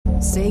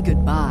Say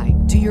goodbye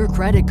to your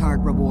credit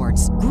card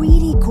rewards.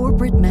 Greedy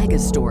corporate mega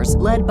stores,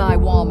 led by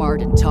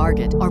Walmart and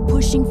Target, are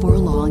pushing for a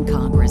law in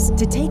Congress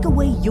to take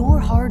away your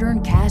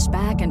hard-earned cash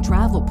back and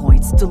travel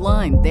points to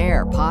line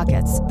their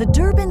pockets. The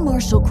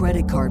Durbin-Marshall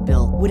credit card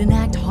bill would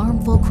enact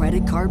harmful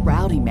credit card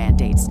routing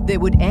mandates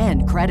that would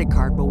end credit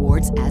card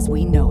rewards as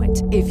we know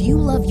it. If you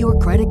love your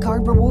credit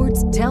card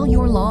rewards, tell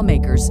your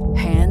lawmakers,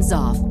 hands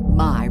off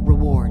my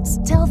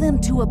rewards. Tell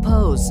them to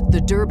oppose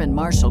the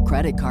Durbin-Marshall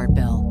credit card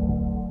bill.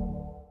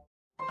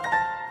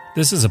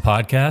 This is a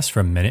podcast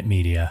from Minute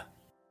Media.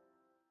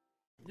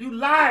 You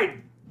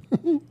lied!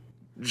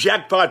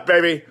 Jackpot,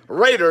 baby.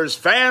 Raiders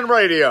Fan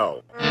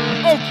Radio.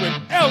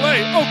 Oakland,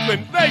 L.A.,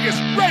 Oakland, Vegas,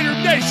 Raider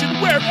Nation,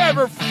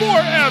 wherever,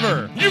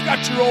 forever. You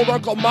got your old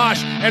Uncle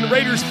Mosh and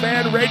Raiders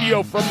Fan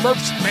Radio from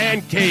Murph's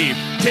Man Cave,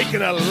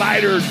 taking a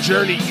lighter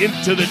journey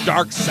into the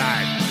dark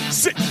side.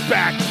 Sit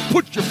back,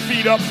 put your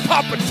feet up,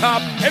 pop a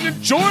top, and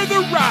enjoy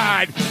the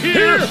ride.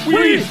 Here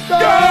we go!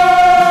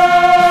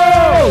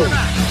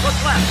 Look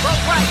left, look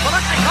right,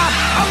 Paletnikov,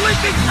 a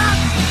leaping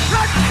pass,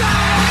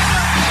 touchdown!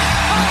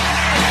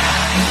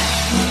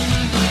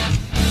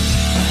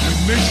 We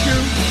miss you,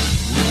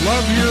 we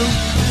love you,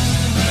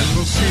 and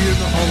we'll see you in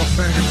the Hall of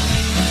Fame.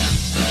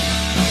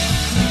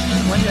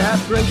 When you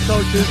have great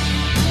coaches,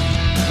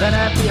 then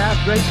after you have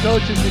great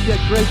coaches, you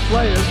get great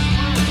players,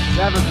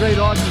 you have a great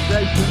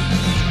organization,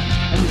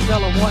 and you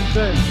tell them one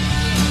thing,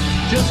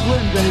 just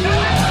win, baby.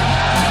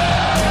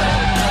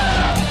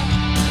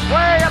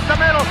 Way up the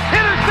middle,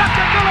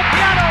 intercepted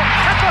Filipiano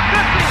at the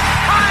 50,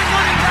 time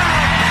running down,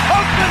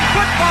 Oakland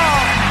football,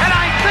 and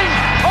I think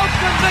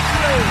Oakland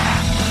victory.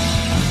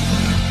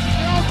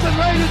 The Oakland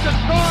Raiders have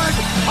scored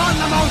on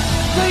the most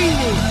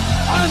zany,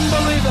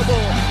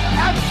 unbelievable,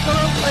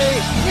 absolutely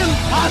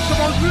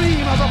impossible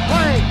dream of a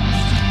play.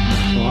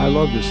 Well, I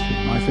love this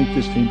team. I think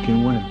this team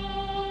can win.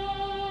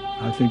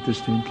 I think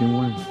this team can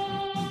win.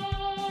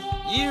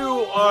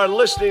 You are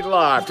listening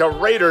live to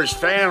Raiders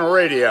Fan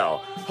Radio,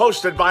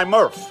 hosted by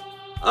Murph,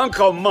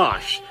 Uncle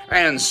Mosh,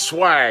 and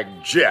Swag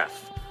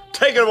Jeff.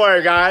 Take it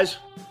away, guys.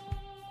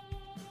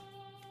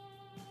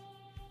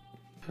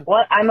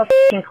 What? I'm a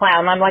f***ing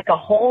clown. I'm like a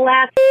whole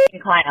ass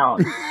f***ing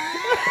clown.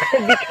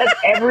 Because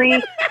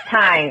every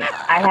time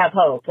I have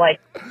hope,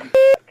 like...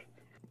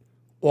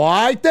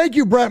 Why? Thank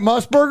you, Brent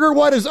Musburger.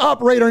 What is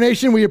up, Raider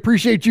Nation? We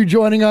appreciate you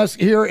joining us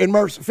here in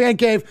Murph's Fan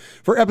Cave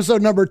for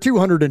episode number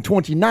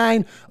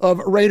 229 of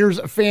Raiders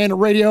Fan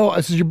Radio.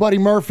 This is your buddy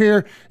Murph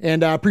here,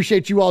 and I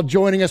appreciate you all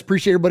joining us.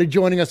 Appreciate everybody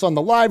joining us on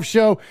the live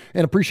show,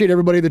 and appreciate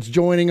everybody that's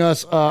joining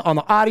us on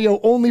the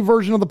audio-only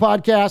version of the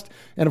podcast.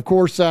 And, of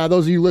course,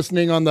 those of you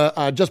listening on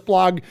the Just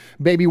Blog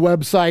Baby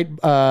website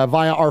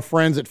via our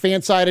friends at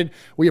Fansided,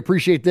 we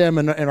appreciate them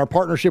and our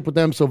partnership with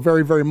them so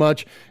very, very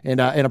much,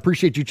 and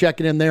appreciate you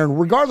checking in there.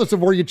 And regardless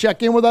of where you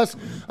check in with us,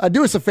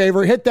 do us a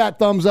favor, hit that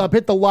thumbs up,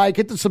 hit the like,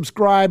 hit the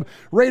subscribe,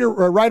 write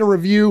a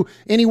review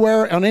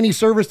anywhere on any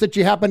service that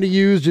you happen to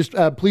use. Just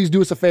please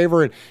do us a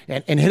favor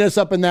and hit us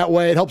up in that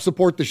way. It helps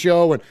support the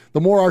show, and the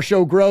more our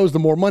show grows, the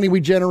more money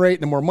we generate.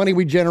 The more money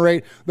we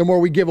generate, the more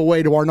we give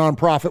away to our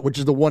nonprofit, which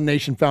is the One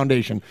Nation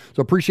Foundation.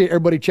 So appreciate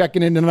everybody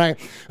checking in tonight.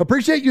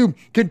 Appreciate you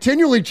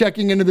continually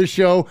checking into the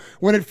show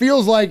when it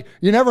feels like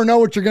you never know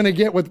what you're going to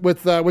get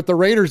with the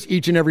Raiders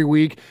each and every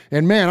week.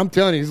 And man, I'm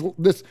telling you,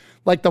 this.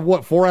 Like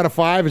 4 out of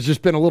 5 has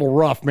just been a little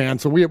rough, man.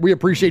 So we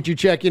appreciate you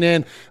checking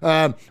in.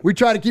 We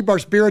try to keep our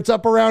spirits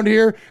up around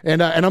here,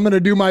 and I'm going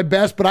to do my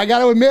best. But I got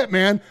to admit,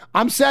 man,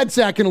 I'm sad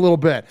sacking a little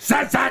bit.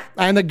 Sad sack!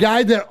 And the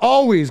guy that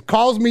always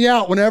calls me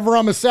out whenever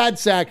I'm a sad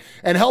sack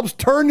and helps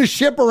turn the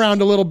ship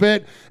around a little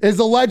bit is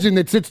the legend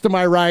that sits to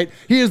my right.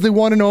 He is the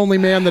one and only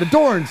man that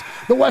adorns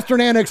the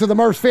Western Annex of the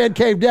Murph's Fan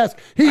Cave desk.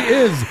 He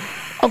is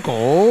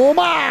Uncle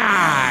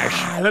Mosh.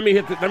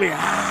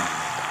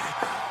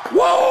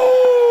 Whoa!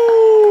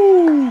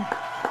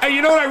 Hey,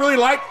 you know what I really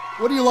like?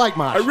 What do you like,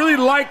 Mosh? I really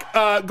like.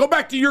 Go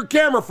back to your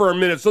camera for a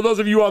minute. So those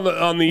of you on the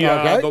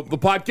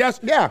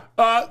podcast, yeah.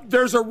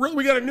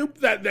 We got a new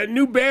that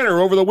new banner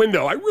over the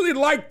window. I really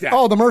like that.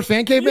 Oh, the Murph's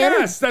Fan Cave banner.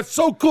 Yes, that's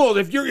so cool.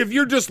 If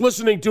you're just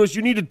listening to us,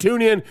 you need to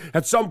tune in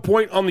at some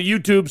point on the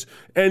YouTubes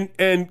and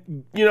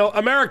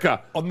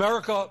America,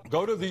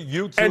 go to the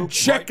YouTube and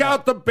check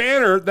out the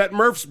banner that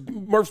Murph's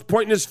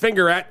pointing his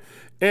finger at.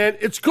 And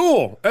it's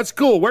cool. That's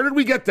cool. Where did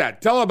we get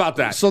that? Tell about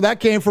that. So that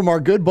came from our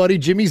good buddy,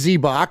 Jimmy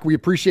Zebach. We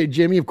appreciate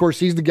Jimmy. Of course,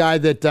 he's the guy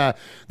that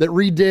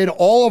redid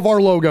all of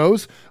our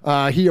logos.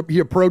 He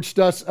approached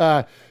us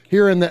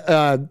here in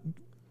the...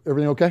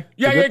 Everything okay?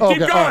 Yeah, keep going.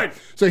 Right.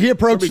 So he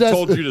approached us.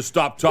 Told you to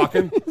stop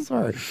talking.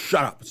 Sorry.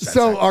 Shut up.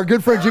 So our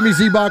good friend Jimmy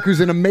Zebach,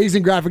 who's an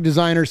amazing graphic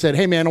designer, said,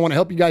 "Hey man, I want to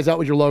help you guys out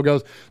with your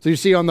logos." So you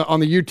see on the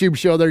YouTube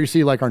show there, you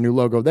see like our new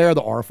logo there,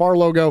 the RFR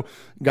logo.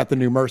 Got the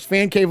new Murph's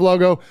Fan Cave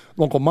logo.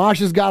 Uncle Mosh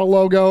has got a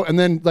logo, and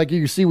then like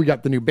you see, we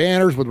got the new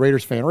banners with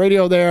Raiders Fan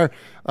Radio there.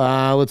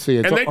 Let's see.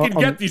 And they can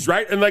get these,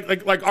 right? And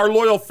like our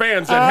loyal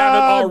fans that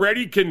haven't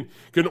already can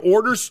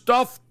order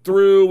stuff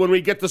through when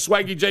we get to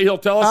Swaggy J. He'll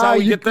tell us how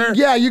we get there.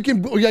 Yeah, you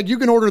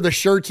can order the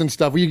shirts and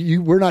stuff.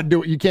 We're not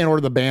doing. You can't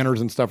order the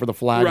banners and stuff or the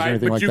flags or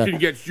anything like that. But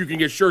you can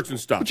get shirts and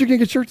stuff. But you can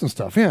get shirts and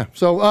stuff. Yeah.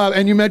 So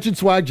and you mentioned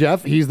Swag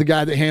Jeff. He's the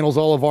guy that handles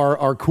all of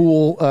our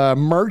cool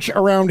merch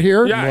around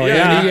here.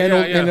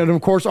 And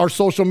of course our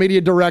social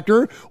media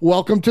director.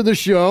 Welcome to the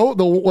show,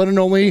 the one and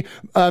only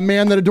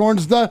man that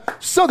adorns the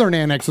southern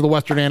annex of the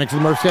western annex of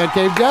the Murph's Fan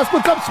Cave. Jeff,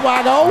 what's up,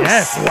 Swaggo?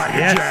 Yes,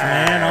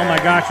 man. Oh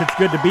my gosh, it's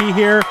good to be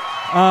here.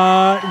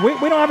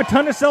 We don't have a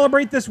ton to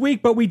celebrate this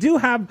week, but we do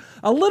have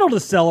a little to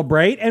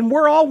celebrate, and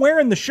we're all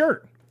wearing the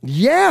shirt.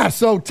 Yeah,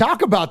 so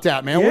talk about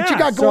that, man. What you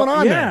got going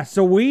on there? Yeah,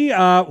 so we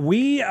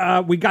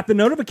got the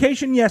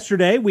notification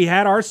yesterday. We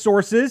had our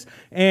sources,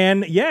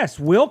 and yes,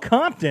 Will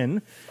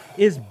Compton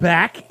is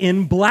back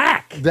in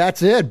black.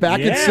 That's it. Back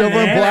in silver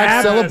and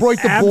black.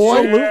 Celebrate the boy.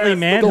 Absolutely,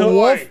 man. The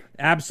wolf.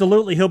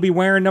 Absolutely. He'll be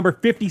wearing number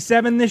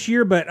 57 this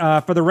year,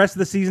 but for the rest of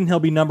the season, he'll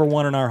be number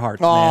 1 in our hearts,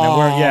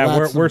 man.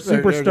 And we're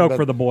super stoked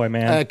for the boy,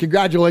 man.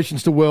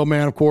 Congratulations to Will,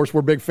 man. Of course,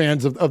 we're big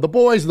fans of the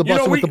boys, the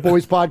Bustin' with the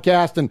Boys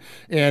podcast, and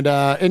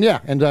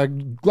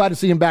glad to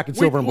see him back in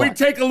silver and black. We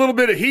take a little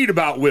bit of heat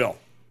about Will.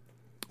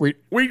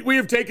 We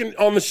have taken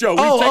on the show.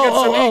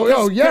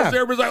 Because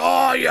everybody's like,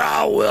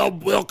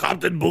 Will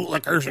Compton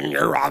bootlickers and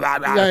you're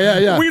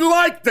yeah. We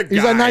like the guy.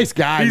 He's a nice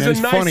guy. He's man.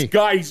 a nice funny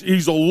guy.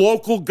 He's a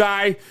local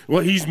guy.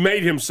 Well, he's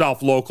made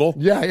himself local.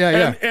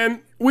 Yeah.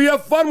 And we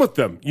have fun with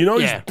them. You know,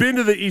 he's been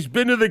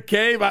to the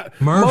cave.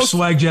 Murph,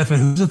 Swag Jeff,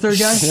 and who's the third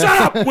guy?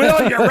 Shut up,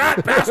 Will, you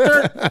rat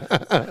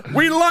bastard.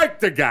 We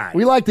like the guy.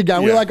 We like the guy.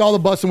 Yeah. We like all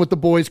the Bussin' with the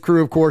Boys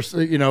crew, of course.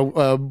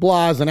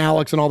 Blas and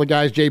Alex and all the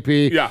guys,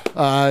 JP.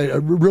 Yeah.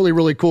 Really,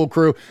 really cool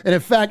crew. And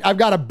in fact, I've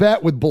got a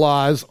bet with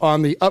Blas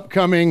on the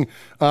upcoming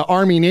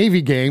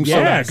Army-Navy game.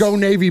 Yes. So go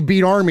Navy,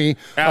 beat Army.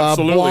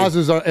 Absolutely. Blas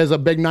is a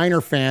big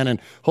Niner fan,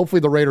 and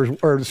hopefully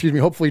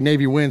hopefully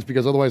Navy wins,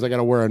 because otherwise I got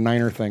to wear a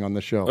Niner thing on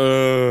the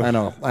show. I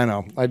know.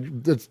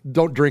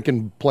 Don't drink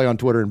and play on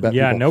Twitter and bet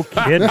people. No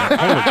kidding.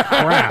 Holy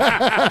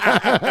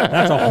crap.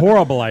 That's a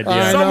horrible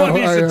idea. Someone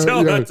needs to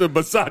tell that to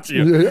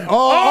Basaccia.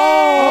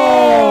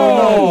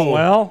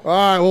 Well. All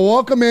right, well,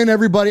 welcome in,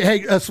 everybody.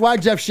 Hey,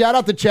 Swag Jeff, shout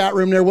out the chat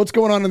room there. What's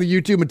going on the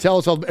YouTube, and tell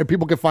us how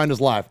people can find us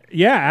live.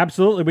 Yeah,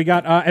 absolutely. We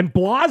got, and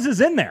Blas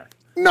is in there.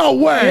 No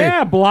way.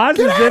 Yeah, Blas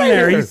is in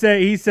there.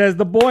 He says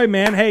the boy,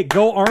 man. Hey,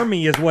 go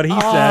Army is what he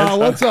says.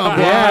 What's up,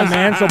 Blas? Yeah,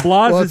 man. So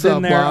Blas is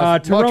in there.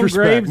 Tyrone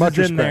respect, Graves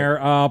is in there.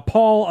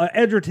 Paul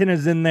Edgerton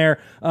is in there.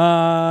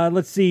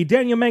 Let's see.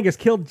 Daniel Mangus,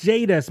 Killed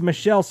Jadis,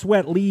 Michelle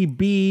Sweat, Lee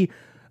B.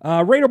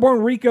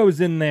 Raiderborn Rico's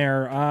in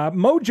there.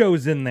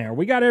 Mojo's in there.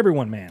 We got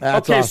everyone, man.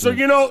 That's okay,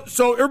 awesome.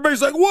 so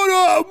everybody's like, what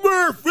up,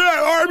 Murph?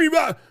 Army.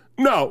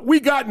 No, we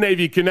got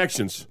Navy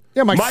connections.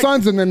 Yeah, my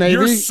son's in the Navy.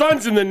 Your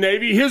son's in the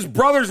Navy. His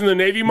brother's in the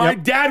Navy. My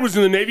dad was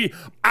in the Navy.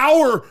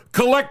 Our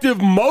collective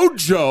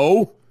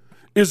Mojo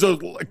is a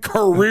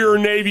career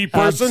Navy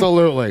person.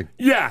 Absolutely.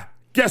 Yeah.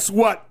 Guess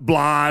what,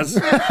 Blas?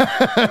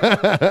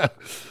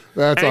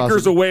 That's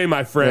Anchors awesome. away,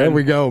 my friend. There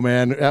we go,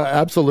 man.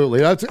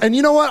 Absolutely. And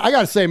you know what? I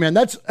got to say, man,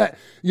 that's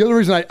the other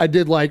reason I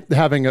did like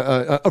having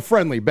a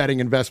friendly betting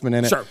investment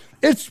in it. Sure.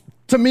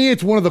 To me,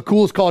 it's one of the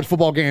coolest college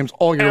football games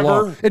all year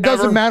long. It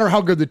doesn't matter how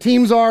good the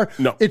teams are.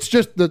 No. It's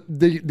just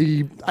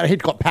the I hate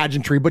to call it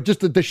pageantry, but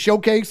just the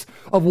showcase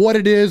of what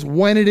it is,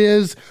 when it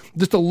is,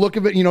 just the look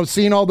of it,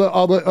 seeing all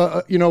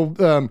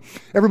the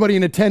everybody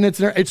in attendance.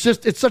 It's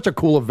such a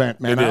cool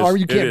event, man.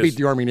 You can't beat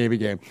the Army-Navy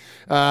game.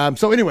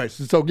 So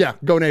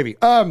go Navy.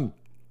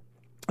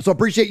 So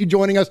appreciate you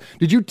joining us.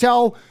 Did you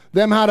tell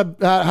them how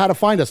to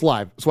find us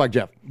live, Swag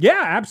Jeff?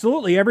 Yeah,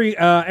 absolutely.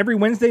 Every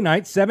Wednesday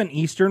night, 7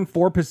 Eastern,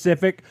 4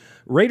 Pacific.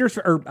 Raiders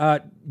or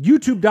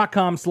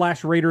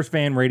YouTube.com/Raiders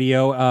Fan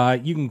Radio.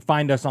 You can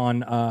find us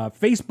on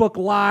Facebook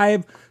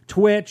Live,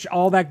 Twitch,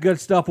 all that good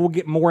stuff. We'll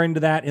get more into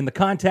that in the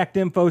contact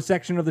info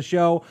section of the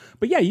show.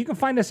 But yeah, you can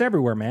find us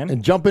everywhere, man.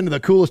 And jump into the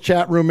coolest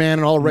chat room, man,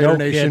 and all Raider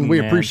Nation. Kidding, we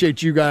man.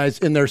 appreciate you guys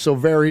in there so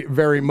very,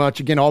 very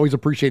much. Again, always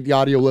appreciate the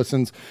audio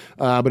listens.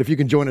 But if you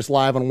can join us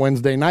live on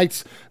Wednesday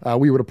nights,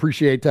 we would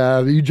appreciate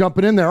you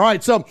jumping in there. All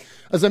right, so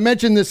as I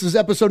mentioned, this is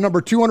episode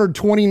number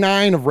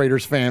 229 of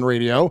Raiders Fan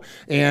Radio.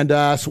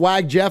 And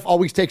Swag Jeff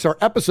always takes our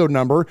episode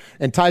number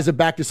and ties it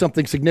back to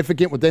something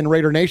significant within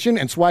Raider Nation.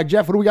 And Swag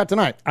Jeff, what do we got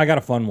tonight? I got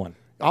a fun one.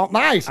 Oh,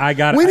 nice.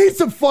 We need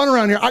some fun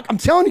around here. I'm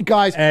telling you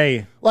guys,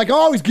 hey, like I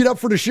always get up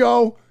for the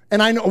show,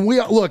 and I know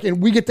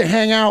we get to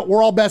hang out.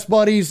 We're all best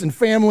buddies and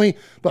family.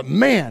 But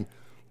man,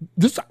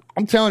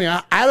 I'm telling you,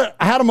 I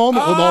had a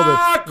moment with all this.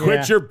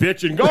 Quit your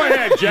bitching. Go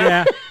ahead,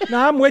 Jeff. Yeah.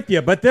 No, I'm with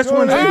you, but this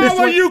one.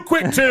 You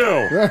quit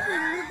too.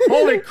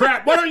 Holy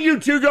crap. Why don't you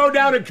two go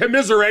down and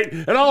commiserate,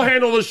 and I'll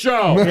handle the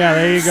show. Yeah,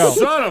 there you go.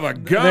 Son of a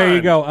gun. There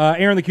you go.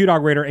 Aaron the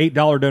Q-Dog Raider,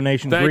 $8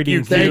 donation. Thank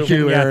you,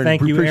 Aaron. Yeah,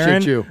 thank you, Appreciate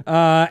Aaron. you.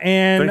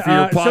 And thank you for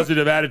your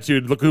positive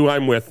attitude. Look who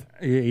I'm with.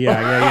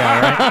 Yeah,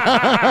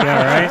 right.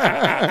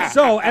 Yeah, right.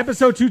 So,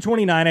 episode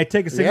 229, I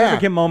take a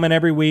significant moment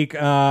every week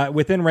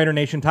within Raider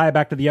Nation, tie it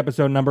back to the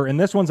episode number, and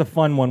this one's a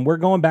fun one. We're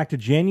going back to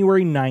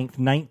January 9th,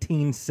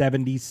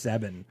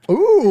 1977.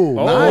 Ooh,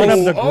 nice.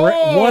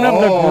 One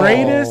of the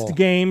greatest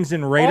games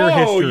in Raider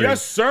history.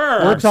 Yes,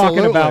 sir. We're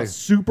talking about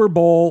Super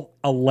Bowl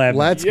 11.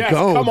 Let's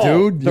go,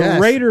 dude. The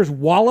Raiders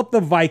wallop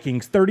the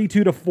Vikings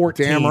 32-14.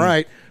 Damn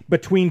right.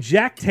 Between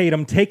Jack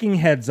Tatum taking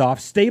heads off,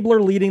 Stabler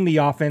leading the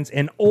offense,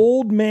 and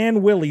Old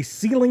Man Willie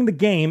sealing the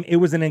game, it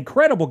was an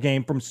incredible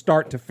game from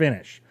start to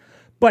finish.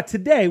 But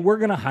today, we're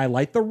going to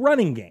highlight the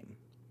running game.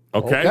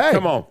 Okay,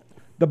 come on.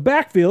 The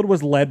backfield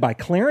was led by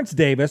Clarence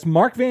Davis,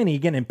 Mark Van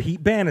Egan, and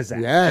Pete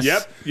Banaszak.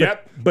 Yes.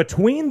 Yep.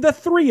 Between the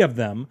three of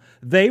them,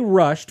 they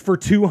rushed for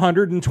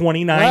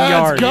 229 Let's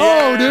yards.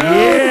 go, dude.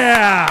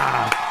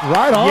 Yeah.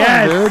 Right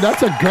on, dude.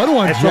 That's a good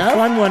one, It's Jeff. a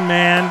fun one,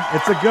 man.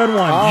 It's a good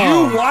one.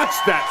 You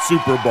watched that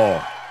Super Bowl.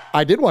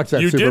 I did watch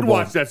that You Super did Bowl.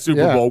 watch that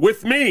Super Bowl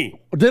with me.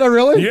 Did I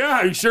really?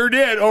 Yeah, you sure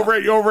did. Over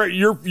at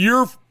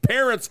your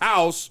parents'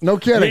 house. No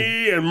kidding.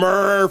 Me and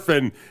Murph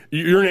and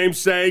your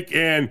namesake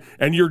and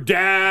your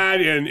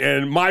dad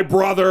and my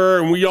brother,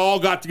 and we all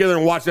got together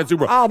and watched that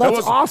Super Bowl. Oh,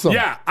 that's awesome.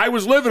 Yeah, I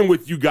was living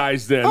with you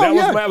guys then.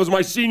 Oh, That was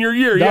my senior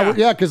year.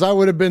 Yeah, because I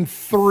would have been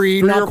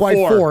three not or quite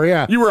four.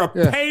 Yeah. You were a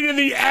pain in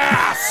the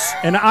ass.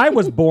 And I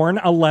was born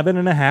 11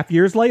 and a half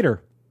years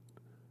later.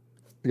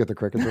 You got the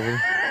crickets over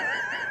there?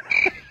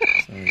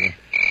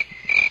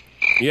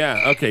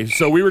 Yeah, okay.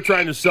 So we were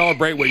trying to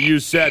celebrate what you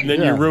said, and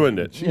then you ruined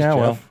it. Jeez,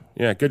 Jeff.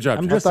 Yeah, good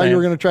job. I thought you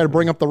were going to try to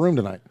bring up the room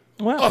tonight.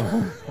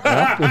 Well,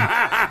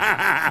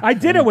 I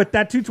did it with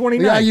that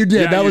 229. Yeah, you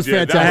did. That was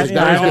fantastic.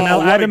 I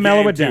had to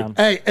mellow it down.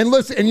 Hey, and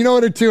listen, and you know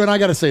what, too, and I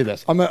got to say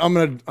this. I'm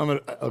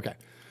gonna. Okay.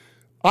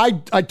 I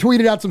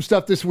tweeted out some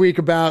stuff this week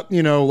about,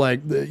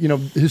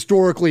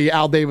 historically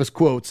Al Davis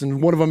quotes,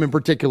 and one of them in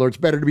particular, it's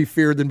better to be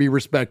feared than be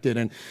respected.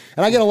 And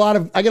I get a lot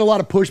of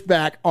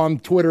pushback on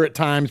Twitter at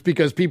times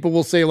because people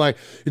will say, like,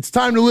 it's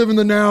time to live in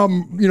the now,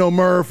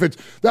 Murph.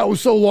 That was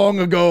so long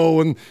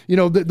ago, and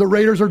the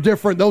Raiders are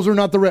different. Those are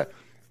not the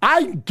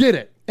I get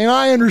it, and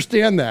I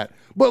understand that.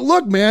 But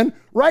look, man,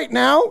 right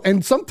now,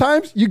 and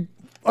sometimes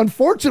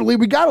unfortunately,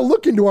 we got to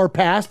look into our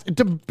past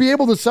to be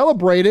able to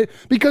celebrate it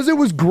because it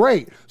was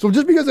great. So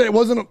just because it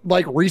wasn't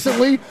like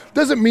recently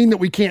doesn't mean that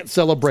we can't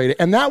celebrate it.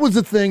 And that was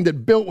the thing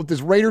that built what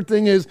this Raider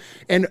thing is.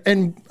 And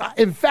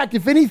in fact,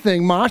 if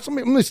anything, Mosh,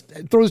 let me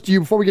throw this to you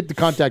before we get to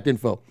contact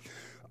info.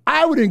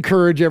 I would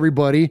encourage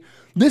everybody.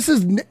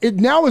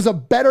 Now is a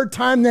better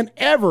time than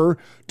ever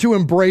to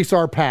embrace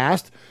our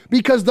past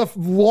because the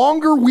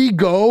longer we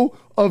go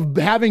of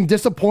having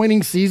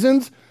disappointing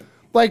seasons,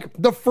 like,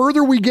 the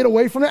further we get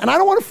away from it, and I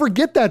don't want to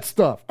forget that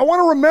stuff. I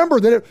want to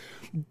remember that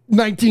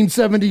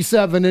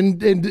 1977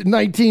 and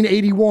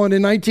 1981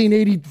 and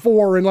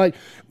 1984, and like,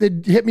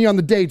 it hit me on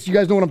the dates. You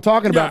guys know what I'm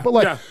talking about.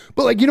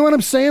 But you know what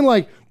I'm saying?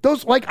 Like,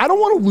 those, like, I don't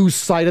want to lose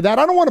sight of that.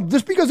 I don't want to,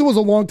 just because it was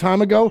a long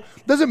time ago,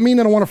 doesn't mean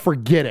that I want to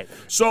forget it.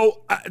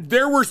 So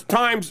there were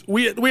times,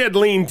 we had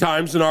lean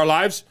times in our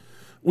lives.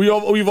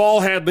 We've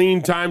all had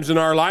lean times in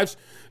our lives.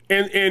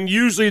 And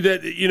usually that,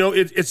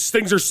 it's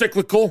things are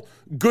cyclical.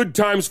 Good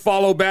times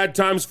follow bad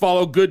times,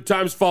 follow good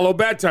times, follow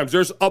bad times.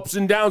 There's ups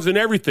and downs in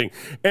everything.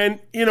 And,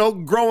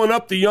 growing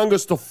up the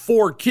youngest of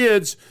four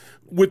kids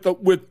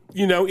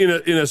in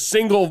a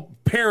single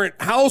parent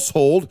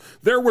household,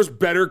 there was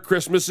better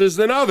Christmases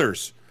than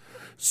others.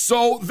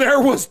 So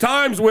there was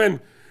times when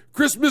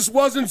Christmas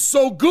wasn't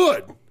so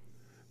good.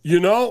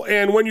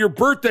 And when your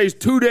birthday's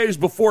 2 days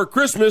before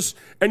Christmas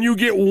and you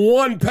get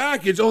one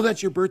package,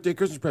 that's your birthday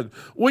Christmas present.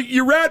 Well,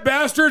 you rat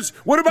bastards.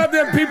 What about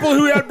them people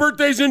who had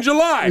birthdays in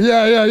July?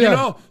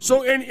 Yeah.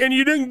 So, and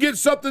you didn't get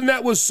something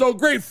that was so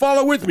great.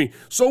 Follow with me.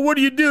 So what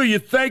do? You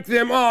thank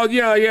them. Oh,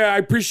 yeah, I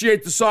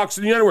appreciate the socks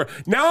and the underwear.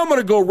 Now I'm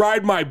going to go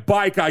ride my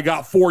bike I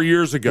got 4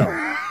 years ago.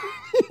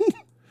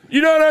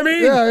 You know what I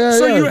mean?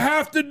 Yeah. You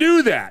have to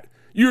do that.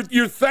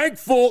 You're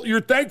thankful.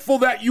 You're thankful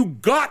that you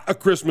got a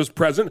Christmas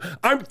present.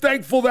 I'm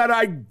thankful that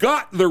I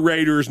got the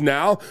Raiders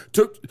now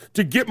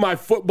to get my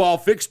football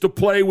fix to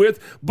play with.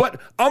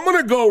 But I'm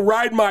gonna go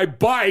ride my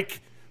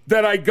bike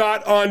that I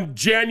got on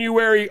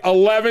January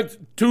 11th,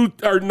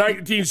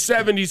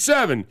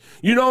 1977.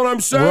 You know what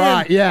I'm saying?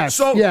 Right. Yes.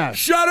 So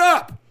shut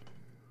up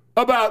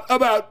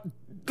about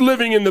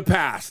living in the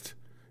past.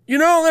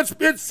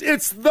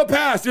 It's the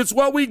past. It's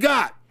what we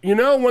got.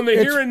 When the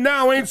here and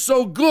now ain't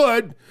so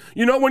good,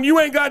 when you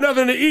ain't got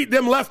nothing to eat,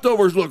 them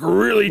leftovers look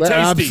really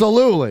tasty.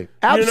 Absolutely.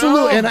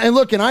 And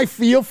look, and I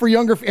feel for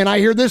younger, and I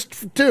hear this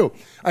too.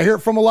 I hear it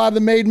from a lot of the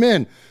made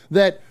men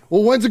that,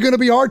 well, when's it going to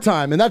be our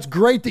time? And that's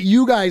great that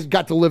you guys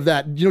got to live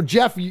that.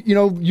 Jeff,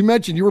 you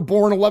mentioned you were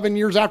born 11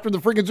 years after the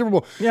freaking Super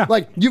Bowl. Yeah.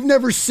 Like, you've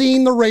never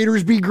seen the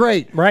Raiders be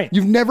great. Right.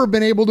 You've never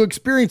been able to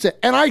experience it.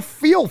 And I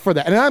feel for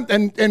that.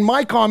 And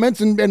my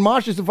comments, and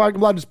Mosh's, if I'm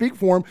allowed to speak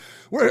for him,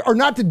 are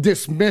not to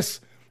dismiss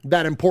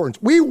that importance.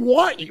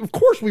 Of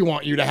course we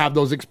want you to have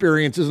those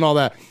experiences and all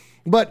that.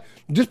 But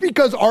just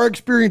because our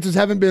experiences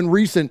haven't been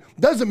recent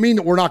doesn't mean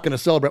that we're not going to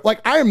celebrate.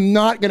 Like, I am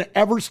not going to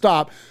ever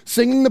stop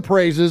singing the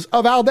praises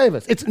of Al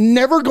Davis. It's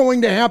never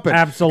going to happen.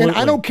 Absolutely. And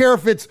I don't care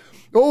if it's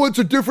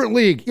a different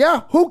league.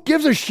 Yeah, who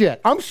gives a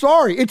shit? I'm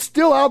sorry. It's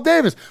still Al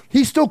Davis.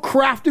 He still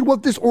crafted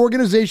what this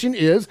organization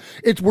is.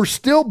 We're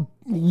still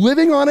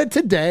living on it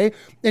today.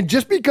 And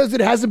just because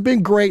it hasn't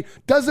been great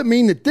doesn't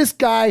mean that this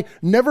guy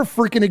never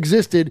freaking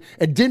existed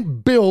and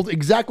didn't build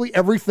exactly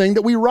everything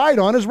that we ride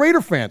on as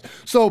Raider fans.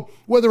 So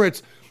whether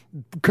it's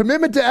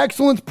commitment to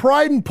excellence,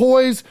 pride and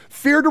poise,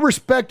 fear to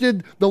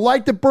respected, the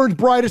light that burns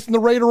brightest in the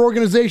Raider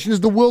organization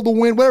is the will to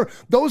win, whatever.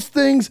 Those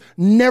things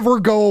never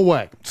go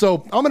away.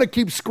 So I'm going to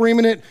keep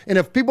screaming it. And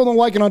if people don't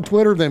like it on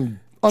Twitter, then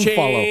unfollow.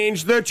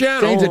 Change the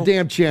channel. Change the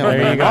damn channel.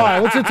 There you go. All right,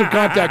 let's hit some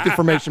contact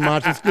information,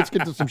 Monch. Let's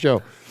get to some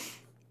show.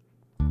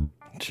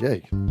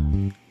 Jay.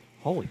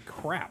 Holy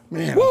crap.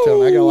 Man, I'm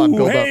telling you, I got a lot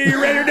built Hey,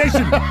 up. Raider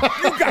Nation.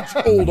 You got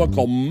your old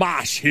Uncle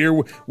Mosh here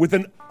with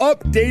an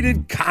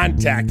updated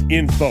contact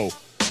info.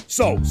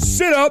 So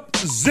sit up,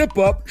 zip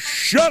up,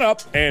 shut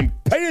up, and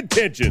pay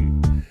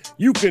attention.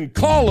 You can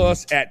call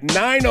us at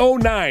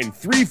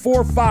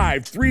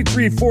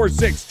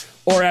 909-345-3346,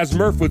 or as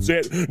Murph would say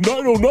it,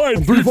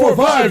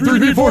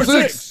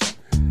 909-345-3346.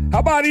 How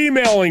about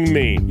emailing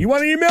me? You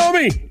want to email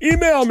me?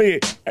 Email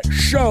me at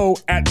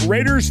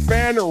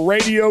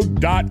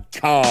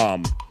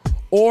show@RaidersFanRadio.com.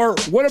 Or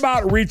what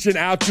about reaching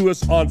out to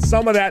us on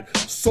some of that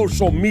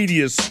social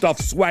media stuff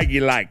Swaggy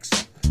likes?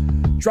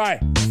 Try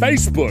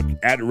Facebook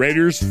at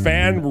Raiders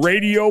Fan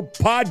Radio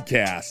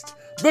Podcast.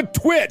 The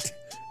Twit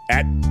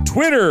at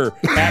Twitter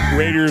at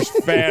Raiders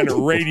Fan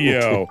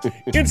Radio.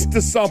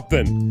 Insta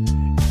something.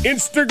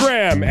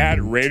 Instagram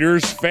at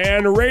Raiders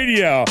Fan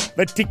Radio.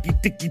 The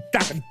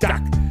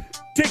tiki-tiki-taki-tak.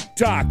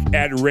 TikTok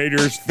at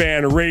Raiders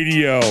Fan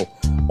Radio.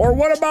 Or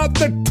what about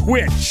the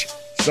Twitch?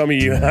 Some of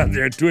you out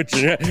there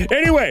twitching.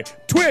 Anyway,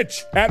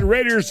 Twitch at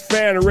Raiders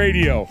Fan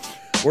Radio.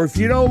 Or if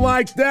you don't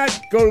like that,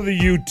 go to the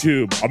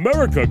YouTube.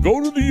 America, go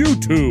to the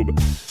YouTube.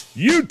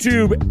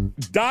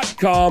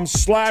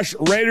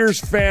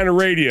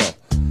 YouTube.com/RaidersFanRadio.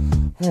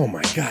 Oh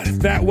my God, if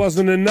that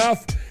wasn't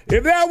enough,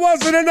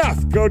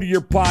 go to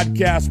your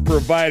podcast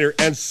provider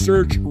and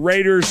search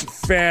Raiders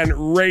Fan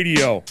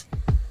Radio.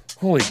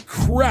 Holy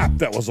crap,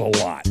 that was a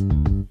lot.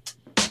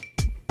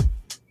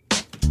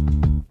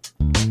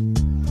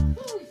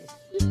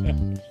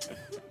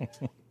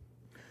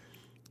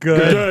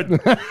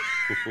 Good.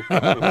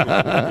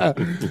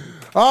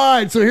 All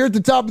right, so here at the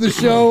top of the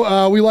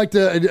show, we like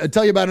to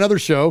tell you about another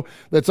show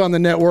that's on the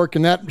network,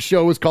 and that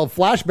show is called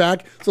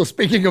Flashback. So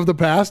speaking of the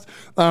past,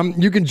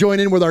 you can join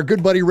in with our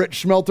good buddy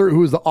Rich Schmelter,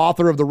 who is the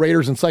author of the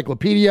Raiders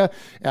Encyclopedia,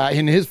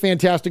 in his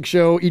fantastic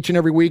show each and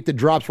every week that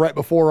drops right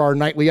before our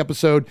nightly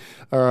episode,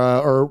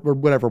 or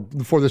whatever,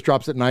 before this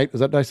drops at night.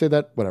 Did I say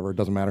that? Whatever, it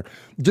doesn't matter.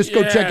 Just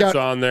go check out. It's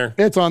on there.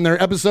 It's on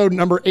there. Episode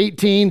number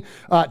 18,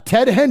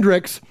 Ted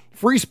Hendricks,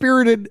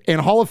 free-spirited and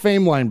Hall of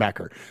Fame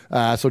linebacker.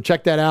 So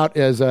check that out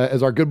as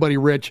our good buddy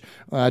Rich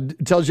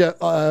tells you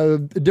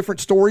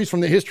different stories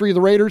from the history of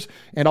the Raiders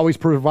and always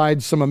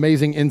provides some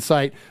amazing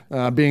insight,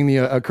 being the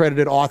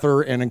accredited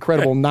author and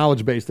incredible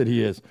knowledge base that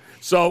he is.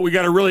 So we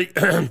got to really,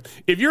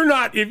 if you're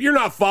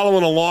not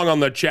following along on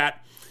the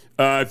chat,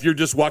 if you're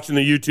just watching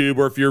the YouTube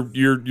or if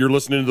you're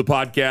listening to the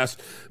podcast,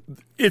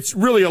 it's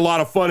really a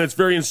lot of fun. It's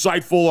very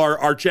insightful.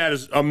 Our chat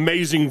is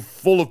amazing,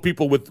 full of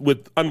people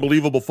with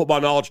unbelievable football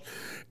knowledge.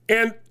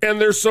 And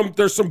there's some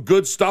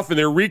good stuff in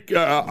there.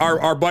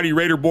 Our buddy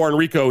Raider-born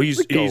Rico, he's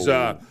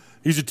Italian.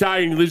 He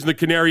lives in the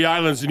Canary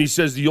Islands, and he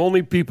says the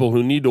only people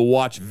who need to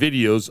watch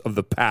videos of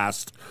the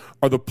past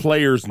are the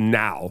players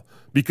now,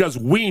 because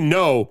we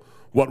know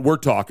what we're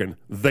talking.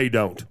 They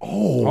don't.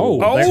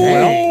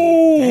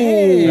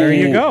 There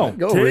you go.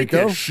 Go, Take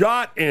Rico. a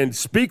shot and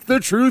speak the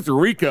truth,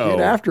 Rico.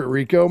 Get after it,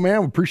 Rico, man.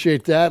 We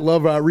appreciate that.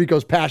 Love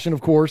Rico's passion, of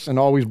course, and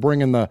always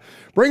bringing the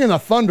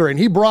thunder. And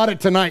he brought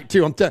it tonight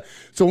too.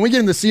 So when we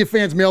get in the Sea of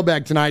Fans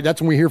mailbag tonight,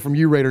 that's when we hear from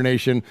you, Raider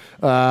Nation.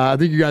 I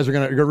think you guys are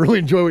gonna really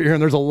enjoy what you're hearing.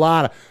 There's a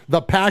lot of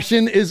the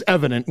passion is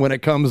evident when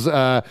it comes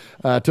to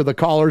the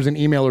callers and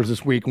emailers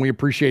this week, and we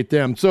appreciate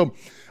them. So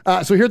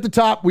here at the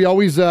top, we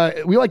always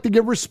we like to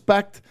give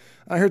respect.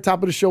 Here at the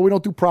top of the show, we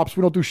don't do props,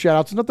 we don't do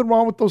shout-outs. There's nothing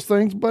wrong with those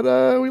things, but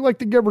we like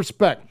to give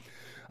respect.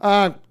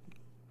 So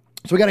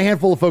we got a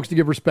handful of folks to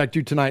give respect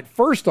to tonight.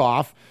 First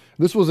off,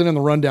 this wasn't in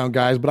the rundown,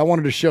 guys, but I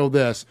wanted to show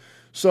this.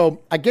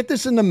 So I get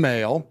this in the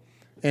mail,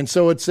 and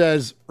so it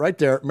says right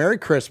there, Merry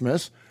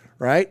Christmas,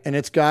 right? And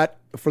it's got,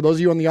 for those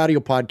of you on the audio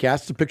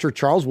podcast, it's a picture of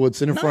Charles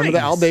Woodson in front of the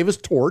Al Davis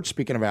torch,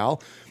 speaking of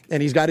Al,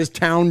 and he's got his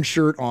town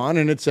shirt on,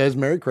 and it says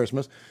Merry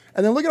Christmas.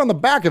 And then looking on the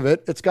back of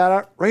it, it's got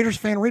a Raiders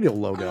Fan Radio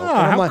logo.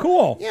 How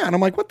cool. Yeah, and I'm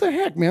like, what the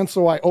heck, man?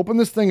 So I opened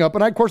this thing up,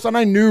 and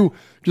I knew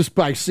just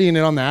by seeing it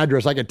on the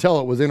address, I could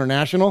tell it was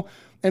international.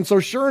 And so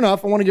sure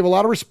enough, I want to give a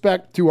lot of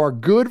respect to our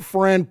good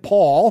friend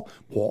Paul.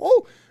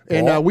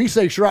 And we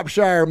say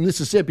Shropshire,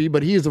 Mississippi,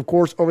 but he is, of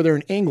course, over there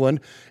in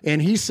England.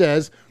 And he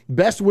says,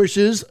 best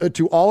wishes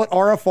to all at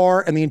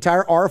RFR and the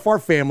entire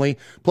RFR family,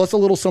 plus a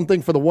little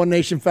something for the One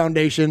Nation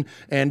Foundation.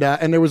 And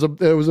there was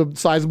a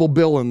sizable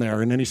bill in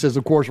there. And then he says,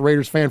 of course,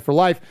 Raiders fan for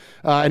life.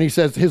 And he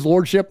says, his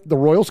lordship, the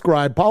royal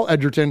scribe, Paul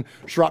Edgerton,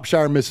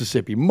 Shropshire,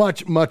 Mississippi.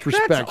 Much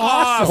respect. That's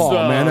awesome.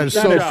 Paul, man. That is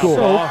so cool.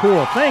 So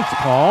cool. Thanks,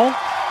 Paul.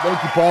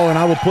 Thank you, Paul, and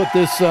I will put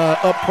this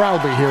up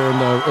proudly here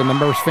in the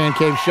Murph's Fan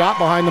Cave shop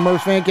behind the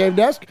Murph's Fan Cave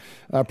desk.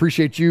 I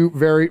appreciate you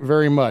very,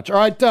 very much. All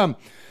right,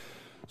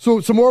 so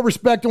some more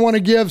respect I want to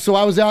give. So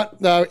I was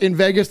out in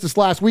Vegas this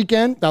last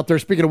weekend, out there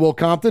speaking of Will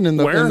Compton.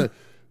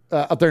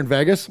 Out there in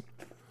Vegas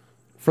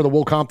for the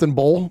Will Compton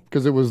Bowl,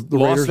 because it was the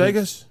Las Raiders.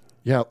 Vegas?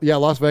 Yeah,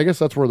 Las Vegas.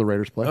 That's where the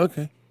Raiders play.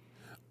 Okay.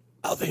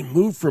 Oh, they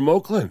moved from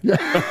Oakland. Yeah.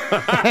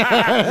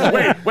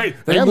 wait.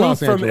 They And moved Los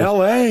from Angeles.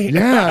 L.A.?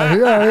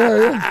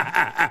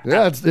 Yeah.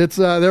 It's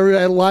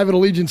they're live at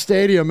Allegiant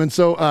Stadium, and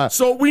so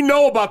So we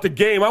know about the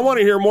game. I want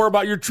to hear more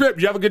about your trip.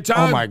 Did you have a good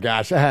time? oh my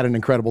gosh, I had an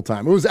incredible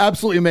time. It was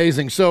absolutely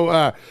amazing.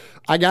 So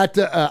I got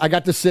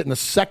to sit in the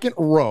second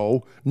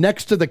row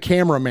next to the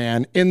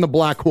cameraman in the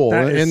black hole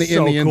That in is the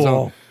so end cool.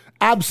 zone.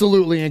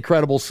 Absolutely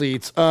incredible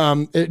seats.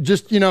 It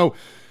just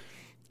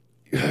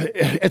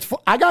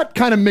I got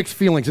kind of mixed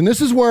feelings, and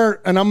this is where,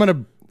 and I'm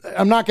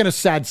not gonna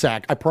sad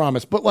sack, I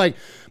promise, but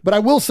I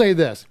will say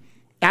this: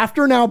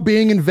 after now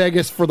being in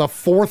Vegas for the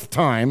fourth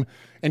time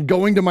and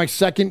going to my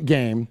second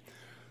game,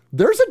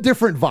 there's a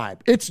different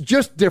vibe. It's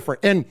just different,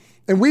 and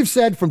we've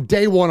said from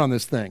day one on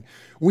this thing,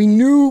 we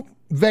knew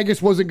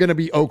Vegas wasn't going to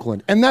be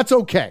Oakland, and that's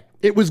okay.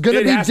 It was going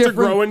to be different. It has to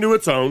grow into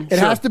its own. It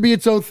has to be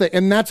its own thing,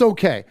 and that's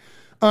okay.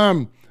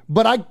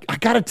 But I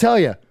got to tell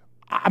you,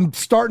 I'm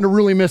starting to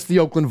really miss the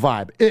Oakland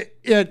vibe.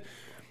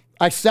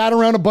 I sat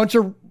around a bunch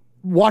of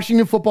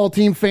Washington football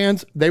team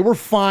fans. They were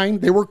fine.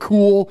 They were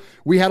cool.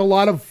 We had a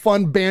lot of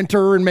fun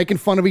banter and making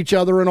fun of each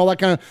other and all that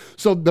kind of.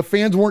 So the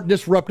fans weren't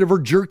disruptive or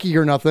jerky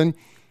or nothing.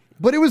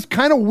 But it was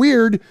kind of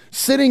weird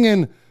sitting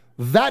in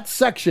that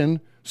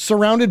section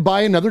surrounded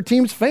by another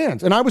team's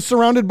fans, and I was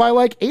surrounded by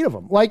like 8 of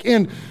them.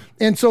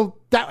 And so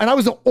I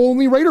was the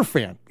only Raider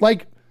fan.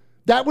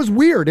 That was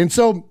weird. And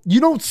so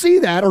you don't see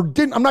that or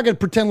didn't. I'm not going to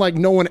pretend like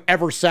no one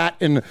ever sat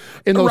in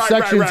those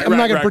sections. I'm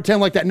not going to pretend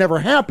like that never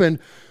happened.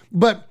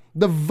 But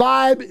the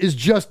vibe is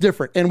just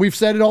different. And we've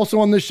said it also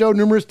on this show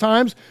numerous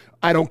times.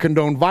 I don't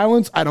condone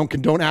violence. I don't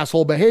condone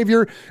asshole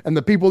behavior. And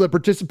the people that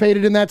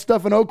participated in that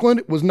stuff in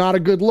Oakland was not a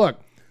good look.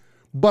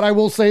 But I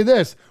will say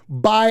this,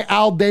 by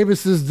Al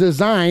Davis's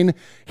design,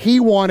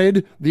 he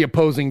wanted the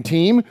opposing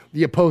team,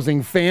 the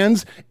opposing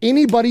fans,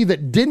 anybody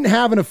that didn't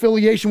have an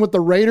affiliation with the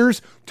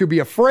Raiders to be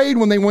afraid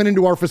when they went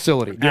into our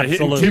facility. Yeah,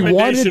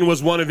 intimidation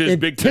was one of his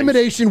big things.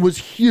 Intimidation was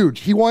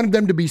huge. He wanted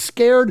them to be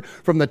scared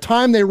from the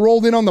time they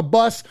rolled in on the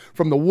bus,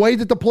 from the way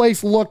that the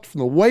place looked, from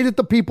the way that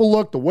the people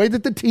looked, the way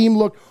that the team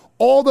looked,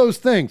 all those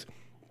things.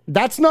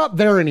 That's not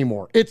there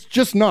anymore. It's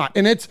just not.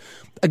 And it's,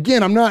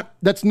 again,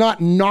 that's not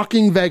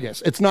knocking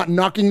Vegas. It's not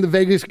knocking the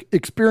Vegas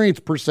experience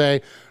per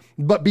se,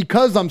 but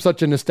because I'm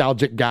such a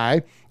nostalgic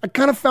guy, I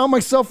kind of found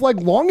myself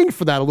longing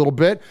for that a little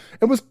bit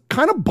and was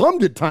kind of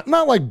bummed at times.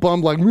 Not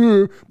bummed but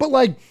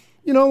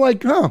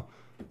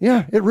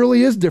yeah, it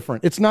really is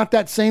different. It's not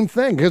that same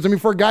thing. Because,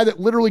 for a guy that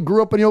literally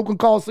grew up in the Oakland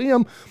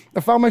Coliseum, I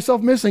found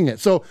myself missing it.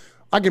 So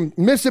I can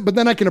miss it, but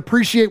then I can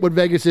appreciate what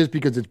Vegas is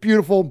because it's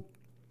beautiful.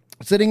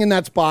 Sitting in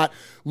that spot,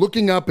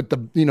 looking up at the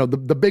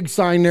big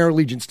sign there,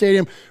 Allegiant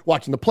Stadium,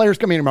 watching the players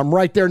come in. I'm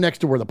right there next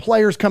to where the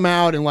players come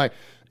out, and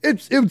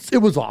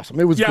it was awesome.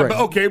 It was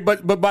great.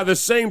 But by the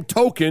same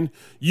token,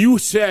 you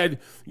said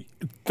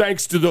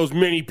thanks to those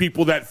many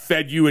people that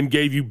fed you and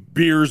gave you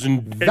beers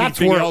and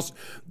anything else.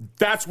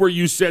 That's where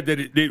you said that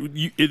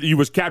it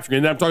was capturing.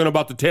 And I'm talking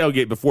about the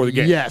tailgate before the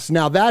game. Yes.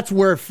 Now that's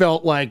where it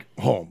felt like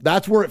home.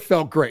 That's where it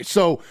felt great.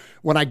 So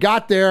when I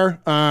got there,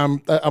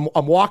 I'm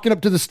walking up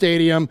to the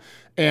stadium.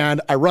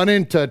 And I run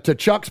into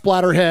Chuck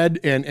Splatterhead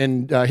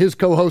and his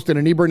co-host in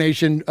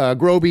Inebriation,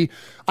 Groby.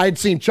 I had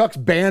seen Chuck's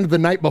band the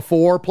night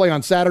before play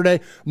on Saturday.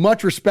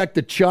 Much respect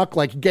to Chuck.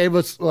 He gave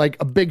us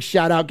a big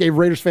shout out, gave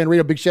Raiders Fan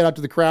Radio a big shout out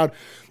to the crowd.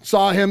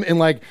 Saw him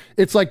in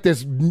it's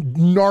this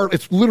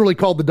it's literally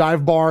called the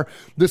Dive Bar.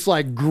 This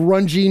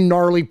grungy,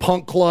 gnarly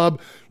punk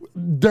club.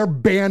 Their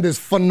band is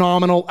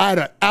phenomenal. I had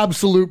an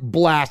absolute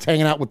blast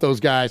hanging out with those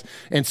guys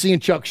and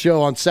seeing Chuck's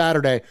show on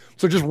Saturday.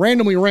 So just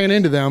randomly ran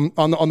into them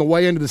on the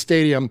way into the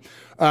stadium.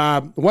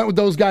 Went with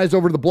those guys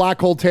over to the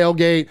Black Hole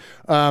tailgate.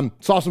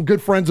 Saw some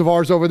good friends of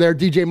ours over there,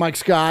 DJ Mike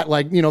Scott,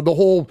 the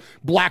whole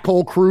Black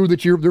Hole crew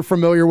that they're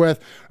familiar with.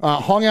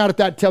 Hung out at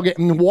that tailgate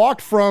and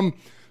walked from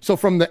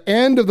the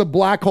end of the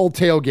Black Hole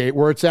tailgate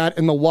where it's at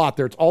in the lot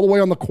there, it's all the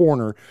way on the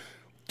corner,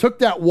 took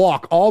that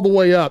walk all the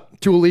way up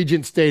to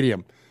Allegiant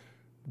Stadium.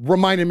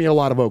 Reminded me a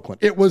lot of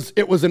Oakland. It was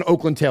an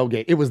Oakland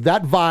tailgate. It was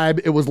that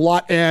vibe. It was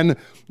Lot N.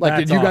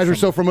 That's you guys awesome. are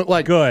so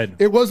familiar. Good.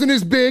 It wasn't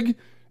as big.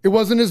 It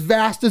wasn't as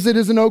vast as it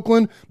is in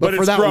Oakland. But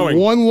for it's that growing.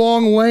 one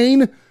long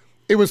lane,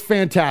 It was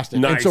fantastic.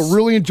 Nice. And so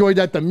really enjoyed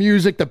that. The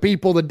music, the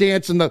people, the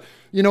dance, and the,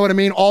 you know what I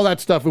mean? All that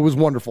stuff. It was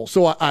wonderful.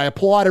 So I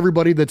applaud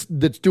everybody that's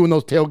doing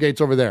those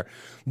tailgates over there.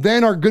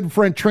 Then our good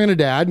friend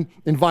Trinidad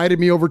invited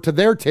me over to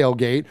their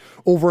tailgate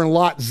over in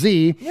Lot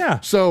Z. Yeah.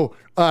 So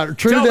Trinidad.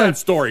 Tell that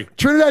story.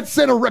 Trinidad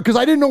sent because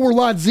I didn't know where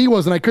Lot Z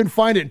was and I couldn't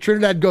find it. And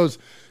Trinidad goes,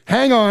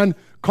 hang on.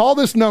 Call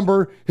this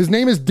number. His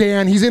name is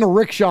Dan. He's in a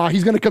rickshaw.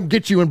 He's going to come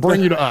get you and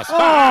bring you to us. Oh,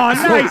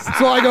 nice.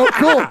 So I go,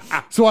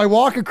 cool. So I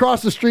walk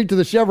across the street to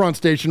the Chevron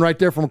station right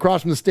there from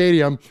across from the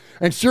stadium.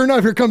 And sure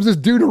enough, here comes this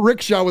dude in a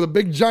rickshaw with a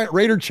big giant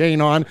Raider chain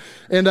on.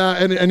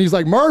 And he's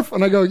like, Murph?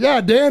 And I go,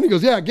 yeah, Dan. He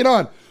goes, yeah, get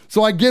on.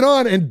 So I get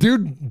on and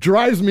dude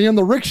drives me in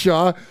the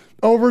rickshaw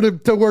over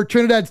to where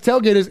Trinidad's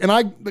tailgate is, and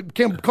I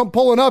come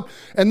pulling up,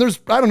 and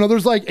there's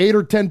like 8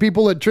 or 10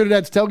 people at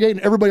Trinidad's tailgate, and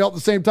everybody all at the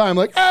same time,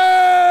 like,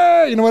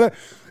 hey, you know what?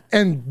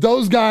 And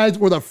those guys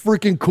were the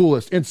freaking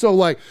coolest. And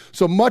so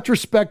much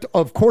respect,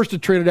 of course, to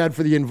Trinidad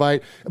for the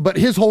invite, but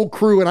his whole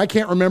crew, and I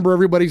can't remember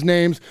everybody's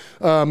names,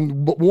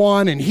 but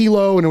Juan and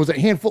Hilo, and it was a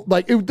handful,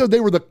 they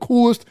were the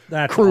coolest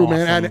crew, awesome.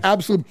 man. And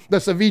the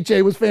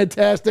ceviche was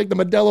fantastic. The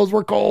Modelos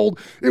were cold.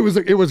 It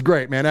was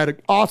great, man. I had an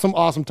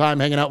awesome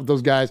time hanging out with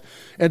those guys.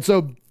 And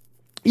so,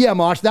 yeah,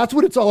 Mosh, that's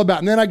what it's all about.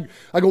 And then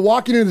I go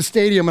walking into the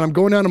stadium, and I'm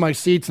going down to my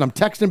seats, and I'm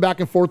texting back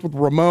and forth with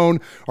Ramon,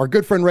 our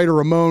good friend Raider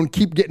Ramon.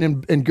 Keep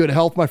getting in good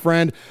health, my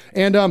friend.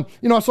 And,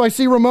 so I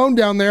see Ramon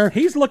down there.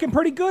 He's looking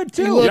pretty good,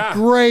 too. He looked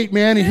great,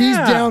 man. And he's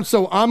down.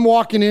 So I'm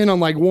walking in on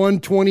like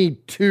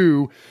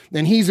 122,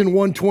 and he's in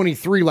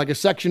 123, like a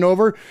section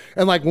over.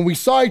 And like when we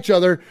saw each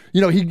other,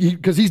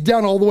 because he's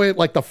down all the way at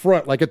like the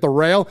front, like at the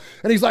rail.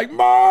 And he's like,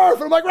 Murph!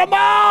 And I'm like,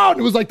 Ramon!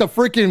 It was like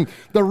the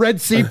Red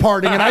Sea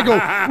parting. And I go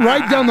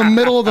right down the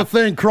middle of the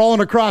thing, crawling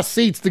across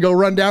seats to go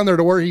run down there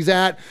to where he's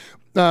at.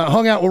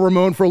 Hung out with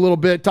Ramon for a little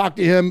bit, talked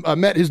to him,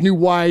 met his new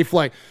wife.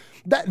 Like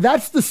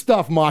that's the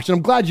stuff, Mosh. And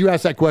I'm glad you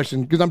asked that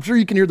question because I'm sure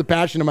you can hear the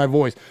passion in my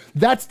voice.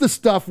 That's the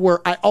stuff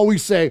where I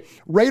always say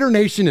Raider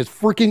Nation is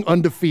freaking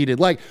undefeated.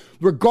 Like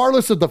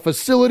regardless of the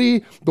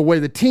facility, the way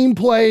the team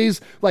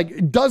plays,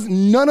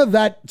 none of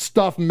that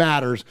stuff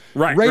matters.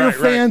 Raider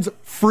fans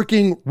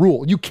freaking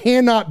rule. You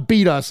cannot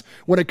beat us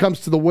when it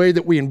comes to the way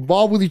that we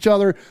involve with each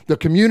other, the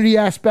community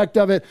aspect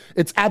of it.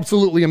 It's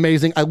absolutely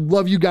amazing. I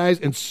love you guys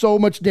and so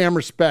much damn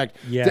respect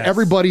to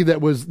everybody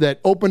that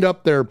opened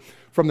up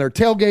from their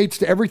tailgates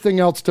to everything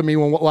else to me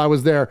while I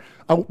was there.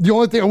 The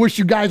only thing I wish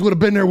you guys would have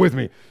been there with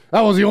me.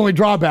 That was the only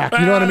drawback.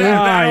 You know what I mean?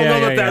 I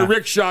don't know that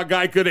rickshaw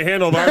guy could have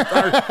handled our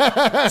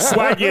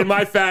Swaggy and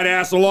my fat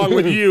ass along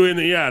with you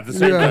at the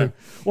same time.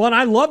 Well, and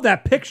I love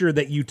that picture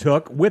that you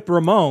took with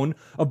Ramon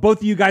of both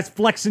of you guys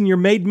flexing your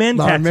Made Men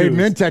tattoos. Made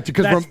Men tattoo.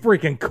 That's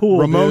freaking cool,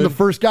 Ramon, dude. the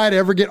first guy to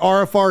ever get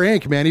RFR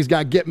ink, man. He's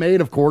got Get Made,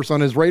 of course,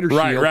 on his Raider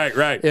shield.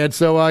 Right. And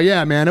so,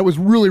 yeah, man, it was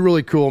really,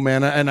 really cool,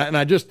 man. And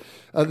I just,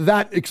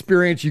 that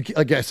experience,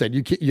 like I said,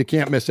 you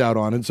can't miss out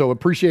on. And so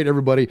appreciate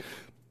everybody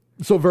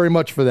so very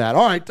much for that.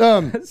 All right.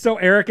 So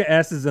Erica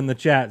S. is in the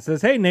chat.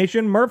 Says, hey,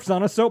 Nation, Murph's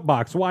on a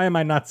soapbox. Why am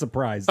I not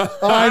surprised?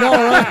 I know,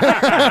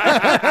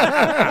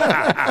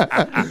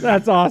 right?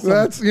 That's awesome.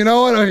 That's, you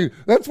know what I mean?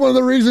 That's one of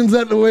the reasons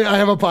that I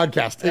have a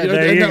podcast.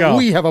 There you go.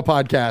 We have a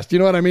podcast. You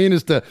know what I mean?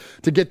 Is to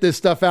get this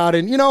stuff out.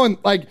 And,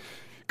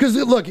 because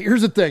look,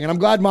 here's the thing. And I'm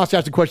glad Moss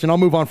asked a question. I'll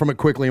move on from it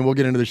quickly and we'll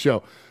get into the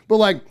show.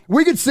 But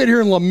we could sit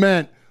here and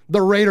lament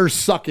the Raiders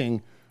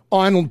sucking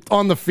on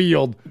the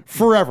field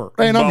forever.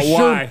 And I'm sure.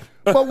 Why?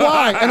 But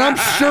why? And I'm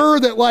sure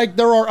that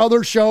there are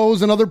other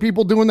shows and other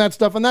people doing that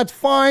stuff, and that's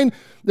fine.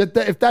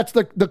 If that's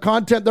the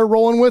content they're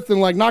rolling with,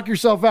 then knock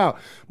yourself out.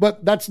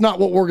 But that's not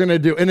what we're gonna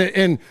do.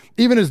 And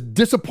even as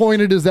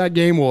disappointed as that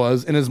game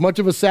was, and as much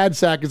of a sad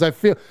sack as I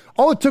feel,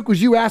 all it took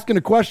was you asking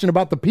a question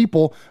about the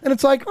people, and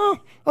it's like, oh,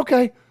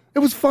 okay, it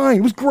was fine,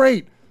 it was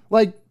great.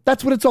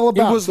 That's what it's all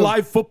about. It was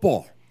live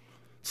football.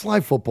 It's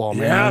live football,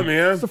 man. Yeah,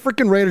 man. It's the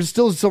freaking Raiders. It's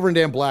still silver and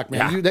damn black,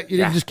 man. You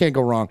just can't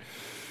go wrong.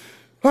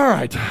 All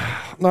right.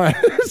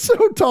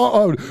 So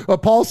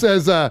Paul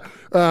says,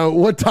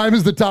 what time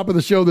is the top of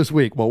the show this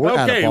week? Well, we're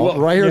at it,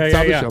 Paul. Right here at the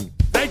top of the show.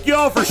 Thank you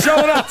all for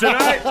showing up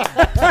tonight.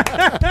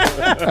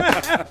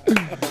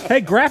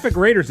 Hey, Graphic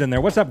Raiders in there.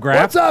 What's up,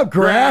 Graph? What's up,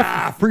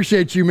 Graph?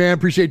 Appreciate you, man.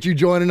 Appreciate you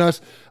joining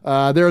us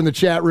there in the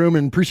chat room,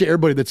 and appreciate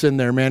everybody that's in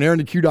there, man. Aaron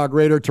the Q-Dog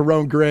Raider,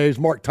 Tyrone Graves,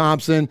 Mark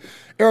Thompson,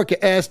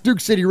 Erica S., Duke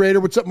City Raider.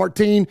 What's up,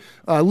 Martine?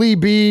 Lee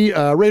B.,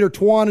 Raider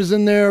Twan is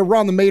in there.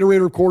 Ron the Mater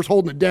Raider, of course,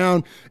 holding it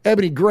down.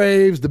 Ebony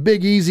Graves, the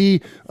Big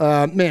Easy.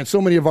 Man,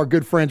 so many of our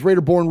good friends.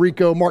 Raider Born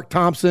Rico, Mark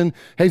Thompson,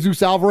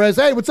 Jesus Alvarez.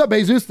 Hey, what's up,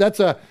 Jesus?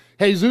 That's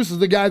Jesus is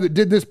the guy that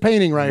did this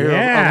painting right here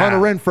of Hunter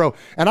Renfro.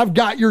 And I've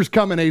got yours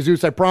coming,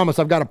 Jesus. I promise.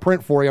 I've got a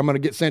print for you. I'm going to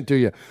get sent to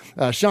you.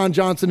 Sean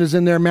Johnson is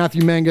in there.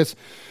 Matthew Mangus.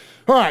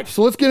 All right,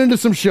 so let's get into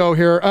some show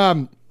here.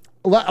 I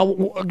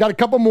got a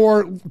couple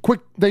more quick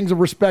things of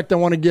respect I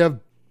want to give.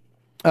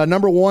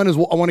 Number one is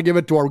I want to give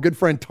it to our good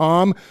friend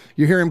Tom.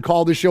 You hear him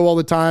call this show all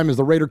the time as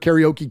the Raider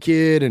Karaoke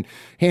Kid and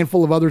a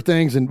handful of other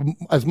things. And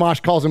as Mosh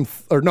calls him,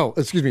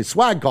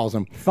 Swag calls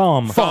him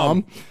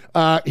Thumb.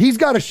 He's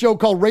got a show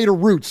called Raider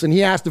Roots, and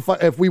he asked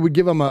if we would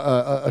give him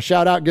a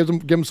shout out, give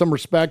him some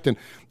respect. And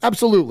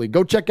absolutely,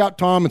 go check out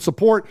Tom and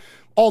support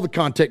all the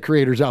content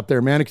creators out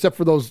there, man, except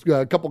for those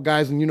couple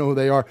guys, and you know who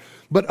they are.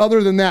 But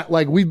other than that,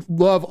 like, we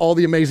love all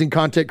the amazing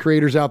content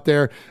creators out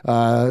there.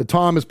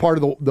 Tom is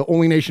part of the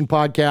Only Nation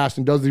podcast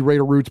and does the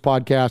Raider Roots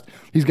podcast.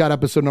 He's got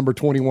episode number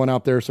 21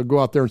 out there, so go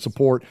out there and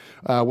support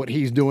what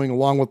he's doing,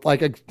 along with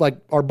like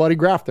our buddy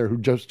Graf there, who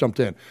just jumped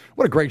in.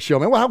 What a great show,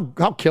 man! Well,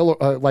 how killer,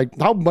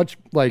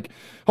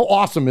 how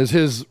awesome is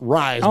his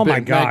rise? Oh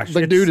my gosh,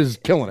 the dude is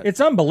killing it. It's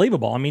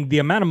unbelievable. I mean, the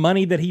amount of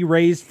money that he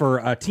raised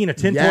for Tina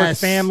Tintor's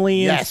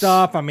family and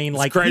stuff. I mean,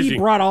 like, he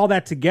brought all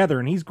that together,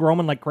 and he's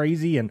growing like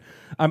crazy, and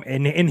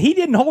he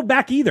didn't hold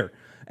back either.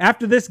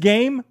 After this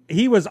game,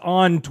 he was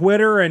on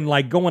Twitter and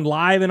like going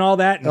live and all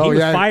that, and he was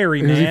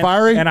fiery, man. Is he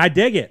fiery? And I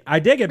dig it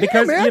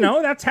because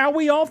that's how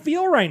we all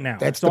feel right now.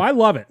 I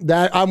love it.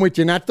 That I'm with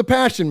you, and that's the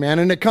passion, man.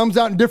 And it comes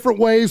out in different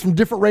ways from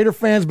different Raider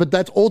fans, but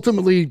that's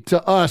ultimately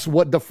to us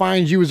what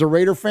defines you as a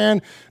Raider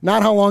fan.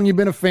 Not how long you've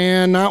been a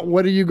fan, not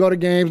whether you go to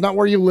games, not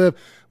where you live.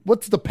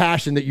 What's the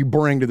passion that you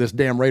bring to this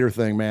damn Raider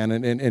thing, man?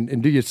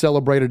 And do you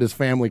celebrate it as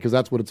family? Because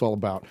that's what it's all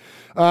about.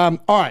 All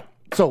right.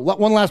 So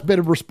one last bit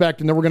of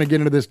respect, and then we're going to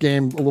get into this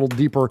game a little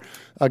deeper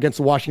against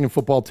the Washington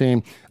football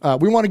team.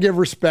 We want to give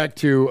respect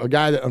to a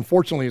guy that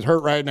unfortunately is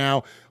hurt right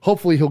now.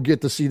 Hopefully he'll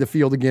get to see the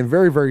field again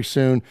very, very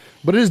soon.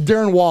 But it is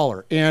Darren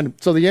Waller. And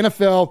so the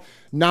NFL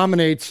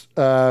nominates,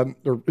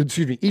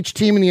 each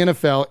team in the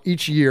NFL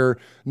each year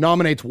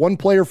nominates one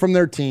player from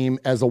their team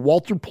as a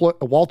Walter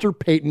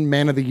Payton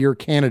Man of the Year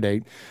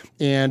candidate.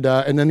 And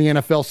then the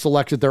NFL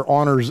selects at their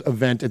honors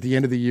event at the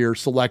end of the year,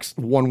 selects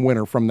one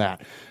winner from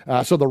that.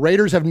 So the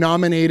Raiders have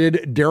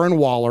nominated Darren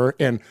Waller,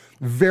 and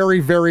very,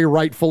 very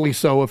rightfully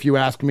so, if you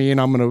ask me. And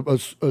I'm going to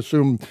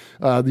assume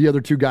the other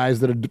two guys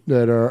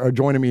that are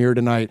joining me here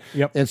tonight.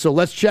 Yep. And so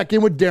let's check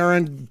in with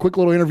Darren. Quick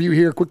little interview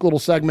here, quick little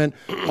segment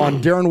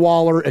on Darren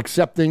Waller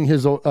accepting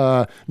his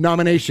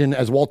nomination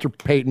as Walter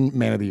Payton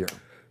Man of the Year.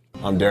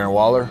 I'm Darren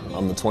Waller.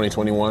 I'm the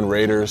 2021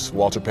 Raiders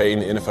Walter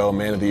Payton NFL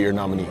Man of the Year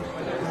nominee.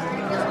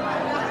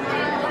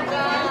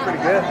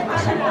 Pretty good.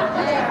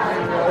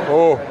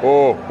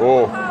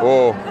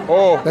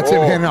 That's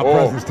him handing out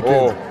presents to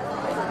kids.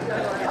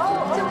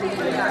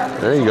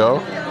 There you go.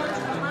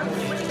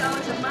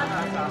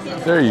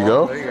 There you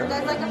go.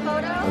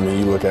 I mean,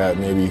 you look at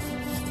maybe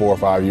 4 or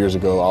 5 years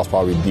ago, I was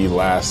probably the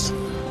last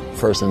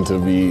person that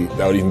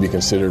would even be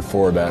considered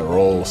for that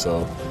role.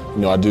 So,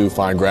 I do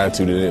find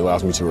gratitude, and it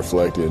allows me to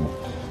reflect and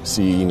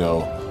see,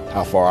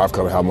 how far I've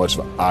come and how much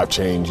I've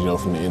changed,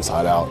 from the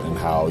inside out, and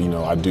how,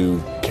 I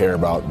do care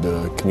about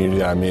the community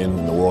that I'm in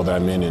and the world that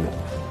I'm in, and,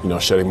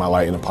 shedding my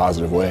light in a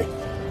positive way.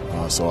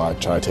 So I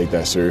try to take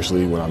that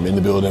seriously when I'm in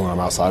the building, when I'm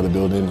outside the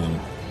building, and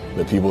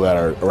the people that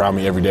are around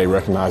me every day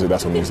recognize it.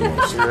 That's what means the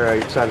most. We're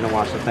excited to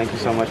watch it. Thank you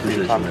so much for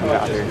your time coming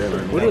out here.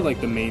 What are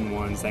the main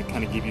ones that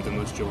kind of give you the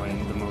most joy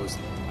and the most,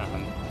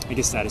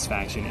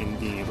 satisfaction in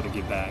being able to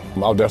give back?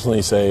 I'll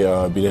definitely say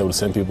being able to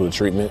send people to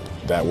treatment.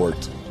 That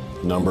worked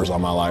numbers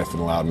on my life and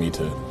allowed me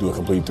to do a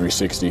complete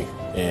 360.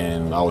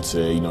 And I would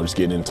say, just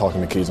getting in, talking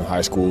to kids in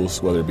high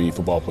schools, whether it be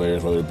football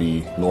players, whether it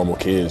be normal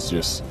kids,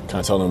 just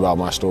kind of telling them about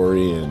my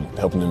story and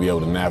helping them be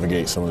able to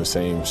navigate some of the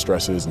same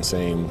stresses and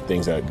same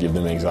things that give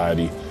them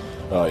anxiety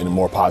in a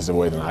more positive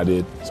way than I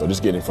did. So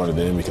just getting in front of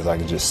them, because I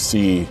can just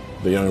see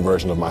the younger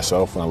version of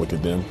myself when I look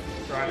at them.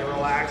 Trying to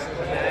relax in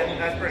the minute.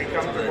 That's pretty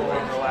comfortable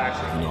and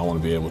relaxing. I want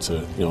to be able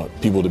to,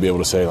 people to be able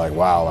to say,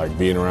 wow,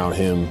 being around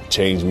him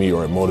changed me,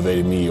 or it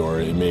motivated me,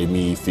 or it made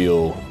me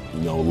feel,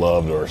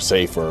 loved or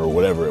safe or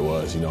whatever it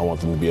was. I want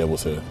them to be able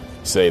to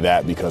say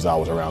that because I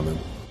was around them.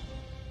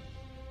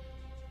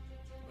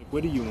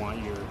 What do you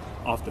want your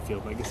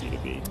off-the-field legacy to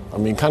be? I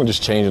mean, kind of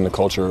just changing the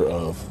culture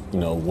of,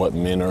 what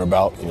men are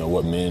about,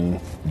 what men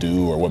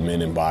do or what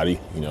men embody.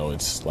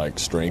 It's like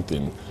strength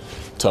and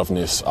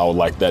toughness. I would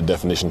like that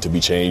definition to be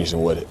changed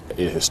and what it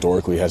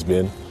historically has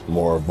been.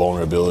 More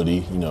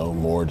vulnerability,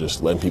 more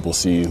just letting people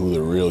see who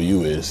the real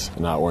you is,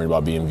 not worrying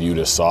about being viewed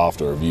as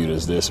soft or viewed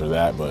as this or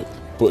that, but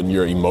putting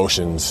your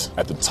emotions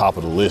at the top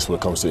of the list when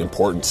it comes to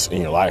importance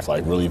in your life,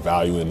 like really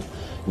valuing,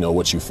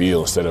 what you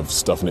feel instead of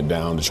stuffing it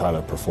down to try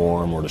to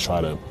perform or to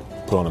try to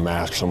put on a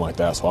mask or something like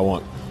that. So I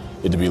want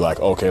it to be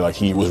okay,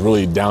 he was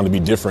really down to be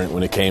different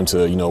when it came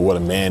to, what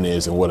a man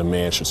is and what a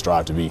man should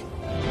strive to be.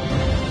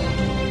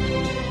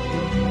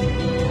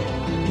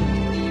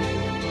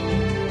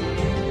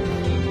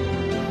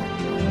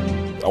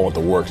 I want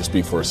the work to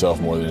speak for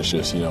itself more than it's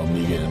just, me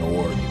getting an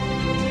award.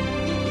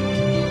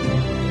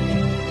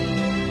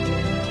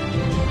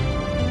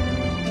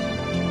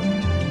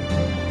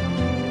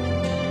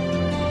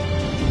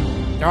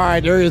 All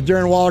right, there he is,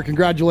 Darren Waller.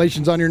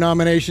 Congratulations on your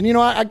nomination.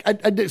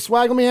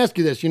 Swag, let me ask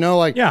you this.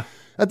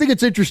 I think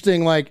it's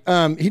interesting. Like,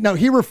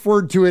 he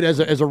referred to it as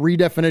a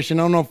redefinition.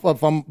 I don't know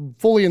if I'm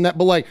fully in that,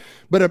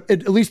 but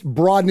at least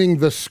broadening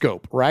the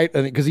scope, right?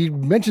 Because he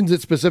mentions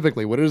it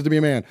specifically, what it is to be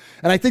a man.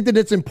 And I think that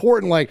it's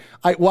important. Like,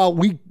 while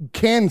we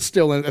can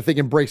still, I think,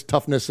 embrace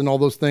toughness and all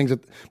those things,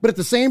 but at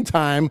the same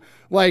time,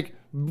 like,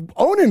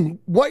 owning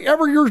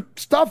whatever your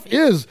stuff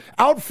is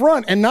out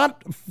front and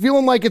not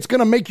feeling like it's going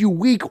to make you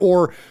weak,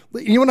 or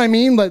you know what I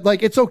mean?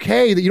 Like it's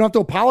okay that you don't have to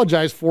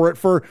apologize for it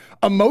for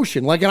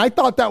emotion. Like, and I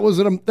thought that was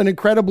an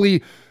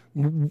incredibly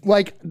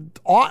like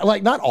odd,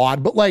 like not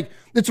odd, but like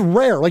it's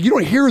rare. Like you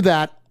don't hear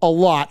that a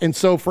lot. And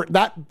so for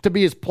that to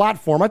be his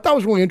platform, I thought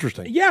was really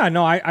interesting. Yeah,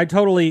 no, I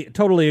totally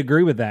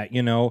agree with that.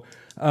 You know,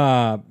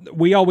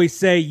 we always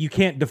say you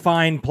can't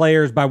define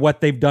players by what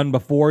they've done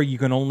before. You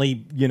can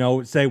only,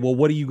 say, well,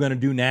 what are you going to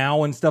do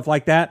now and stuff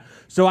like that.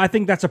 So I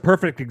think that's a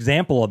perfect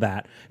example of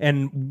that.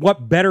 And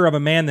what better of a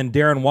man than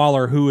Darren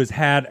Waller, who has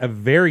had a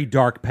very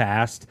dark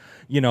past,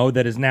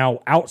 that is now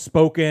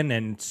outspoken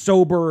and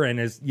sober, and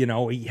is,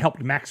 he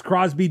helped Max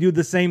Crosby do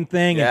the same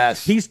thing.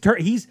 Yes. And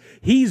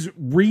he's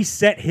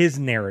reset his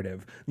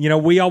narrative.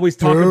 We always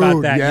talk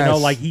about that,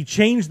 yes. Like he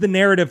changed the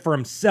narrative for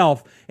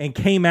himself and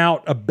came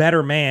out a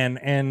better man.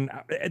 And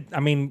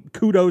I mean,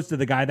 kudos to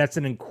the guy. That's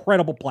an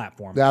incredible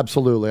platform.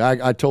 Absolutely.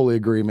 I totally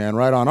agree, man.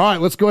 Right on. All right,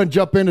 let's go ahead and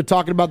jump into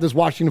talking about this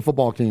Washington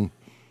football team,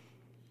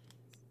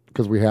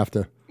 because we have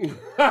to.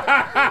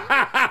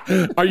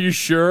 Are you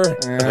sure?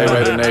 Hey,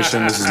 Raider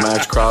Nation, this is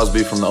Max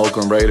Crosby from the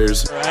Oakland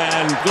Raiders.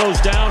 And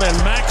goes down, and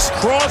Max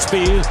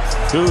Crosby,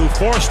 who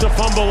forced a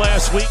fumble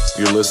last week.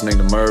 You're listening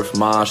to Murph,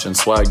 Mosh, and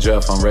Swag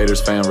Jeff on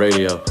Raiders Fan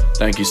Radio.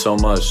 Thank you so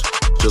much.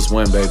 Just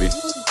win, baby.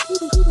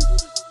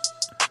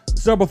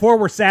 So before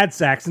we're sad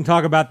sacks and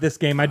talk about this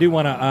game, I do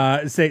want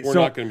to say... We're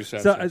not going to be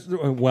sad sacks.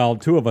 Well,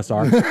 two of us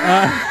are.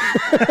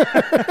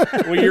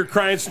 Well, you're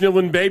crying,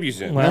 sniveling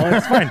babies in. Well,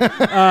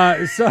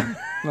 it's fine.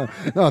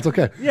 No, it's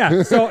okay.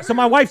 Yeah, so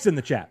my wife's in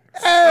the chat.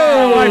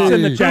 Hey! My wife's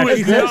in the chat. Who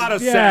is not a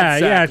sad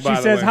sack, She by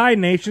the says, way. "Hi,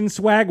 Nation,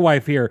 Swag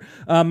Wife here.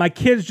 My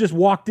kids just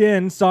walked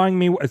in, seeing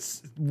me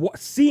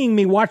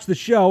watch the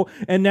show,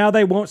 and now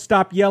they won't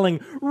stop yelling,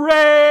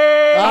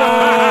 Raiders!"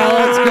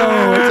 Let's go.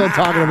 That's what I'm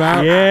talking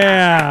about.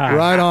 Yeah.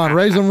 Right on.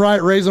 Raise them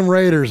right, raise them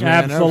Raiders,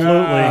 man. Absolutely.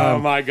 Oh,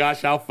 my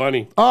gosh, how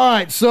funny. All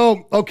right,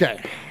 so,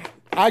 okay.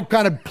 I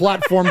kind of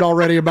platformed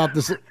already about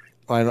this.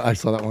 I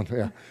saw that one,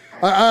 yeah.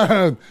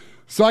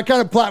 So I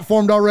kind of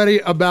platformed already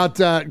about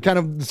kind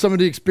of some of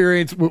the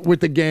experience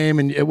with the game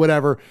and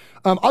whatever.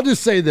 I'll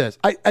just say this.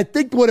 I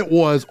think what it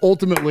was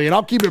ultimately, and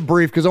I'll keep it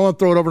brief because I want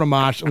to throw it over to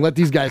Mosh and let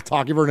these guys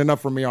talk. You've heard enough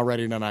from me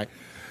already tonight.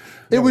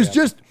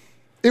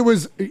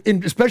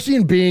 Especially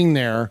in being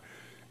there,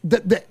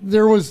 that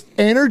there was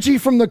energy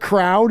from the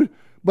crowd.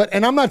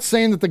 And I'm not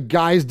saying that the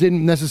guys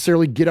didn't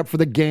necessarily get up for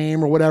the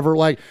game or whatever.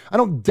 Like, I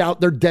don't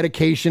doubt their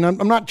dedication.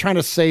 I'm not trying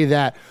to say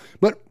that.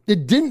 But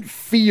it didn't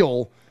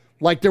feel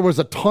like there was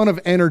a ton of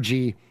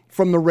energy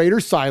from the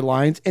Raiders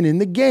sidelines and in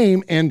the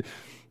game. And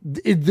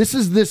this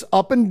is this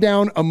up and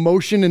down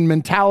emotion and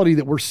mentality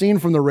that we're seeing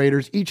from the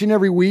Raiders each and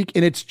every week.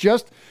 And it's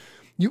just,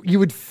 you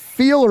would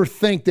feel or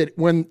think that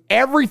when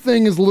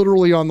everything is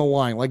literally on the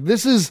line, like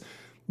this is,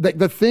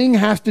 the thing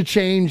has to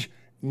change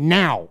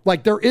now.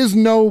 Like there is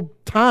no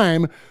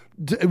time.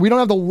 We don't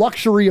have the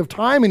luxury of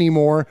time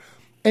anymore.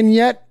 And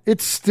yet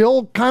it's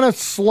still kind of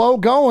slow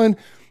going.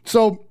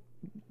 So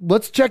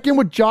let's check in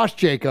with Josh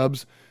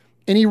Jacobs.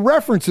 And he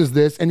references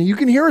this, and you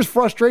can hear his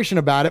frustration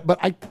about it, but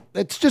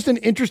it's just an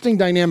interesting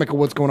dynamic of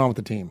what's going on with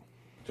the team.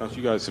 Josh,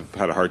 you guys have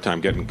had a hard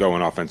time getting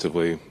going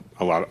offensively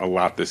a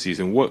lot this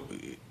season. What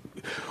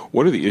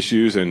are the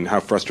issues, and how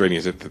frustrating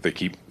is it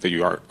that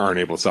you aren't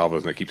able to solve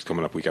those, and it keeps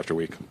coming up week after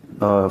week?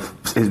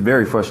 It's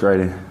very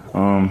frustrating.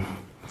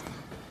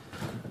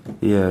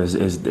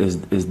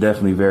 It's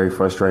definitely very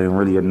frustrating,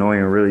 really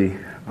annoying, really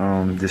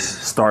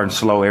just starting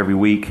slow every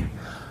week.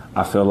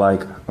 I feel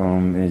like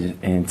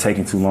and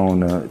taking too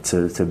long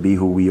to be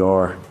who we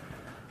are,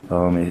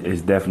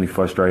 it's definitely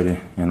frustrating,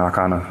 and I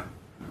kind of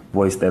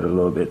voiced that a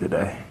little bit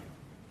today.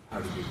 How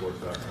did you voice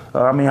that?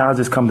 I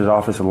just come to the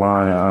offensive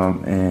line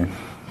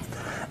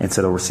and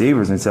to the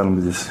receivers and tell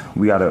them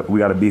we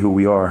gotta be who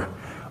we are,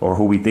 or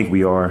who we think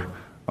we are,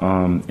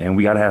 and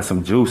we gotta have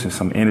some juice and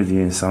some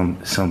energy and some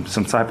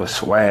type of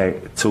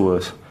swag to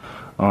us.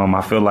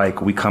 I feel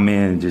like we come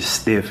in just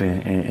stiff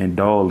and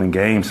dull in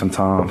games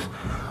sometimes.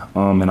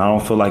 And I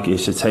don't feel like it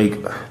should take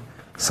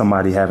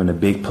somebody having a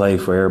big play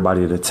for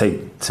everybody to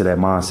take to that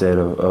mindset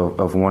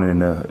of wanting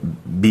to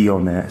be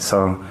on that.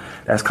 So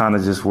that's kind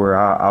of just where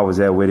I was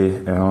at with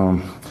it.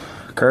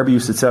 Kirby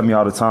used to tell me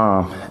all the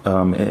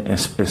time,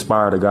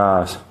 inspire the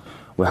guys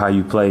with how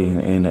you play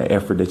and the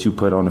effort that you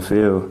put on the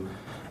field.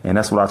 And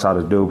that's what I try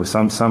to do. But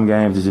some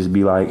games it just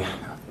be like,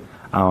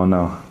 I don't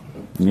know.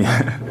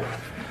 Yeah.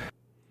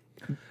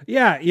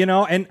 Yeah,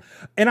 and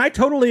I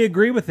totally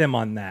agree with him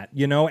on that,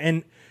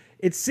 and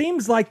it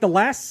seems like the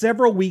last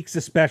several weeks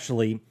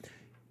especially,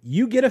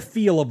 you get a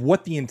feel of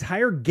what the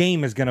entire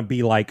game is going to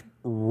be like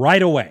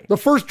right away. The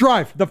first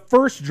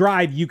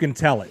drive, you can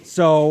tell it.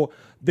 So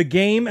The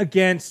game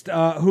against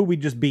who we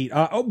just beat.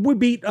 We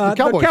beat the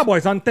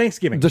Cowboys on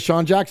Thanksgiving.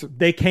 Deshaun Jackson.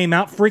 They came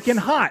out freaking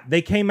hot.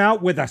 They came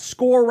out with a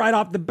score right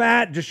off the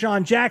bat.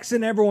 Deshaun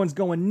Jackson, everyone's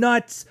going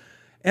nuts.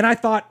 And I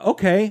thought,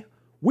 okay,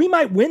 we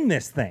might win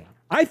this thing.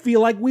 I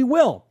feel like we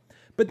will.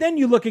 But then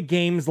you look at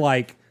games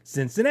like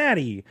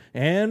Cincinnati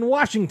and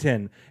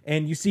Washington,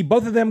 and you see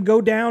both of them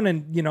go down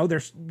and,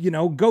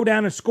 go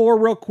down and score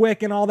real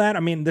quick and all that. I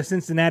mean, the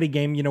Cincinnati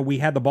game, we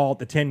had the ball at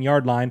the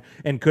 10-yard line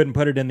and couldn't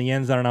put it in the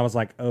end zone, and I was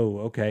like, oh,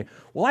 okay.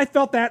 Well, I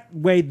felt that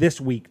way this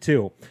week,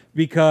 too,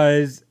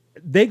 because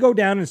they go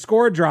down and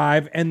score a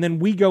drive, and then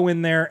we go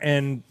in there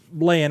and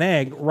lay an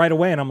egg right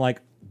away, and I'm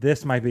like,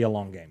 this might be a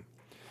long game.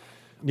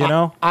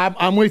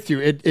 I'm with you.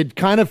 It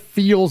kind of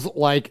feels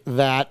like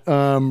that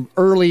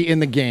early in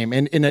the game,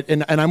 and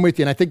I'm with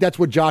you. And I think that's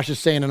what Josh is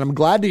saying. And I'm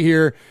glad to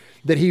hear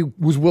that he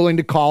was willing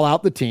to call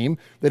out the team,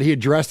 that he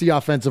addressed the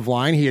offensive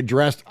line.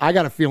 I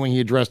got a feeling he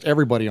addressed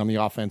everybody on the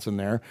offense in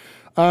there.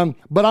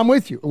 But I'm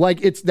with you.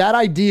 Like, it's that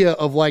idea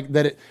of like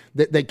that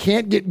they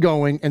can't get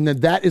going, and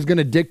that is going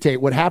to dictate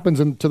what happens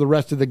to the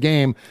rest of the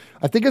game.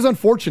 I think is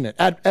unfortunate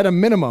at a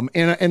minimum,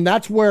 and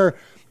that's where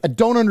I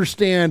don't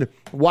understand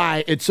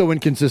why it's so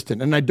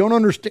inconsistent. And I don't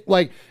understand,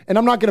 and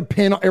I'm not going to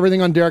pin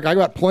everything on Derek. I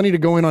got plenty to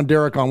go in on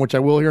Derek on, which I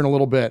will here in a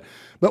little bit.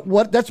 But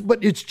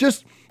it's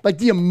just like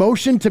the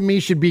emotion to me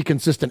should be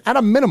consistent at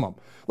a minimum.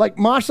 Like,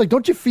 Mosh,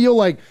 don't you feel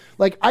like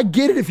I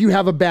get it if you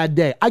have a bad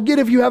day. I get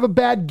if you have a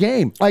bad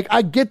game.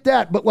 I get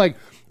that. But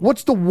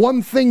what's the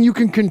one thing you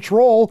can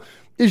control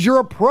is your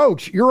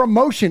approach, your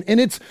emotion. And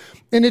it's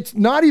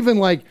not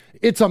even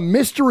it's a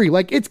mystery.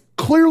 It's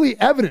clearly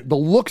evident. The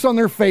looks on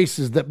their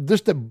faces,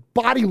 just the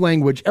body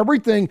language,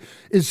 everything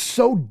is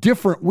so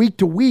different week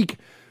to week.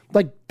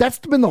 That's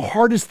been the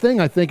hardest thing,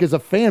 I think, as a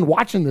fan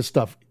watching this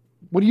stuff.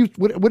 What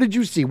did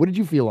you see? What did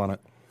you feel on it?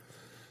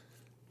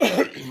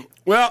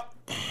 Well,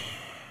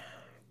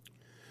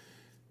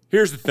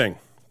 here's the thing.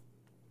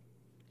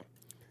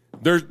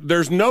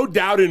 There's no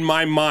doubt in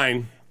my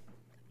mind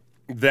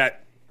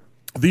that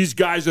these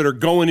guys that are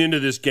going into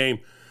this game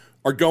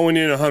are going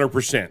in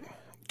 100%.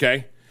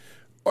 Okay,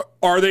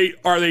 are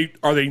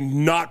they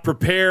not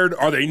prepared?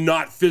 Are they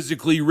not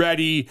physically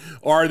ready?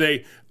 Are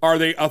they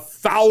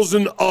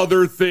 1,000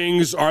 other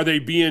things? Are they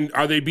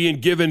being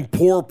given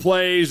poor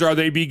plays? Are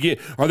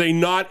they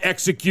not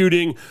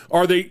executing?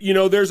 Are they?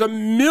 There's a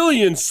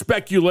million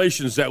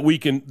speculations that we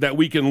can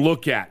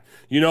look at.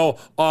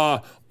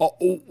 Why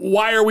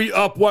are we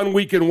up 1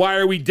 week and why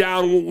are we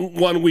down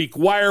 1 week?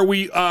 Why are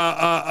we?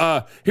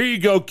 Here you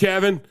go,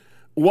 Kevin.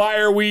 Why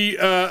are we?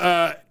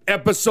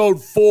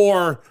 Episode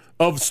 4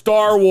 of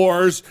Star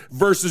Wars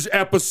versus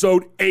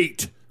Episode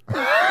 8.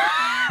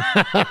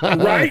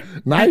 Right?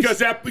 Nice. Because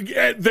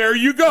there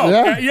you go.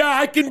 Yeah,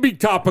 I can be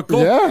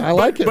topical. Yeah, I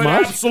like it. But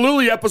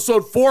absolutely,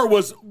 Episode 4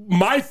 was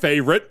my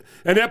favorite,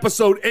 and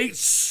Episode 8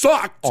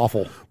 sucked.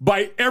 Awful.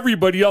 By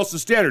everybody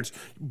else's standards.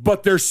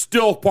 But they're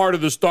still part of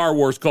the Star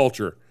Wars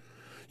culture.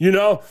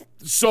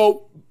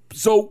 So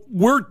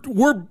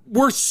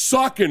we're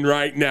sucking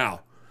right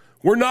now.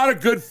 We're not a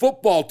good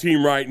football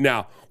team right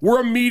now. We're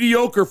a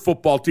mediocre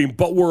football team,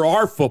 but we're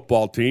our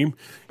football team.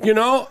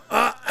 What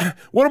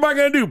am I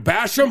going to do?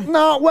 Bash them?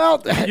 No,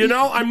 well...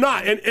 I'm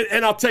not.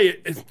 And I'll tell you,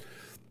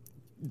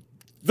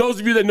 those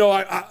of you that know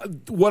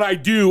what I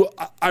do,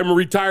 I'm a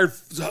retired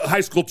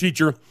high school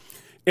teacher,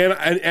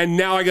 and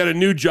now I got a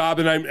new job,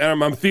 and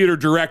I'm a theater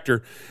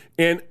director.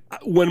 And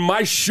when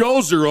my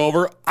shows are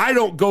over, I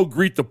don't go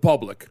greet the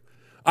public.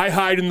 I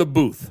hide in the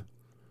booth.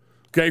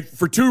 Okay,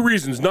 for 2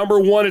 reasons. Number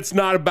 1, it's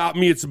not about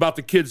me. It's about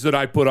the kids that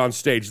I put on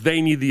stage.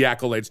 They need the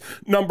accolades.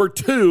 Number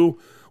 2,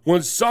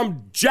 when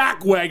some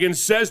jackwagon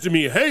says to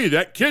me, hey,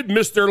 that kid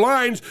missed their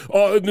lines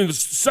in the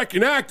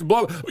second act,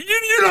 blah, blah.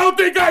 You don't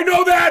think I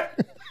know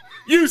that?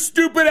 You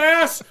stupid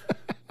ass.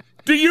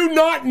 Do you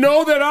not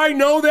know that I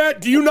know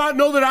that? Do you not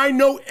know that I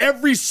know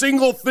every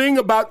single thing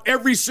about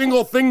every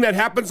single thing that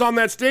happens on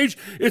that stage?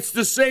 It's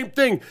the same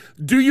thing.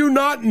 Do you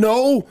not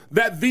know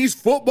that these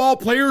football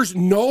players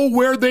know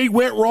where they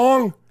went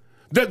wrong?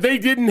 That they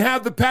didn't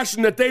have the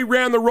passion, that they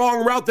ran the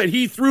wrong route, that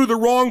he threw the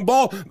wrong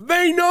ball?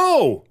 They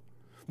know.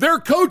 Their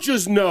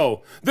coaches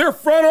know. Their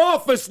front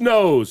office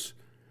knows.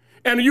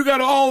 And you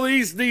got all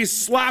these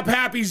slap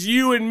happies,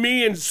 you and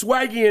me and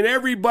Swaggy and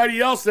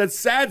everybody else that's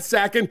sad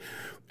sacking.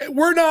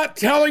 We're not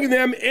telling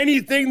them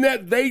anything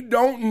that they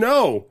don't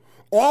know.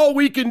 All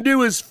we can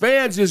do as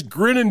fans is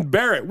grin and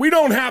bear it. We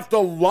don't have to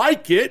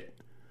like it.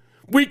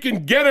 We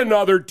can get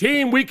another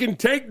team. We can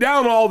take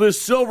down all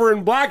this silver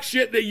and black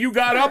shit that you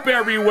got up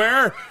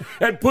everywhere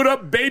and put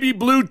up baby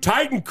blue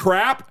Titan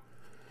crap.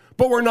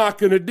 But we're not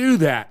going to do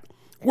that.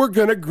 We're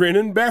going to grin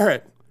and bear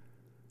it.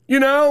 We're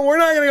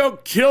not going to go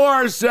kill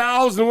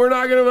ourselves, and we're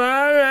not going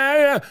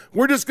to,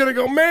 we're just going to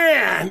go,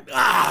 man,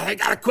 they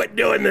got to quit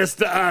doing this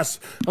to us.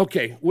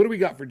 Okay, what do we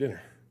got for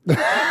dinner?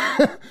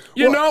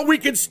 We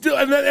can still,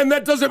 and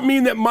that doesn't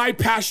mean that my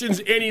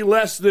passion's any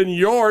less than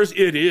yours.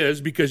 It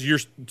is, because you're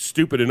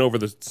stupid and over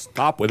the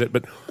top with it,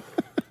 but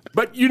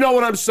But you know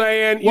what I'm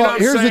saying? You know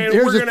what I'm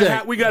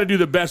saying? We got to do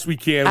the best we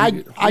can.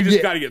 We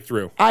just got to get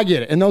through. I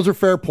get it. And those are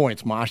fair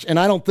points, Mosh. And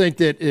I don't think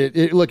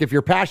that look, if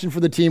your passion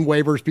for the team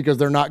wavers because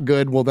they're not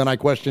good, well, then I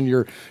question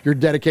your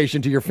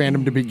dedication to your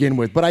fandom to begin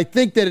with. But I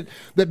think that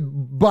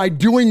by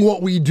doing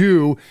what we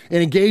do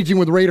and engaging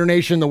with Raider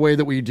Nation the way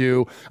that we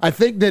do, I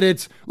think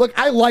that look,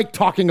 I like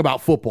talking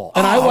about football.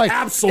 And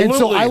absolutely. And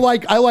so I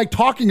like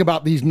talking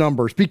about these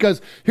numbers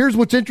because here's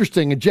what's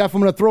interesting. And Jeff,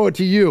 I'm going to throw it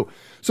to you.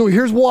 So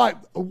here's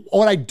what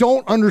I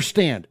don't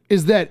understand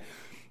is that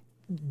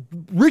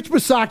Rich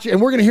Bisaccia, and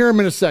we're going to hear him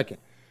in a second,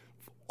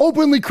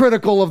 openly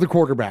critical of the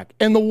quarterback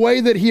and the way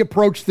that he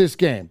approached this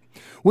game.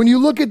 When you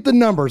look at the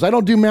numbers, I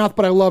don't do math,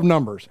 but I love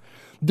numbers.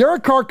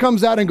 Derek Carr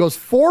comes out and goes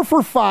 4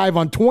 for 5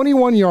 on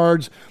 21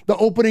 yards the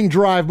opening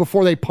drive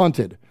before they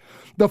punted.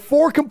 The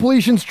 4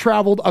 completions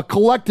traveled a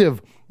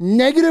collective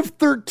negative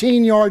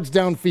 13 yards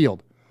downfield.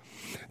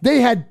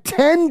 They had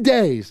 10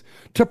 days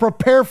to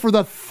prepare for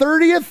the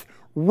 30th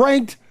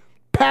ranked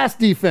pass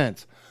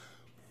defense.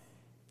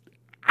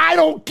 I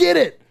don't get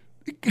it.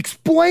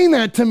 Explain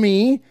that to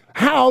me,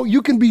 how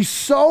you can be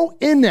so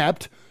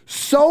inept,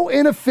 so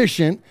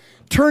inefficient,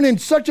 turn in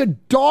such a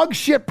dog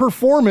shit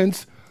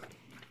performance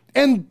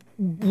and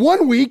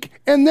 1 week,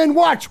 and then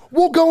watch,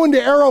 we'll go into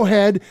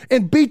Arrowhead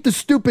and beat the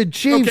stupid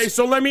Chiefs. Okay,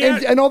 so let me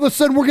and all of a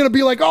sudden we're going to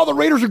be like, oh, the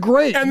Raiders are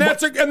great. And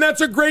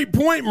that's a great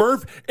point,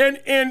 Murph. And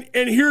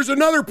here's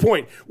another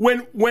point.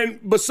 When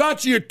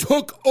Bisaccia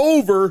took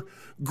over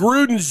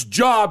Gruden's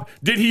job,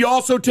 did he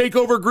also take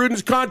over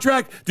Gruden's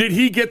contract? Did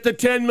he get the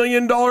 $10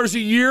 million a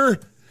year?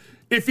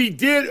 If he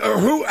did,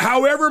 or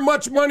however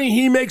much money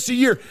he makes a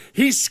year,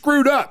 he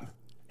screwed up.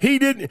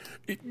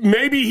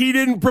 Maybe he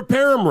didn't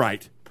prepare him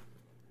right.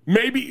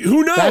 Maybe,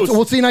 who knows?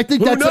 And I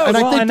think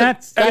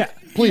that's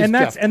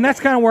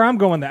kind of where I'm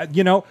going. That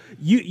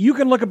you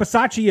can look at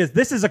Bisaccia as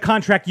this is a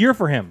contract year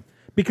for him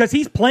because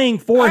he's playing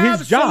for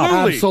his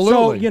job.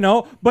 Absolutely.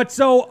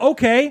 So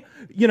okay.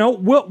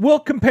 We'll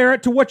compare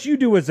it to what you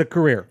do as a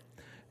career,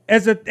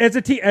 as a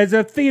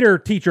theater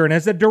teacher and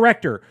as a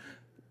director.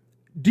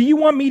 Do you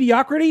want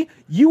mediocrity?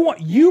 You want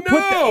to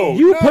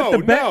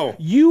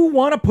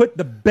put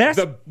the best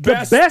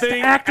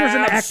actors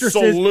and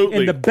actresses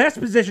in the best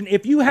position.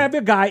 If you have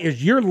a guy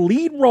as your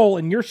lead role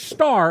and your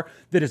star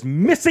that is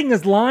missing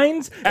his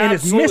lines and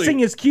is missing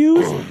his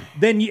cues,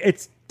 then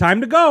it's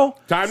time to go.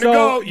 Cut him.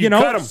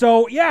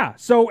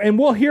 And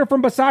we'll hear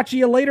from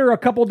Bisaccia later a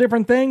couple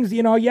different things.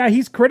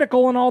 He's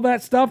critical and all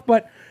that stuff,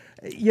 but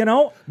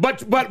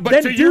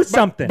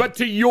something. But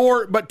to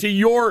your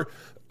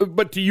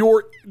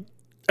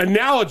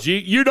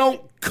analogy, you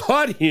don't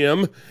cut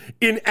him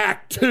in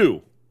Act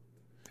 2.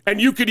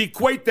 And you could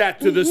equate that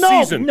to the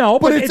season. No,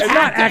 but it's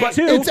not Act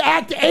 2. It's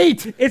Act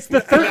 8. It's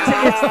the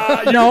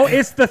 13th.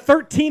 It's the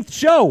 13th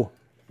show.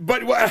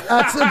 But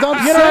that's what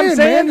I'm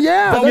saying, man.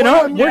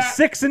 Yeah, we're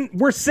 6 and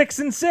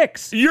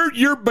 6.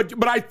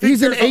 But I think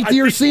he's an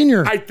 8th-year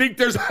senior. I think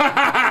there's you know what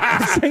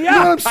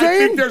I'm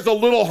saying? I think there's a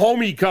little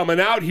homie coming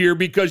out here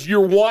because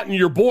you're wanting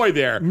your boy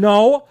there.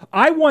 No,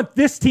 I want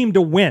this team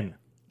to win.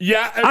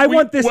 Yeah, I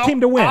want this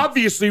team to win.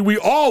 Obviously, we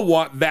all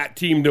want that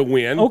team to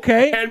win.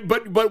 Okay,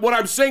 but what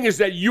I'm saying is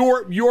that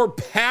your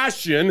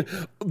passion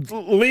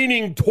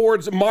leaning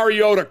towards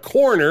Mariota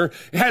corner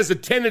has a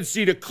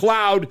tendency to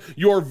cloud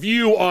your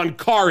view on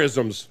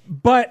Carrisms.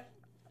 But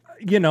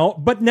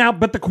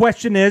the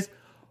question is,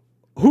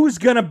 who's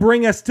going to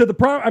bring us to the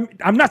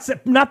I'm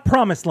not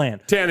promised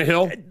land.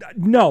 Tannehill?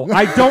 No,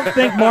 I don't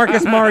think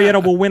Marcus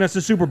Mariota will win us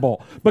a Super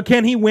Bowl. But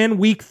can he win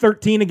Week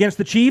 13 against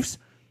the Chiefs?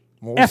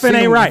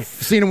 F&A right.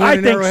 Seen him win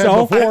an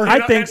Arrowhead before.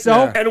 I think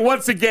so. And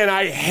once again,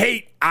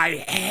 I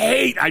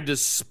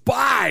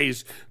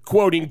despise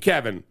quoting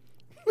Kevin.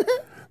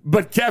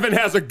 But Kevin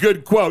has a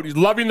good quote.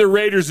 Loving the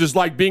Raiders is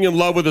like being in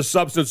love with a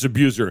substance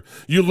abuser.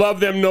 You love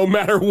them no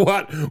matter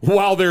what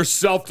while they're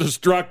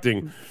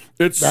self-destructing.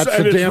 That's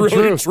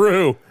really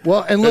true.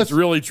 Well, and that's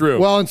really true.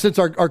 Well, and since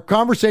our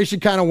conversation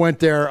kind of went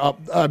there, no,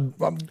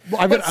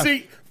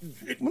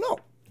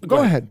 go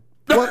ahead.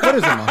 What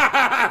is it, Mom?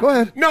 Go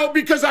ahead. No,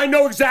 because I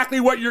know exactly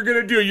what you're going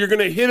to do. You're going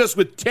to hit us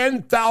with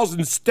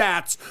 10,000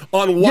 stats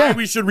on why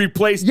we should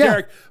replace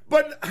Derek.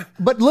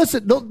 But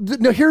listen,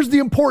 no, here's the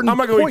important point. I'm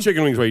not going to eat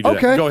chicken wings while you do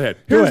that. Go ahead.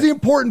 Here's the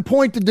important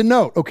point to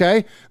denote,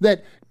 okay?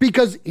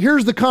 Because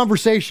here's the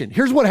conversation.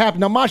 Here's what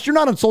happened. Now, Mosh, you're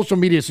not on social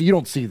media, so you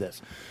don't see this.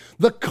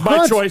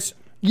 By choice.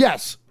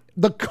 Yes.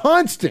 The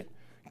constant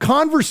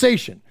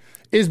conversation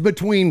is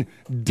between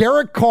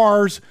Derek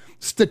Carr's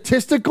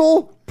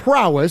statistical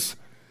prowess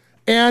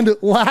and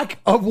lack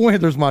of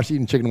win. There's Mosh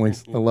eating chicken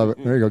wings. I love it.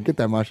 There you go. Get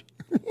that, Mosh.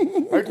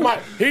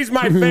 He's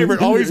my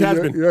favorite. Always has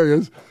been. There he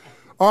is.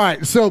 All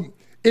right. So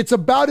it's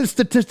about his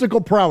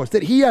statistical prowess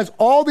that he has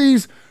all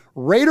these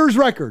Raiders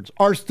records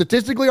are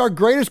statistically our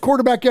greatest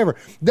quarterback ever.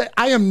 That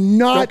I am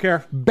not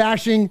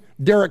bashing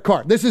Derek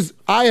Carr.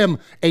 I am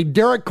a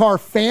Derek Carr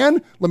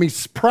fan. Let me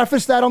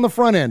preface that on the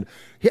front end.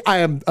 I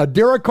am a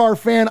Derek Carr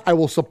fan. I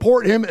will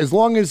support him as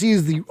long as he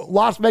is the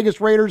Las Vegas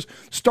Raiders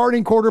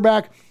starting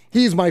quarterback.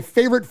 He is my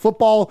favorite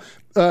quarterback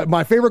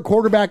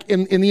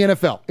in the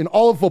NFL, in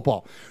all of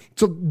football.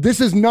 So this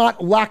is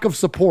not lack of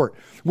support.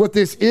 What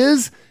this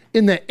is,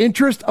 in the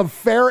interest of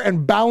fair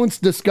and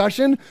balanced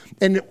discussion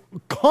and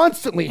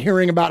constantly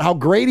hearing about how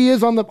great he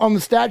is on the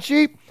stat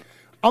sheet,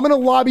 I'm going to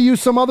lobby you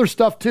some other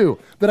stuff too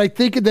that I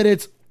think that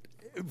it's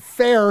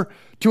fair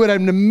to, at a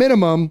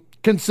minimum,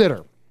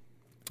 consider.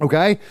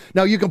 Okay?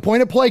 Now, you can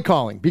point at play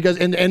calling because,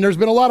 and there's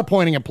been a lot of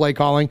pointing at play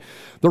calling.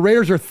 The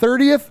Raiders are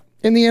 30th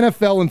in the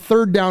NFL in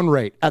third down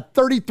rate at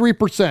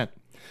 33%.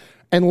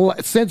 And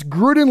since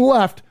Gruden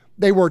left,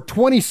 they were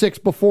 26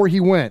 before he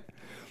went,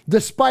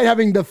 despite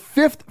having the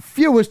 5th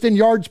fewest in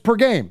yards per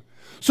game.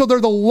 So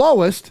they're the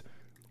lowest,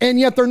 and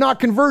yet they're not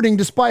converting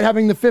despite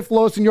having the 5th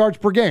lowest in yards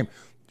per game.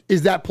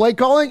 Is that play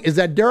calling? Is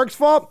that Derek's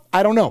fault?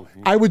 I don't know.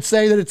 I would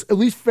say that it's at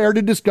least fair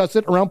to discuss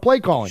it around play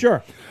calling.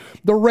 Sure.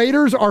 The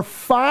Raiders are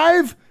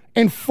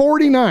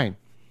 5-49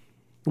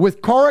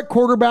 with Carr at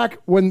quarterback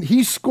when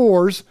he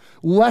scores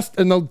less,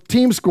 and the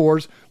team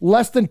scores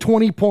less than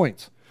 20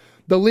 points.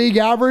 The league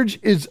average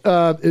is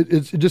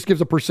it just gives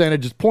a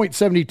percentage. It's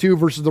 0.72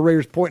 versus the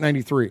Raiders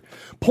 0.93.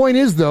 Point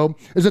is, though,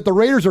 is that the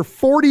Raiders are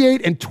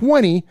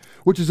 48-20,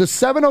 which is a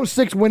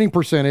 706 winning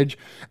percentage,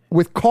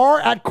 with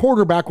Carr at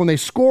quarterback when they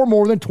score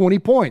more than 20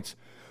 points.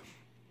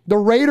 The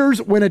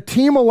Raiders, when a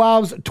team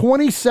allows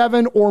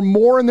 27 or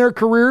more in their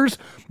careers,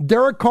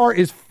 Derek Carr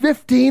is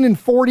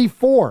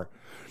 15-44.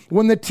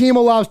 When the team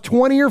allows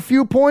 20 or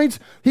few points,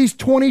 he's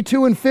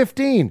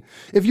 22-15.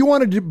 If you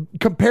wanted to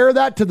compare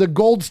that to the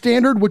gold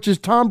standard, which is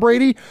Tom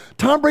Brady,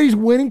 Tom Brady's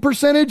winning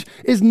percentage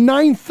is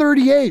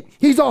 .938.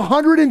 He's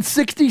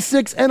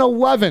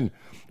 166-11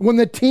 when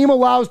the team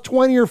allows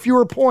 20 or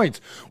fewer points.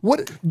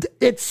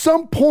 At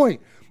some point,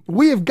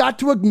 we have got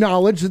to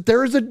acknowledge that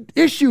there is an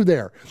issue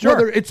there. Sure.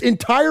 Whether it's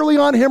entirely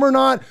on him or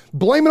not,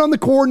 blame it on the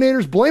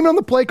coordinators, blame it on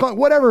the play call,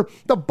 whatever.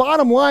 The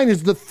bottom line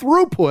is the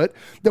throughput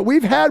that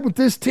we've had with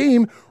this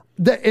team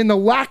and the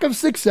lack of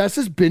success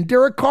has been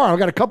Derek Carr. I've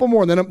got a couple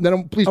more, and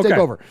then please take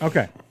over.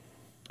 Okay.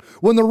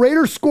 When the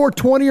Raiders score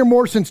 20 or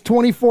more since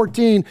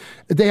 2014,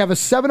 they have a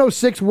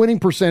 706 winning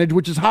percentage,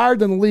 which is higher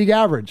than the league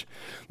average.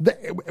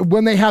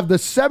 When they have the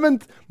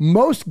 7th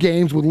most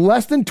games with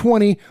less than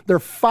 20, they're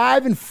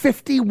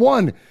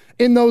 5-51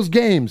 in those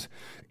games.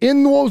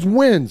 In those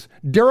wins,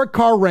 Derek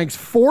Carr ranks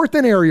 4th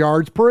in air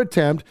yards per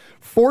attempt,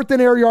 4th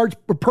in air yards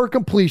per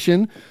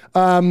completion,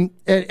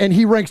 and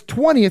he ranks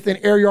 20th in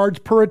air yards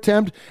per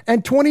attempt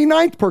and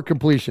 29th per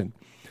completion.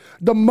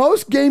 The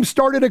most games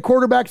started at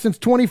quarterback since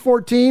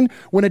 2014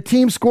 when a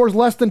team scores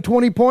less than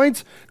 20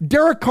 points,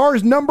 Derek Carr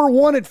is number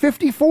 1 at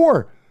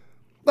 54.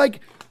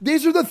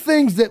 These are the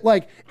things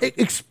that,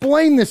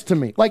 explain this to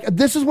me.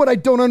 This is what I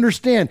don't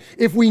understand.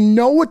 If we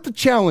know what the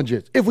challenge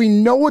is, if we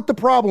know what the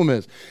problem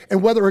is,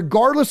 and whether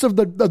regardless of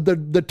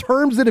the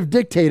terms that have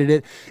dictated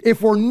it,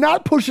 if we're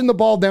not pushing the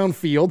ball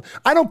downfield,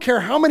 I don't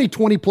care how many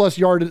 20-plus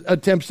yard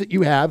attempts that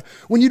you have,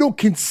 when you don't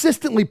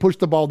consistently push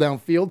the ball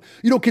downfield,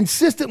 you don't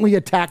consistently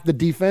attack the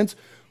defense,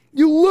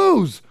 you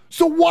lose.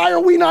 So why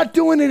are we not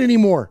doing it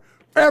anymore?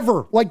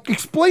 Ever.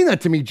 Explain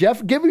that to me,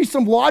 Jeff. Give me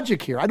some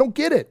logic here. I don't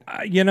get it.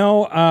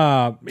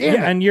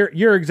 And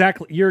you're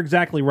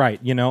exactly right,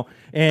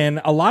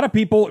 And a lot of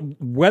people,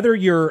 whether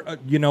you're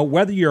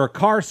a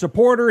Carr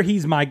supporter,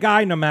 he's my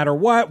guy no matter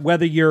what,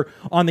 whether you're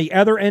on the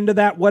other end of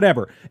that,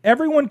 whatever.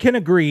 Everyone can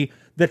agree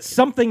that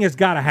something has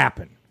got to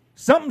happen.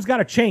 Something's got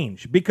to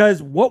change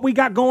because what we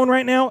got going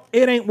right now,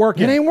 it ain't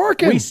working. It ain't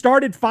working. We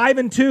started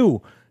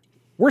 5-2.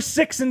 We're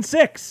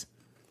 6-6.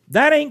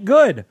 That ain't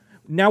good.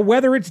 Now,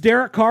 whether it's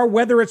Derek Carr,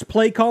 whether it's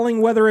play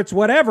calling, whether it's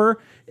whatever,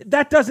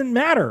 that doesn't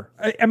matter.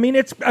 I mean,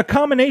 it's a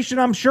combination,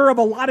 I'm sure, of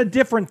a lot of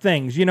different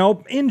things,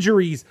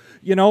 injuries,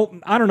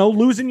 I don't know,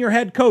 losing your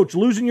head coach,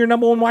 losing your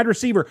number 1 wide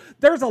receiver.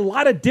 There's a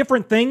lot of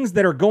different things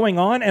that are going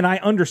on, and I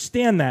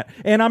understand that.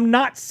 And I'm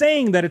not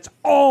saying that it's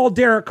all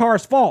Derek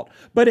Carr's fault.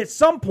 But at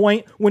some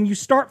point, when you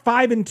start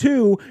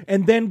 5-2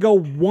 and then go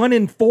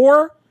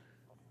 1-4,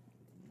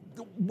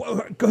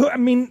 I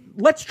mean,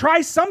 let's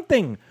try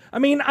something. I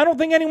mean, I don't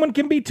think anyone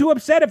can be too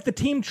upset if the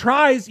team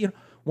tries,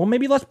 well,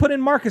 maybe let's put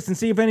in Marcus and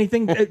see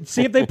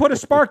if they put a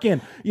spark in,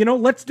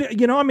 let's do,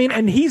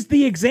 and he's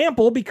the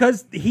example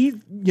because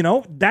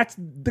that's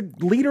the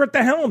leader at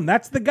the helm.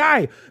 That's the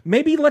guy.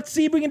 Maybe let's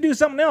see if we can do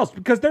something else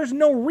because there's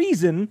no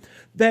reason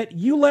that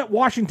you let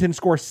Washington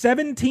score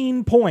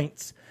 17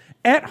 points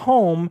at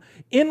home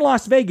in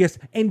Las Vegas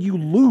and you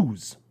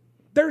lose.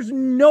 There's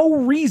no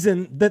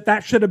reason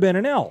that should have been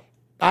an L.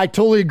 I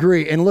totally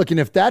agree. And look,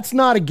 if that's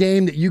not a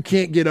game that you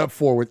can't get up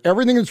for with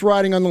everything that's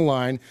riding on the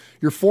line,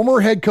 your former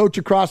head coach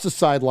across the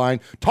sideline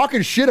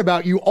talking shit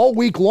about you all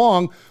week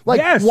long,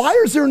 yes. Why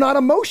is there not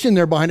emotion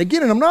there behind?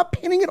 Again, and I'm not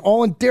pinning it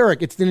all on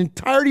Derek. It's the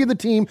entirety of the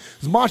team.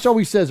 As Mosh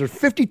always says, there's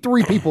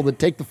 53 people that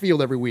take the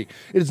field every week.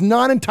 It is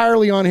not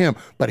entirely on him,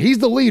 but he's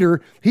the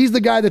leader. He's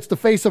the guy that's the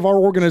face of our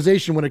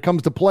organization when it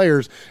comes to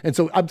players. And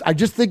so I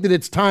just think that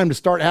it's time to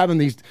start having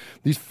these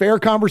fair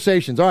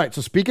conversations. All right,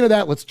 so speaking of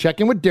that, let's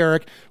check in with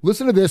Derek.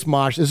 Listen to this,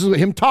 Mosh. This is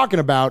him talking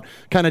about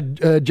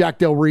kind of Jack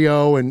Del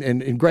Rio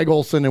and Greg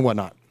Olsen and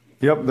whatnot.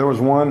 Yep, there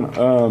was one.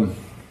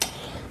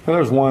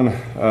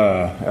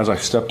 As I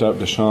stepped up,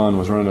 Deshaun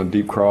was running a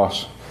deep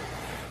cross,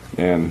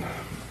 and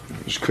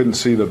just couldn't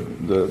see the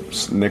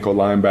nickel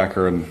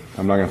linebacker, and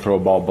I'm not going to throw a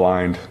ball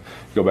blind.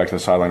 Go back to the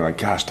sideline, like,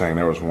 gosh dang,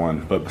 there was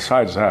one. But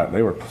besides that,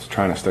 they were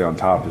trying to stay on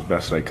top as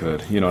best they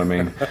could. You know what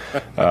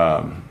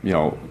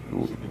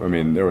I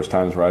mean? There was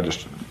times where I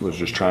was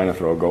just trying to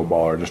throw a go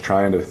ball or just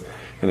trying to,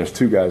 and there's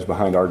two guys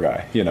behind our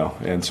guy,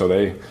 and so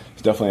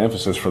it's definitely an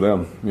emphasis for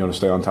them, to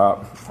stay on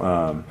top.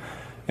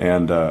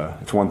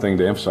 It's one thing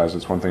to emphasize,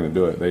 it's one thing to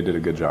do it. They did a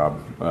good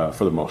job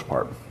for the most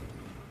part.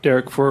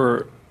 Derek,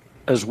 for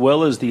as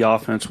well as the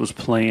offense was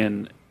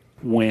playing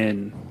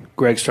when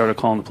Greg started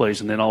calling the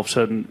plays, and then all of a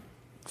sudden,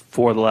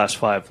 for the last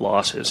 5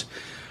 losses,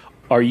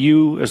 are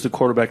you, as the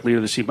quarterback leader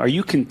of the team, are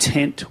you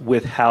content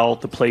with how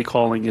the play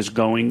calling is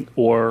going,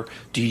 or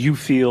do you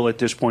feel at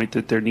this point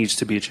that there needs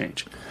to be a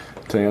change?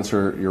 To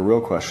answer your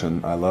real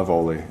question, I love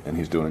Ole, and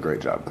he's doing a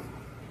great job.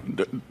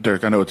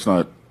 Derek, I know it's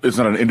not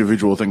an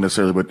individual thing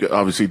necessarily, but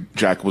obviously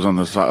Jack was on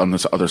this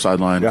other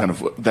sideline. Kind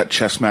of that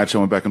chess match that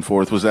went back and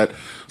forth. Was that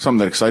something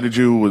that excited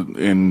you?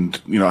 And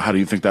how do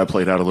you think that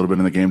played out a little bit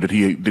in the game? Did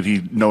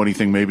he know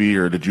anything maybe,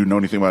 or did you know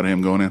anything about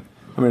him going in?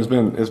 I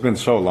mean, it's been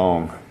so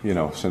long,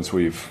 since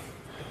we've,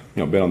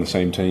 been on the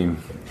same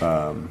team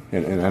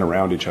and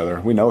around each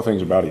other. We know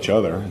things about each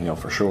other,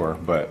 for sure,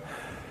 but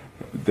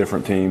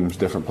different teams,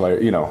 different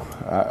players.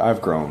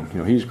 I've grown.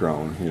 He's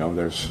grown.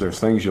 There's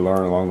things you learn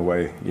along the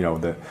way.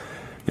 That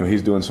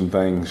he's doing some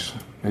things.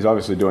 He's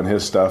obviously doing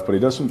his stuff, but he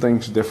does some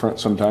things different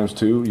sometimes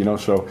too.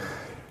 So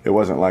it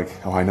wasn't like,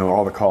 oh, I know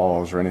all the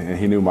calls or anything.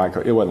 He knew my.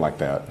 It wasn't like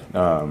that.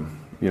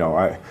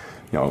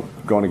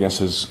 Going against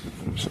his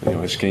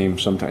scheme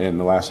sometime in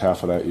the last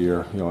half of that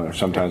year, or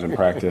sometimes in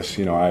practice,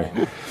 I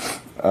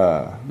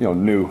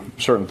knew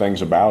certain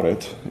things about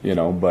it,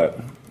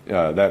 but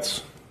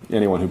that's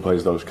anyone who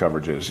plays those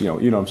coverages, you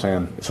know what I'm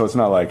saying? So it's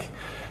not like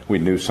we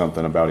knew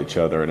something about each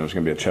other and it was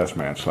going to be a chess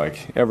match.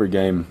 Like every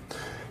game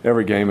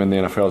in the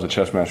NFL is a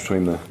chess match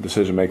between the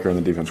decision maker and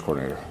the defense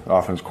coordinator,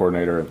 offense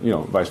coordinator,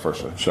 vice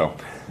versa. So,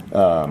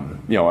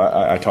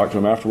 I talked to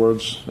him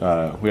afterwards.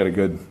 We had a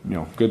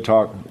good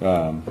talk.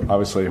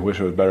 Obviously, I wish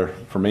it was better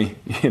for me,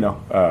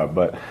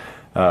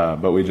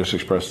 but we just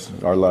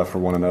expressed our love for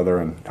one another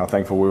and how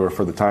thankful we were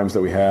for the times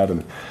that we had.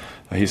 And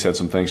he said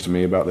some things to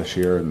me about this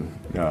year, and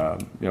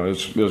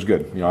it was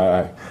good.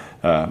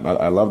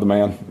 I love the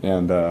man,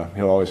 and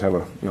he'll always have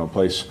a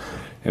place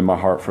in my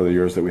heart for the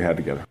years that we had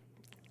together.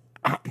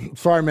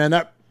 Sorry, man.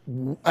 That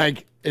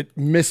it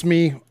missed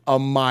me a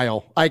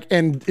mile.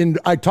 And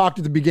I talked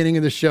at the beginning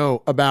of the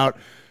show about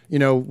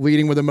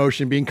leading with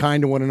emotion, being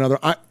kind to one another.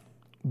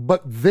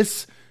 But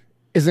this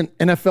is an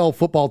NFL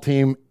football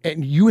team,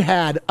 and you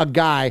had a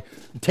guy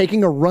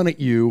taking a run at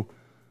you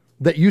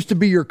that used to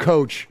be your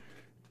coach.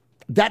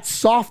 That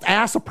soft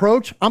ass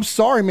approach. I'm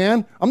sorry,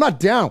 man. I'm not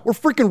down. We're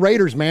freaking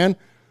Raiders, man.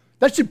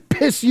 That should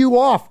piss you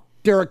off,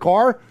 Derek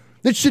Carr.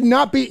 That should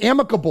not be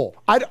amicable.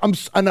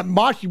 And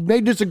Mosh, you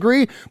may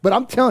disagree, but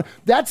I'm telling you,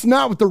 that's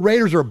not what the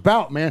Raiders are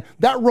about, man.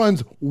 That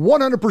runs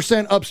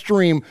 100%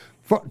 upstream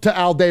to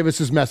Al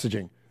Davis's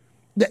messaging.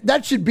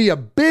 That should be a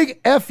big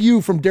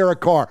FU from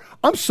Derek Carr.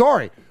 I'm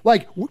sorry.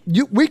 I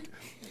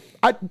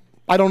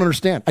don't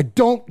understand. I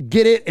don't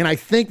get it, and I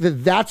think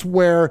that's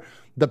where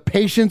the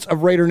patience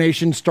of Raider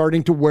Nation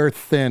starting to wear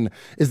thin,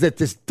 is that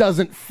this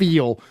doesn't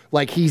feel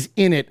like he's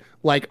in it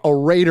like a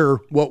Raider,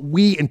 what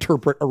we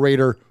interpret a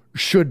Raider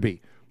should be.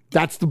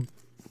 What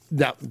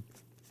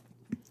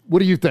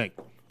do you think?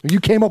 You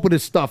came up with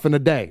this stuff in a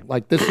day.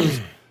 Like, this is,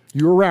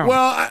 you're around.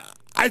 Well,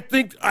 I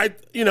think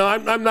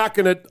I'm not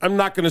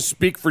gonna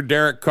speak for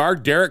Derek Carr.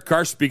 Derek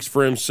Carr speaks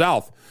for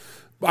himself.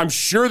 I'm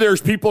sure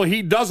there's people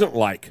he doesn't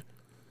like.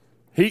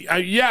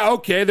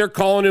 They're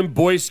calling him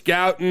Boy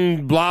Scout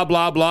and blah,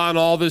 blah, blah, and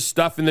all this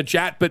stuff in the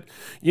chat, but,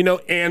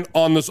 and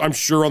on this, I'm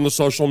sure on the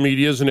social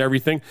medias and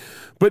everything.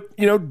 But,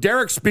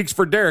 Derek speaks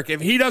for Derek. If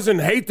he doesn't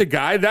hate the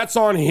guy, that's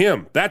on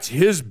him. That's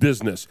his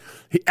business.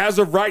 As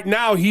of right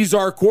now, he's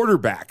our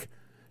quarterback,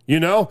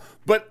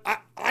 But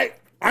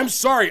I'm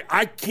sorry,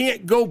 I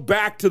can't go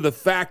back to the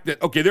fact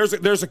that, okay,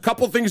 there's a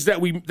couple things that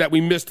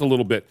we missed a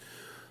little bit.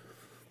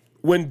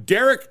 When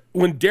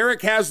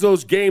Derek has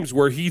those games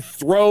where he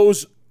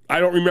throws, I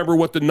don't remember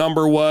what the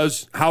number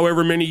was,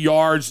 however many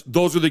yards,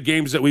 those are the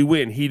games that we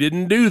win. He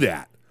didn't do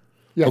that.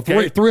 Yeah,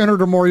 okay?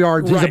 300 or more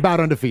yards, right. He's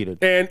about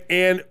undefeated.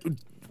 And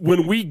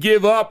when we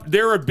give up,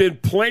 there have been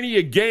plenty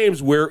of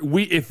games where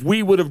if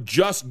we would have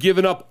just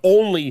given up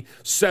only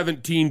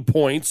 17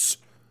 points,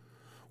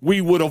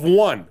 we would have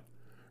won,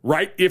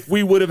 right? If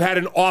we would have had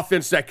an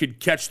offense that could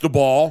catch the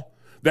ball,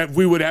 that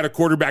we would have had a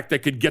quarterback that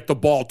could get the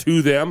ball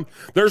to them.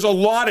 There's a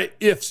lot of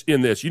ifs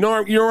in this. You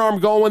know where I'm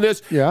going with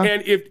this? Yeah.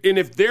 And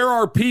if there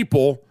are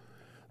people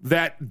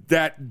that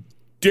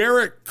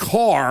Derek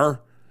Carr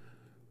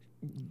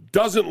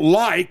doesn't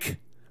like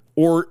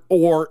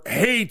or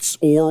hates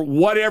or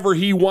whatever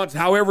he wants,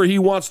 however he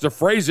wants to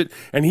phrase it,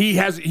 and he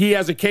has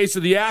a case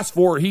of the ass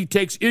for, he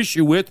takes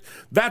issue with,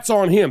 that's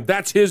on him.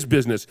 That's his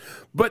business.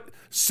 But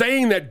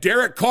saying that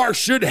Derek Carr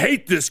should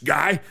hate this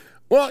guy,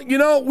 Well,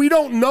 we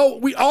don't know.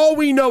 All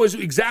we know is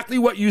exactly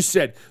what you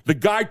said. The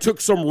guy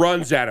took some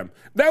runs at him.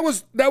 That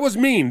was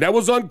mean. That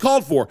was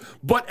uncalled for.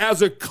 But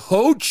as a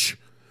coach,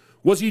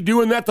 was he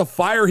doing that to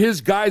fire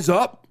his guys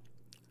up?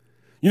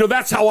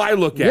 That's how I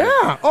look at it.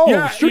 Yeah.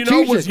 Oh,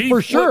 strategic,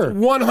 for sure.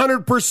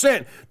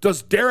 100%.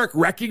 Does Derek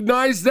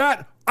recognize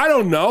that? I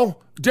don't know.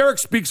 Derek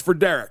speaks for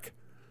Derek.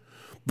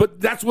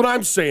 But that's what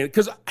I'm saying,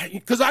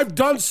 because I've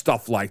done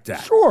stuff like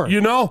that. Sure.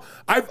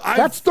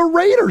 That's the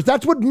Raiders.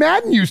 That's what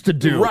Madden used to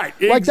do. Right.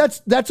 Like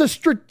that's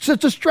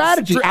such a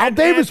strategy. Al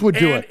Davis would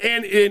do it.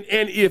 And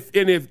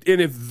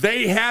if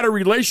they had a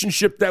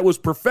relationship that was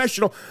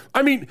professional,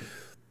 I mean,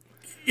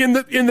 in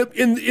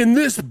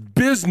this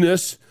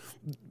business,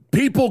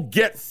 people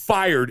get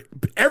fired.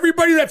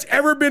 Everybody that's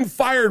ever been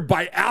fired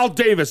by Al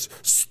Davis,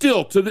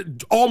 still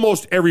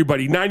almost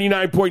everybody,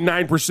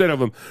 99.9% of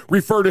them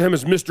refer to him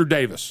as Mr.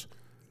 Davis.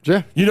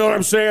 Yeah. You know what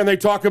I'm saying? They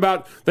talk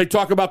about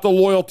the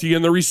loyalty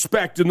and the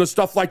respect and the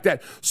stuff like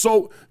that.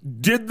 So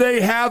did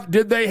they have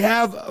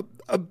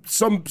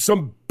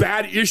some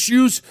bad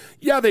issues?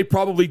 Yeah, they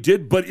probably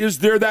did. But is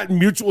there that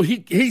mutual?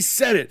 He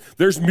said it.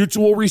 There's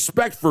mutual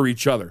respect for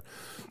each other.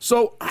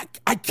 So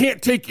I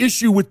can't take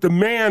issue with the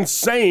man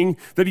saying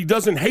that he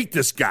doesn't hate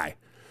this guy.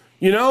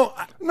 No,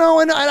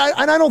 and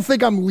I don't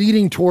think I'm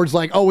leading towards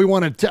like, we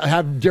want to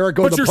have Derek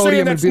go to the podium. But you're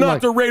saying that's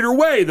not the Raider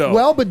way, though.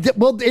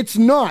 Well, it's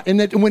not. And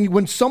that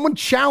when someone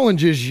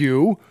challenges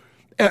you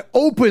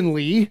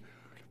openly,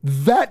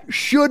 that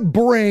should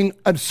bring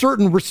a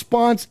certain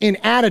response in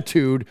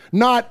attitude,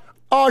 not,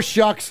 oh,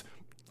 shucks,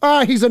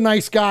 he's a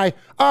nice guy.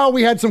 Oh,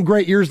 we had some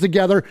great years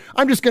together.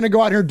 I'm just going to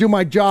go out here and do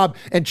my job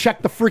and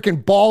check the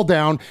freaking ball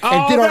down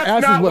and get our asses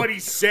whipped. That's not what he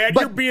said.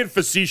 You're being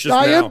facetious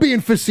I now. am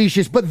being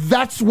facetious, but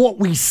that's what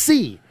we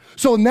see.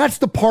 So, and that's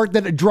the part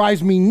that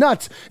drives me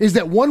nuts, is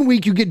that one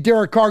week you get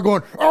Derek Carr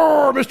going,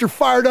 Mr.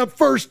 Fired Up,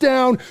 first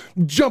down,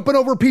 jumping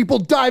over people,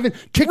 diving,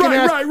 kicking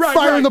ass,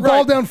 firing the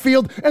ball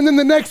downfield, and then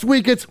the next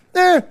week it's,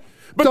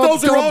 But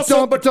those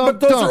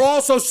are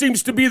also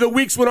seems to be the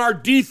weeks when our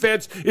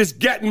defense is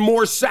getting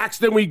more sacks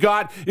than we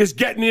got, is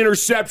getting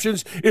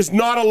interceptions, is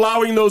not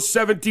allowing those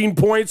 17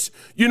 points.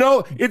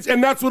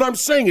 And that's what I'm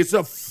saying. It's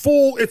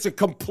a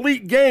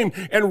complete game.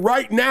 And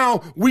right now,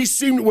 when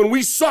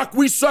we suck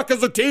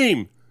as a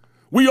team.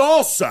 We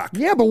all suck.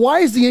 Yeah, but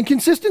why is the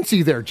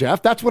inconsistency there,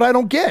 Jeff? That's what I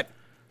don't get.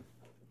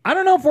 I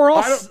don't know if we're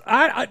all.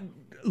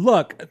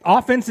 Look,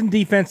 offense and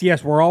defense,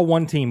 yes, we're all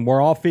one team.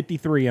 We're all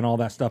 53 and all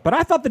that stuff. But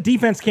I thought the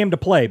defense came to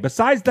play.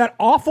 Besides that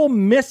awful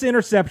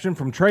miss-interception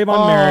from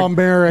Trayvon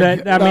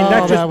Merrick.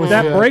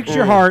 That breaks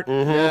your heart.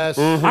 Yes.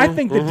 I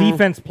think the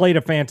defense played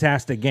a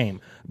fantastic game.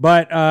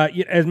 But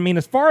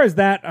as far as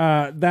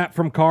that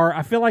from Carr,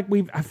 I feel like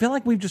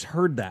we've just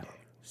heard that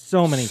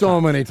so many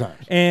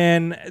times.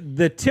 And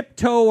the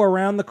tiptoe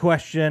around the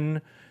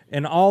question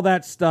and all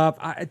that stuff,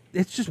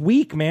 it's just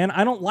weak, man.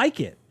 I don't like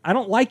it.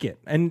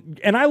 And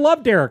I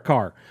love Derek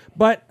Carr.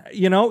 But,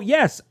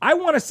 yes, I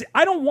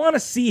don't want to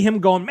see him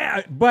going,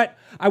 man, but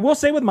I will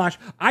say with Mosh,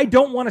 I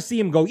don't want to see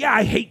him go, yeah,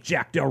 I hate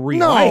Jack Del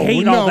Rio. I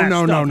hate all that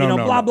stuff.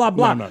 Blah, blah,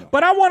 blah. No.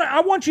 But I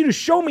want you to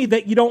show me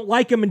that you don't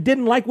like him and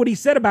didn't like what he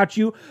said about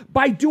you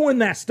by doing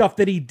that stuff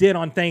that he did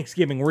on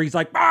Thanksgiving where he's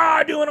like,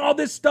 doing all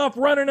this stuff,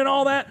 running and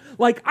all that.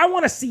 Like, I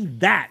want to see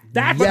that.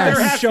 That's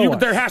what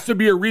there has to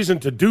be a reason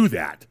to do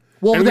that.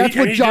 Well, and that's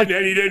what he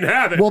didn't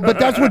have it. Well, but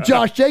that's what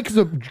Josh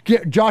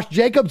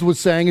Jacobs was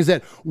saying, is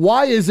that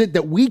why is it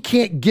that we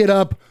can't get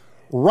up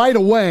right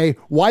away?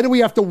 Why do we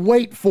have to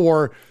wait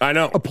for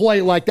a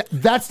play like that?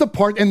 That's the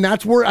part, and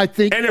that's where I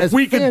think. And if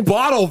we could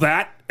bottle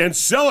that and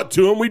sell it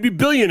to them, we'd be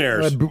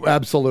billionaires.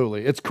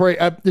 Absolutely, it's crazy.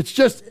 It's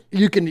just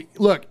you can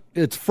look.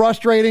 It's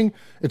frustrating.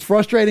 It's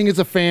frustrating as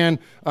a fan.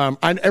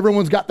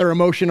 Everyone's got their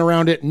emotion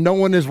around it. No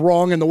one is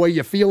wrong in the way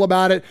you feel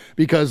about it,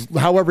 because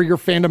however your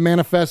fandom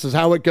manifests is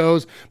how it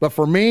goes. But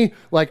for me,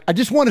 I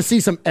just want to see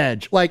some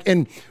edge.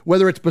 And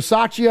whether it's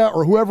Bisaccia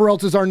or whoever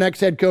else is our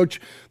next head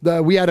coach,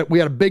 we had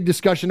a big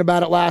discussion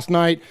about it last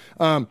night.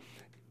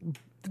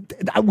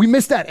 We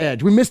missed that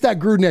edge. We missed that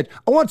Gruden edge.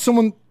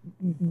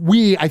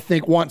 I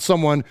think want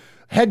someone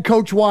head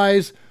coach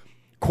wise,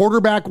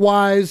 quarterback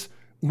wise,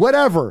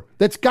 whatever,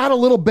 that's got a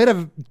little bit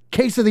of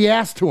case of the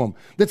ass to him,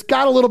 that's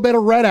got a little bit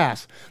of red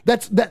ass.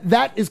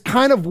 That is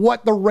kind of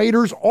what the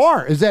Raiders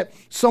are, is that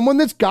someone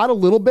that's got a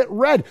little bit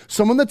red,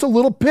 someone that's a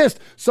little pissed,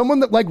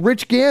 someone that like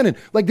Rich Gannon,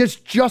 that's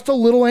just a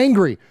little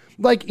angry.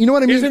 You know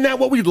what I mean? Isn't that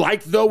what we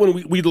liked, though,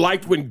 when we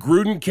liked when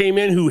Gruden came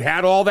in, who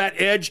had all that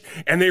edge,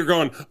 and they were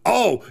going,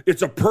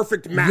 it's a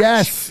perfect match.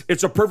 Yes.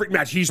 It's a perfect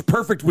match. He's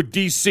perfect with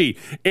DC.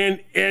 And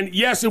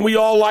yes, and we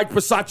all liked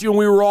Bisaccia, and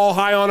we were all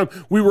high on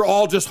him. We were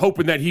all just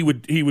hoping that he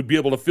would be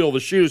able to fill the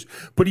shoes,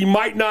 but he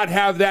might not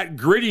have that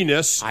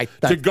grittiness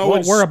to go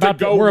and we're about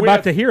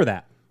to hear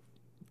that.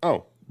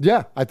 Oh.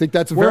 Yeah, I think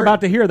we're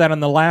about to hear that on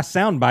the last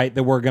soundbite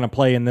that we're going to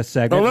play in this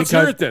segment. Let's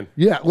hear it then.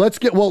 Yeah, let's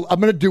get. Well, I'm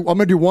going to do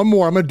one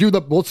more.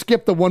 We'll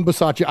skip the one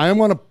Bisaccia. I am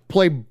going to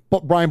play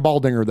Brian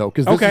Baldinger though,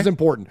 because this is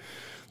important.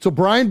 So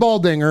Brian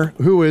Baldinger,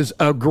 who is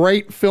a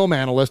great film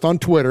analyst on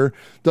Twitter,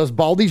 does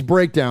Baldy's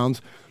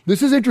breakdowns.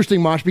 This is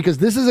interesting, Mosh, because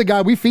this is a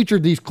guy, we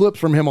featured these clips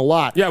from him a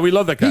lot. Yeah, we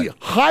love that guy. He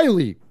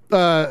highly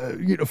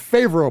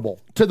favorable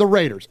to the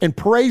Raiders and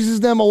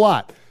praises them a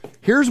lot.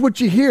 Here's what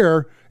you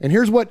hear, and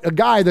here's what a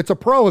guy that's a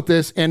pro at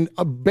this and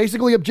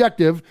basically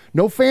objective,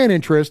 no fan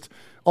interest,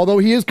 although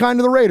he is kind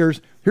of the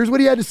Raiders, here's what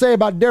he had to say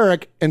about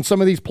Derek and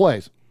some of these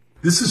plays.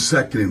 This is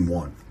 2nd and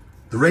 1.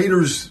 The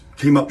Raiders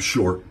came up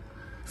short.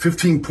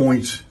 15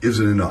 points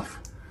isn't enough.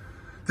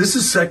 This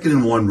is 2nd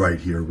and 1 right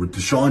here with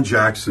Deshaun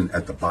Jackson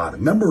at the bottom.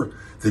 Remember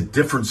the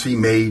difference he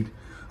made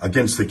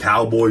against the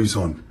Cowboys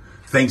on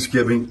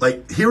Thanksgiving?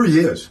 Like, here he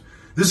is.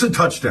 This is a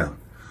touchdown.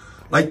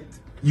 Like,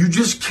 you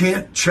just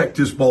can't check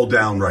this ball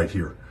down right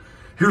here.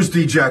 Here's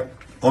D-Jack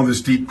on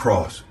this deep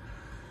cross.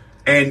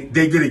 And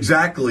they get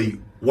exactly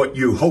what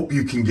you hope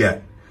you can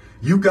get.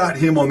 You got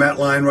him on that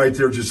line right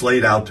there, just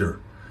laid out there.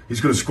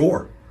 He's going to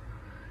score.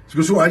 He's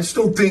going to score. I just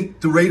don't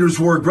think the Raiders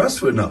were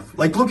aggressive enough.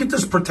 Like, look at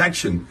this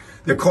protection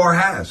that Carr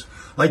has.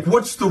 Like,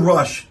 what's the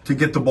rush to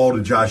get the ball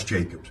to Josh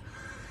Jacobs?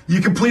 You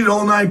completed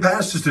all 9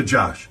 passes to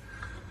Josh.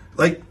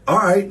 Like, all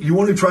right, you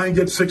want to try and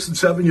get 6 and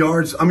 7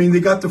 yards? I mean, they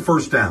got the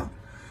first down.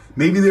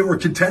 Maybe they were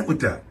content with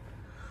that.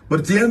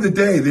 But at the end of the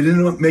day, they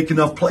didn't make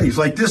enough plays.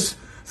 Like this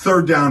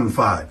 3rd down and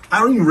 5. I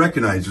don't even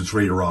recognize it's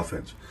Raider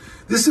offense.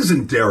 This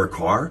isn't Derek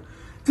Carr.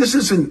 This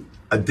isn't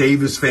a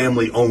Davis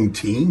family-owned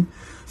team.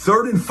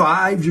 3rd and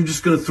 5, you're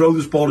just going to throw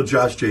this ball to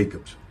Josh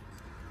Jacobs.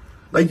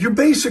 Like, you're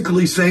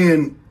basically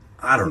saying,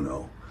 I don't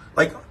know,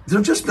 like,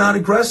 they're just not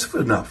aggressive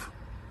enough.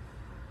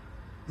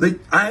 Like,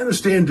 I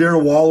understand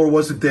Darren Waller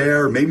wasn't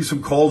there, maybe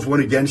some calls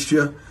went against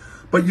you,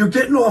 but you're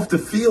getting off the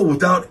field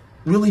without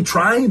really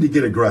trying to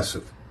get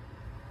aggressive.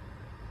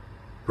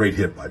 Great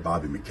hit by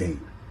Bobby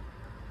McCain.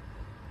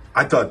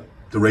 I thought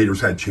the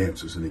Raiders had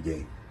chances in the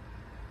game.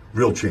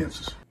 Real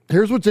chances.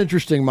 Here's what's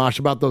interesting, Mosh,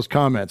 about those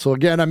comments. So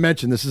again, I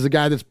mentioned this is a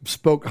guy that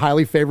spoke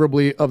highly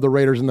favorably of the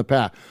Raiders in the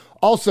past.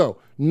 Also,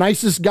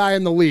 nicest guy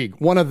in the league,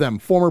 one of them,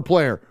 former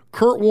player,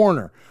 Kurt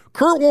Warner.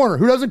 Kurt Warner,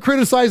 who doesn't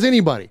criticize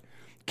anybody,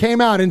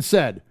 came out and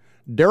said,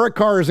 Derek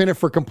Carr is in it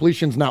for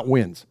completions, not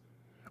wins.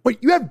 Wait,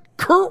 you have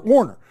Kurt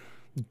Warner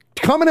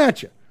coming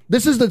at you.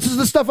 This is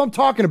the stuff I'm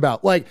talking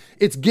about. Like,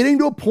 it's getting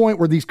to a point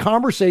where these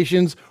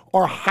conversations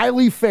are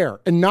highly fair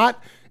and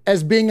not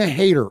as being a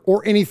hater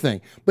or anything,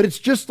 but it's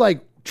just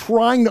like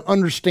trying to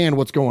understand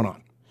what's going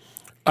on.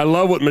 I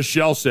love what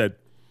Michelle said,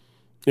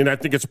 and I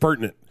think it's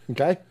pertinent.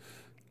 Okay.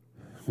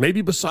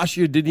 Maybe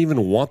Bisaccia didn't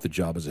even want the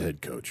job as a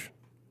head coach.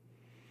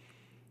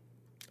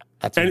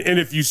 And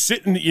if you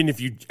sit and if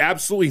you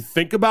absolutely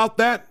think about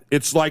that,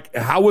 it's like,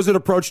 how was it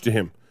approached to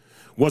him?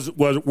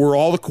 Were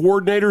all the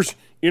coordinators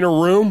in a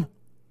room?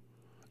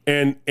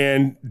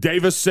 And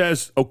Davis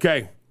says,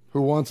 okay.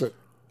 Who wants it?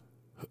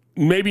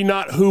 Maybe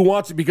not who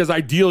wants it, because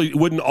ideally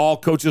wouldn't all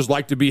coaches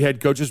like to be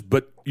head coaches,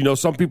 but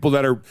some people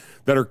that are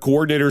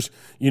coordinators,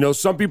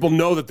 some people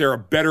know that they're a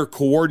better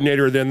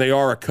coordinator than they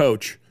are a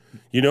coach.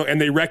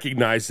 And they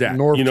recognize that.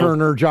 Norv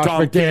Turner, Josh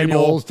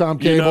McDaniels, Tom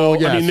Cable.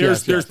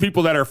 Yes, there's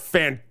people that are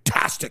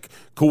fantastic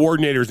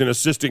coordinators and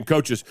assistant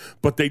coaches,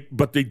 but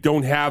they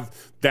don't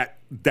have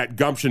that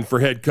gumption for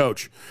head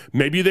coach.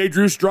 Maybe they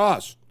drew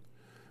straws.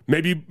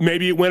 Maybe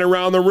it went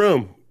around the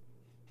room.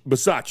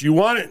 Bisaccia, you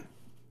want it?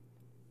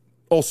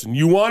 Olsen,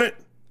 you want it?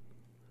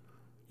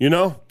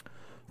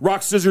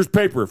 Rock, scissors,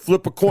 paper,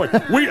 flip a coin.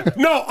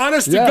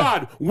 Honest to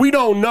God, we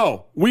don't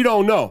know.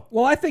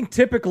 Well, I think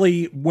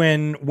typically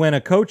when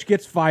a coach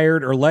gets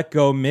fired or let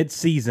go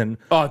mid-season,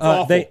 it's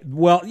awful.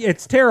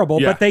 It's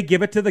terrible, Yeah. but they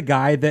give it to the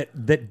guy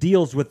that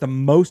deals with the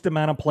most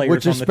amount of players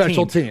Which is on the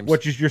special team, teams.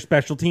 which is your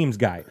special teams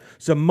guy.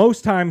 So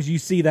most times you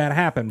see that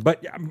happen,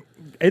 but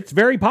it's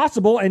very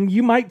possible, and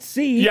you might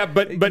see,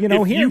 but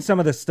hearing some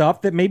of the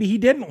stuff that maybe he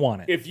didn't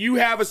want it. Let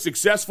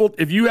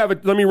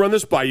me run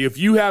this by you. If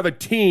you have a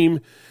team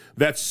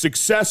that's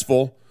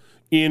successful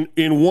in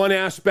one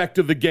aspect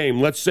of the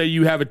game, let's say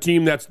you have a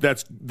team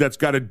that's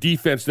got a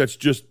defense that's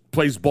just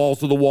plays balls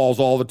to the walls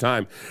all the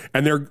time,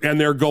 and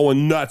they're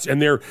going nuts, and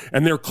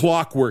they're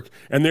clockwork,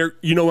 and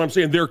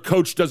their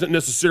coach doesn't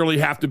necessarily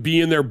have to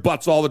be in their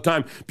butts all the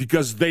time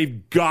because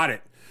they've got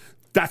it.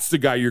 That's the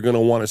guy you're going to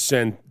want to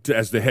send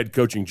as the head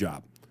coaching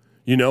job,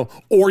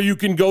 Or you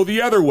can go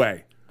the other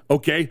way.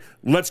 Okay,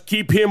 let's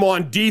keep him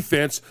on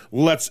defense.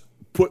 Let's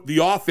put the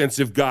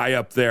offensive guy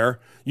up there.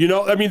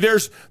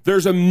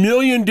 There's a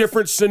million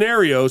different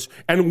scenarios,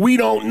 and we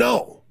don't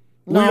know.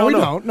 We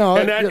don't.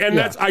 No,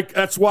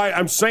 that's why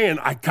I'm saying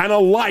I kind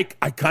of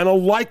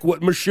like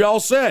what Michelle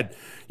said.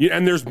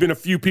 And there's been a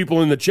few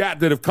people in the chat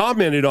that have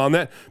commented on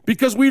that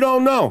because we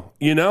don't know.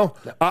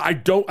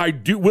 I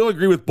will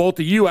agree with both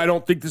of you. I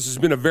don't think this has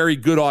been a very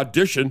good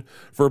audition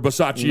for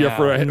Bisaccia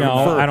for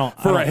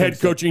a head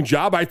coaching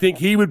job. I think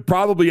he would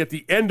probably at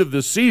the end of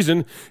the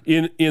season,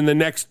 in the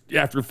next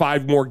after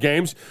 5 more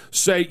games,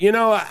 say,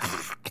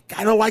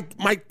 kind of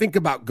might think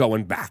about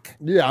going back.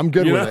 Yeah, I'm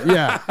good You with know? it.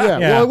 Yeah.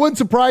 Well, it wouldn't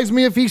surprise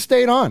me if he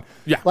stayed on.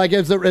 Yeah. Like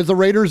as the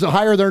Raiders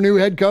hire their new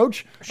head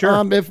coach.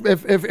 Sure.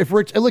 If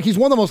Rich, look, he's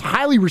one of the most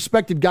highly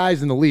respected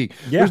guys in the league.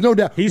 Yeah. There's no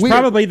doubt. He's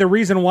probably the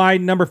reason why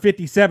number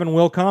 57,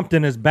 Will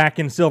Compton, is back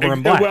in silver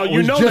and black. Well,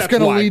 you know just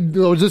going to lead.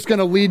 I was just going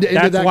to lead into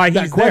That's that, why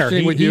that he's there.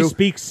 questioning with He you.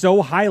 speaks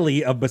so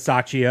highly of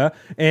Bisaccia,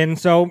 and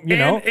so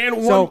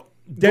And so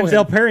go Denzel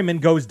ahead. Perryman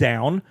goes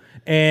down,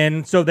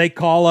 and so they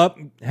call up,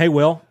 "Hey,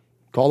 Will,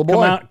 call the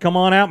boy. come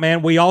on out,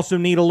 man. We also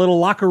need a little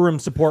locker room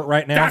support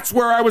right now." That's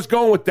where I was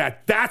going with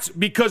that. That's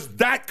because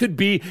that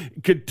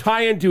could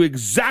tie into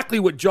exactly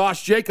what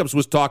Josh Jacobs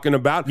was talking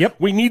about. Yep.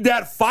 We need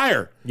that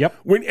fire. Yep.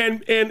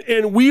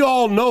 And we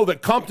all know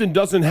that Compton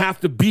doesn't have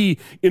to be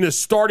in a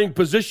starting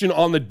position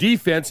on the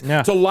defense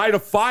to light a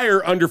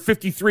fire under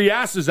 53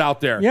 asses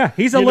out there. Yeah,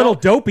 he's a You little know?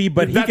 dopey,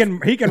 but he can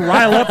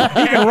rile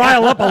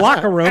up a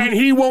locker room. And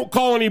he won't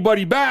call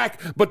anybody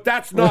back, but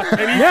that's not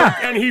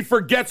and he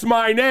forgets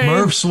my name.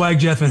 Murph, Swag,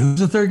 Jeff, and who's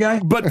the third guy?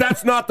 But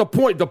that's not the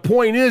point. The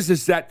point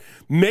is that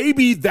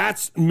maybe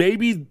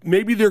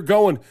they're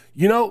going,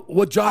 you know,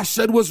 what Josh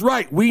said was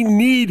right. We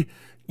need,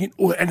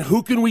 and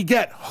who can we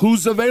get?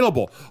 Who's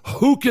available?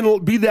 Who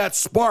can be that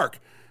spark?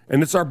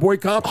 And it's our boy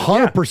Compton.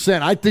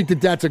 100%. I think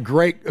that's a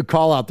great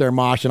call out there,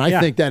 Mosh, and I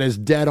think that is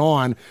dead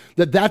on.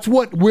 That's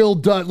what Will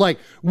does. Like,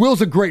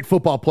 Will's a great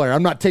football player.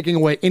 I'm not taking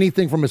away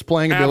anything from his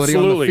playing ability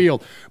on the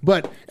field.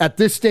 But at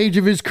this stage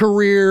of his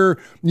career,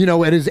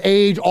 at his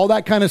age, all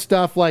that kind of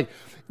stuff, like,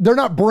 they're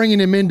not bringing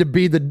him in to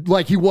be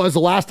like he was the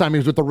last time he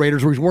was with the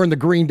Raiders, where he's wearing the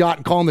green dot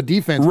and calling the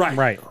defense.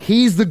 Right.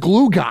 He's the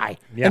glue guy.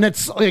 Yeah. And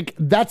it's like,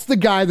 that's the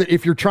guy that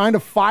if you're trying to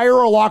fire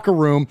a locker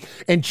room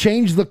and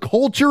change the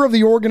culture of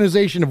the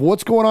organization of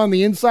what's going on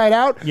the inside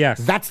out,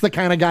 that's the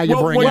kind of guy you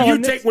bring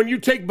in. When you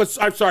take,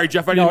 I'm sorry,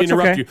 Jeff, I didn't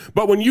interrupt you.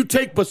 But when you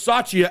take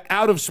Bisaccia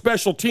out of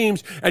special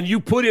teams and you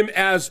put him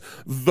as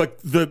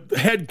the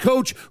head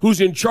coach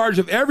who's in charge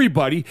of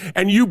everybody,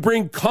 and you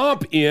bring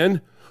Comp in,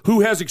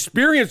 who has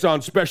experience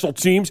on special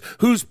teams,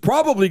 who's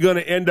probably going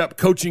to end up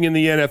coaching in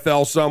the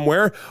NFL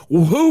somewhere,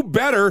 who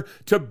better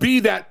to be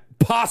that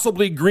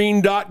possibly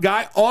green dot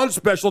guy on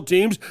special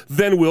teams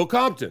than Will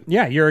Compton?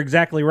 Yeah, you're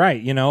exactly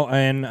right.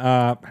 And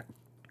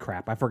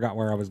crap, I forgot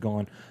where I was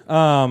going.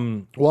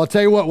 Well, I'll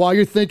tell you what, while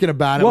you're thinking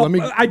about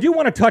it, I do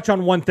want to touch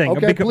on one thing,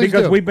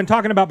 because we've been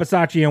talking about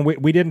Bisaccia, and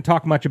we didn't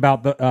talk much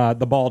about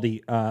the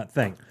Baldy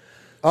thing.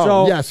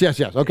 Oh, yes.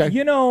 Okay.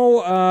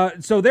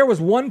 So there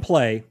was one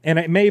play, and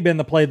it may have been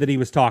the play that he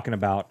was talking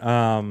about.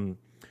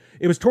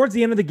 It was towards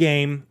the end of the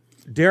game.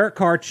 Derek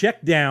Carr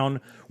checked down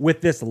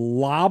with this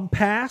lob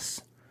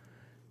pass,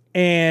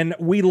 and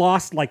we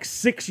lost like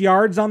 6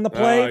 yards on the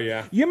play. Oh,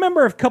 yeah. You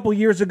remember a couple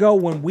years ago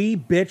when we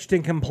bitched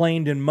and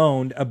complained and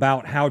moaned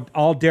about how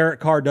all Derek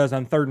Carr does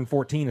on 3rd and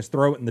 14 is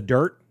throw it in the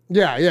dirt?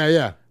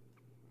 Yeah.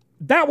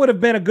 That would have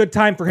been a good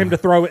time for him to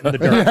throw it in the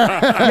dirt. You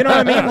know what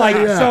I mean? Like,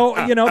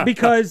 so,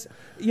 because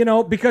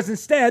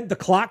instead the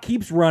clock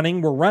keeps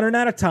running. We're running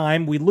out of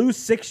time. We lose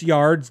 6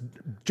 yards.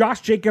 Josh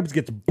Jacobs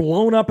gets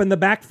blown up in the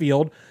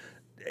backfield.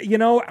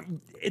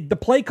 The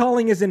play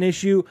calling is an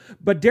issue,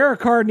 but Derek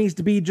Carr needs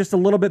to be just a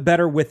little bit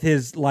better with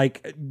his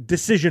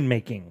decision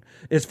making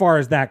as far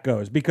as that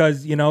goes,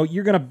 because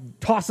you're going to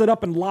toss it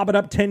up and lob it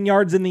up 10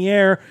 yards in the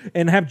air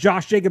and have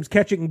Josh Jacobs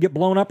catch it and get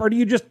blown up, or do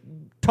you just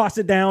toss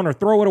it down or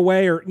throw it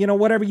away, or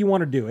whatever you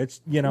want to do?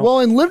 It's Well,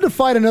 and live to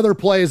fight another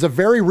play is a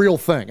very real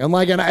thing, and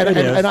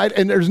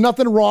there's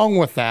nothing wrong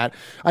with that.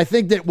 I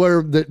think that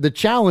where the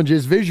challenge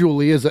is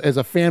visually as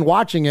a fan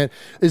watching it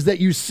is that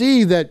you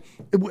see that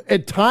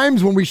at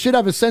times when we should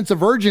have a sense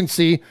of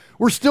urgency,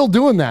 we're still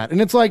doing that, and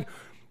it's like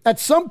at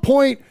some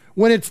point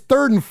when it's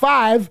 3rd and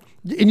 5.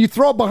 And you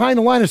throw it behind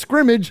the line of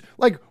scrimmage,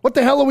 like, what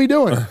the hell are we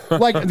doing?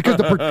 Like, because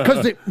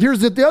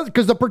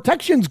the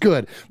protection's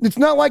good. It's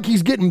not like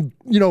he's getting,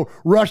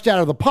 rushed out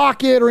of the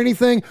pocket or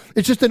anything.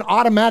 It's just an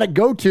automatic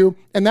go-to,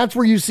 and that's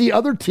where you see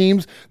other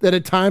teams that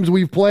at times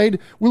we've played,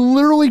 we're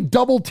literally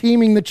double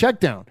teaming the check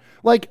down.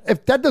 Like,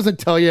 if that doesn't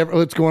tell you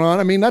what's going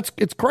on, I mean,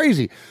 it's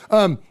crazy.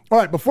 All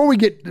right, before we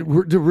get,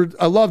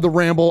 I love the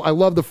ramble. I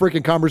love the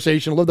freaking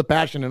conversation. I love the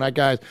passion tonight,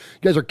 guys.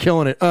 You guys are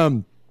killing it.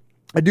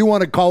 I do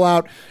want to call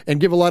out and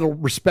give a lot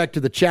of respect to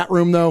the chat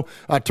room, though.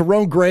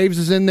 Tyrone Graves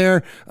is in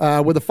there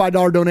with a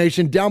 $5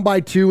 donation, down by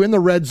 2 in the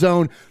red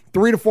zone.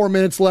 3 to 4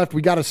 minutes left.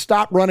 We got to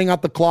stop running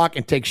out the clock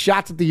and take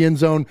shots at the end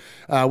zone.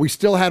 We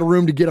still had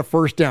room to get a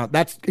first down.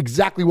 That's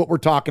exactly what we're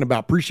talking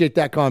about. Appreciate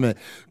that comment.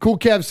 Cool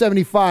Kev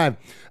 75.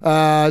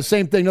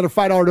 Same thing. Another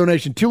 $5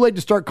 donation. Too late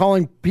to start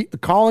calling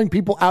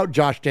people out,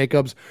 Josh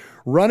Jacobs.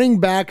 Running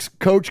backs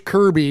coach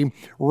Kirby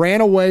ran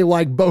away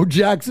like Bo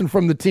Jackson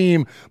from the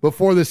team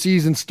before the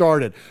season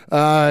started.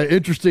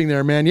 Interesting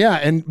there, man.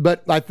 Yeah,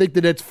 but I think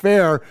that it's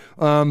fair,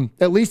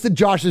 at least that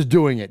Josh is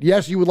doing it.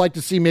 Yes, you would like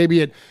to see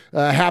maybe it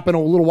happen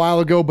a little while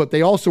ago, but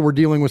they also were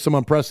dealing with some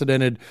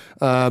unprecedented,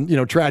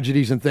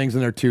 tragedies and things in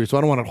there too. So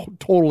I don't want to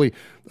totally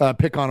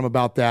pick on him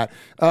about that.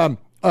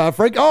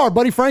 Our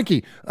buddy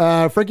Frankie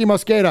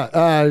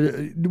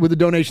Mosqueda with a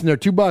donation there,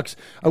 $2.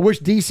 I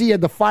wish DC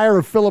had the fire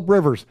of Phillip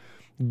Rivers.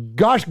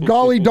 Gosh,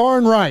 golly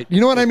darn right. You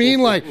know what I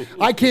mean? Like,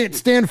 I can't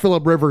stand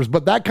Phillip Rivers,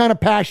 but that kind of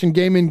passion,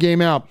 game in, game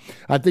out,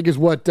 I think is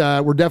what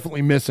we're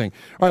definitely missing.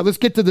 All right, let's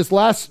get to this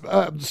last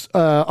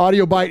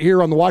audio bite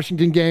here on the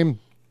Washington game.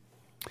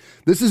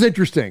 This is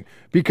interesting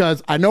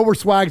because I know where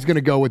Swag's going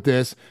to go with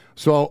this.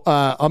 So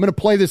I'm going to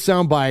play this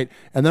sound bite,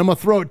 and then I'm going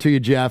to throw it to you,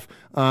 Jeff.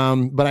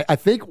 But I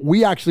think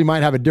we actually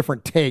might have a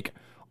different take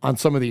on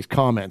some of these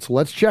comments.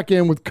 Let's check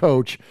in with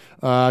Coach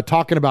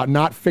talking about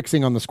not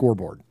fixing on the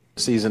scoreboard.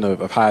 Season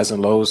of highs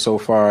and lows so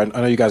far. I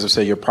know you guys have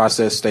said your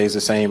process stays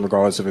the same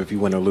regardless of if you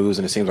win or lose,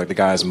 and it seems like the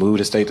guys' mood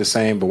has stayed the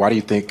same. But why do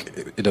you think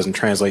it doesn't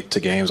translate to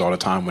games all the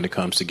time when it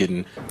comes to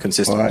getting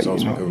consistent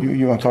results?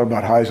 You want to talk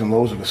about highs and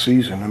lows of a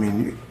season. I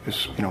mean,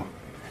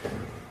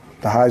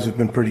 the highs have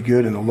been pretty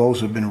good and the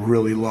lows have been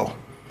really low.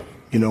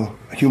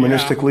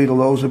 Humanistically, the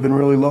lows have been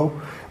really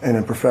low, and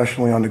then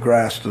professionally on the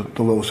grass,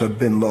 the lows have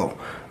been low.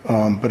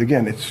 But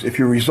again, if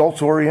you're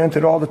results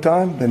oriented all the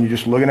time, then you're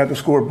just looking at the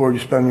scoreboard,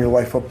 you're spending your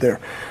life up there.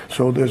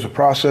 So there's a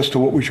process to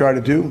what we try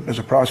to do. There's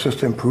a process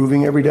to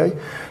improving every day.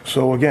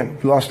 So again,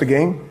 we lost the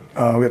game.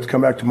 We have to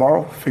come back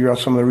tomorrow, figure out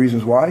some of the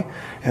reasons why,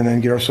 and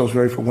then get ourselves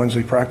ready for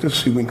Wednesday practice,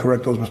 see if we can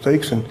correct those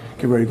mistakes and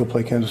get ready to go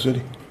play Kansas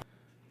City.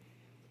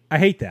 I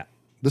hate that.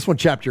 This one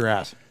chapped your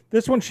ass.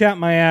 This one chapped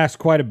my ass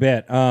quite a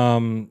bit,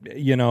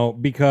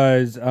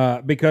 because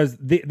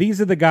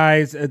these are the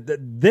guys.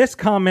 This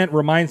comment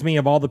reminds me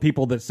of all the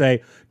people that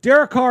say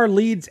Derek Carr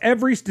leads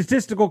every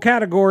statistical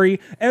category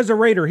as a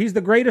Raider. He's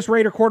the greatest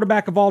Raider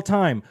quarterback of all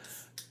time.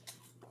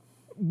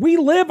 We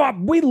live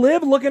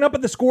looking up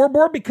at the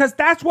scoreboard because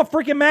that's what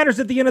freaking matters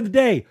at the end of the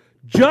day.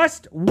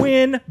 Just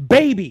win,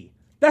 baby.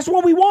 That's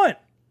what we want.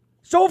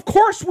 So of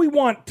course we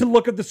want to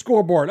look at the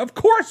scoreboard. Of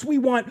course we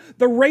want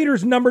the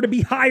Raiders' number to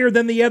be higher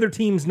than the other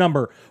team's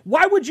number.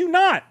 Why would you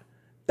not?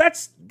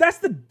 That's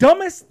the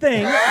dumbest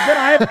thing that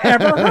I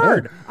have ever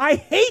heard. I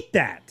hate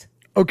that.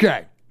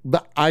 Okay.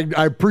 I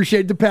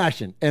appreciate the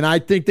passion, and I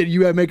think that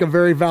you make a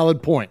very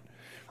valid point.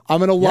 I'm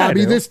going to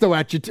lobby this, though,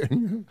 at you,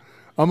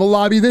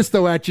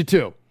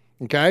 too.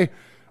 Okay?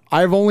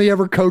 I've only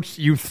ever coached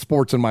youth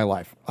sports in my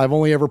life. I've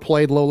only ever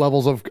played low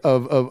levels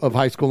of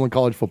high school and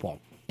college football.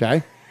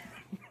 Okay?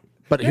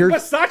 But here's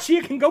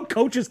Versace can go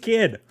coach his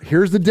kid.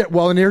 Here's and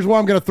here's why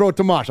I'm going to throw it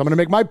to Mosh. I'm going to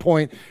make my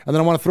point, and then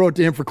I want to throw it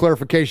to him for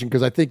clarification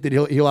because I think that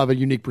he'll have a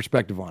unique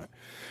perspective on it.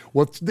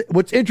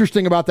 What's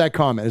interesting about that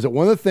comment is that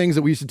one of the things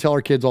that we used to tell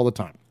our kids all the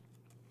time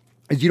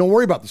is you don't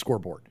worry about the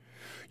scoreboard.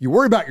 You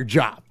worry about your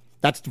job.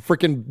 That's the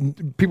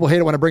freaking people hate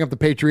it when I bring up the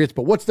Patriots,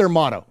 but what's their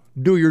motto?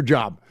 Do your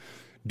job.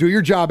 Do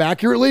your job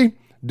accurately.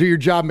 Do your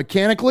job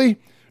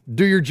mechanically.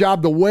 Do your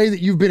job the way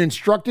that you've been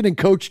instructed and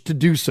coached to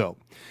do so.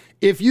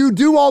 If you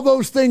do all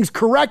those things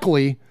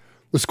correctly,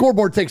 the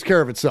scoreboard takes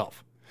care of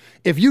itself.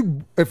 If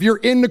you're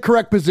in the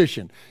correct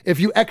position, if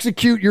you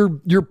execute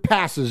your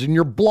passes and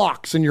your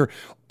blocks and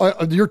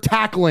your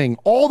tackling,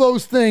 all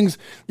those things,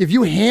 if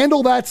you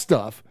handle that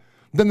stuff,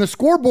 then the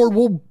scoreboard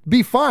will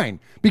be fine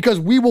because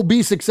we will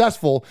be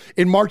successful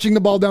in marching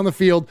the ball down the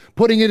field,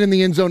 putting it in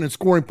the end zone and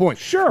scoring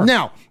points. Sure.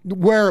 Now,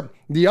 where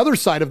the other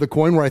side of the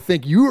coin, where I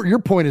think your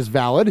point is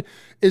valid,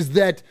 is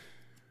that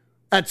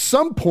at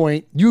some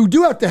point, you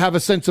do have to have a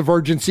sense of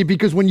urgency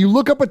because when you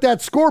look up at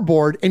that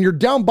scoreboard and you're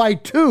down by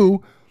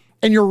 2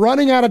 and you're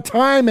running out of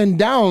time and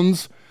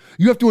downs,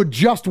 you have to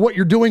adjust what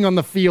you're doing on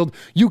the field.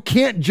 You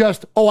can't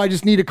just, I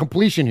just need a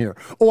completion here.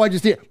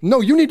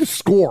 No, you need to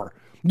score.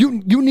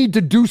 You need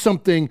to do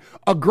something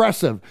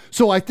aggressive.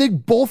 So I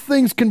think both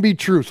things can be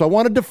true. So I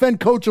want to defend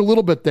Coach a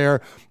little bit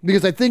there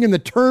because I think in the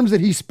terms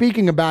that he's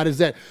speaking about is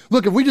that,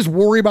 look, if we just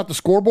worry about the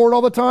scoreboard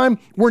all the time,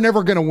 we're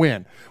never going to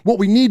win. What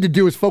we need to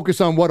do is focus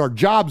on what our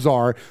jobs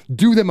are,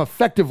 do them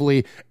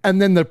effectively,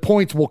 and then the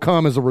points will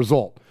come as a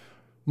result.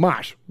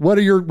 Mosh, what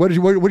is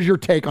your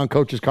take on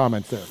Coach's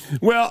comments there?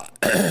 Well,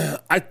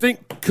 I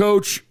think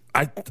Coach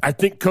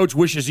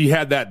wishes he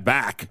had that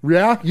back.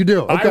 Yeah, you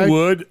do. Okay.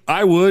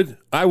 I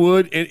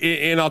would.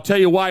 And I'll tell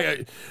you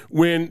why.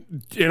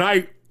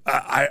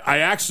 I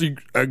actually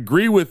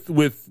agree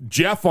with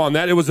Jeff on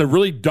that. It was a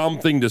really dumb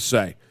thing to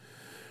say.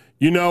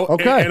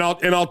 Okay.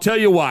 And I'll tell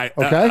you why.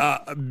 Okay.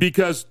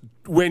 Because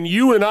when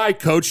you and I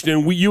coached,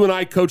 and you and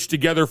I coached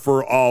together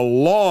for a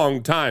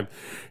long time,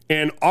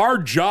 and our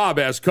job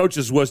as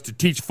coaches was to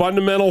teach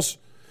fundamentals,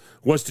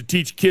 was to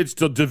teach kids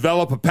to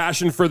develop a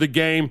passion for the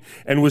game,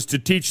 and was to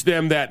teach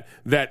them that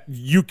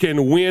you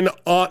can win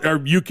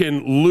or you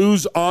can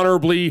lose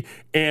honorably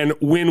and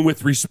win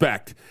with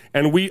respect.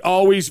 And we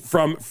always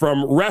from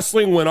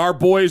wrestling, when our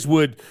boys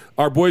would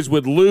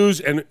lose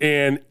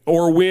and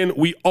or win,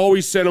 we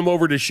always sent them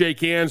over to shake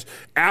hands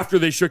after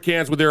they shook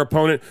hands with their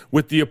opponent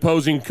with the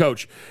opposing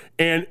coach.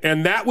 And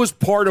that was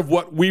part of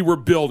what we were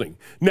building.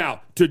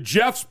 Now, to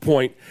Jeff's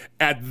point,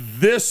 at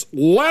this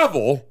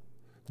level,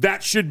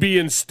 that should be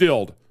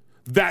instilled.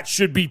 That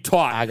should be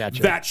taught. I got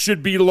you. That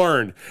should be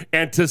learned.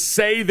 And to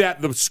say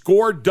that the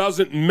score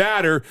doesn't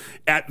matter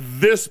at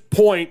this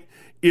point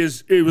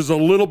it was a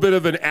little bit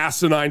of an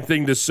asinine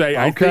thing to say.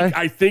 Okay.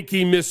 I think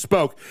he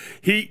misspoke.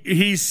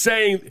 He's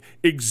saying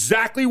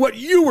exactly what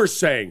you were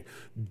saying.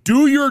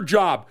 Do your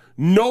job.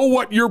 Know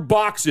what your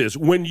box is.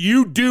 When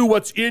you do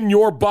what's in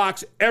your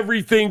box,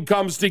 everything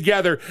comes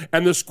together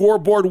and the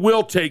scoreboard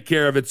will take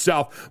care of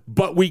itself.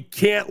 But we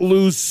can't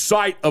lose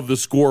sight of the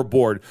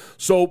scoreboard.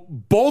 So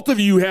both of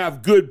you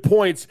have good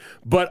points,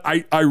 but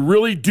I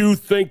really do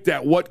think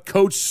that what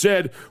Coach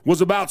said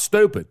was about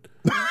stupid.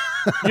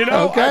 You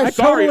know, Okay. I'm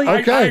sorry.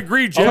 Okay. I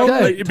agree, Jeff.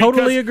 Okay.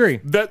 Totally agree.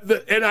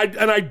 And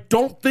I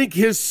don't think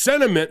his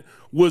sentiment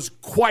was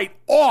quite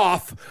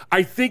off.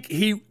 I think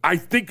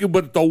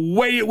but the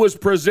way it was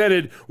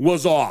presented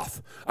was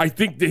off. I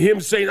think to him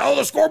saying, "Oh,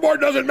 the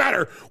scoreboard doesn't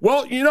matter."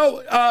 Well, you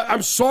know,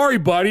 I'm sorry,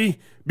 buddy,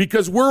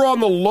 because we're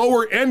on the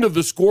lower end of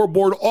the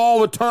scoreboard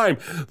all the time.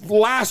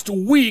 Last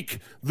week,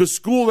 the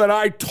school that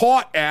I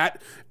taught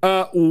at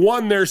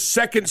won their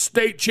second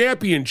state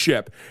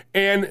championship.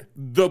 And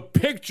the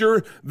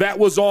picture that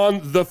was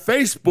on the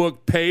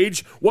Facebook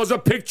page was a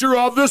picture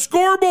of the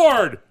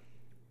scoreboard.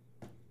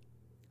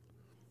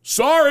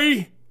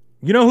 Sorry.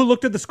 You know who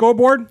looked at the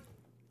scoreboard?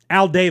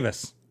 Al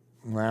Davis.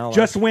 Well,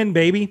 Just win,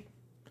 baby.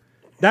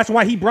 That's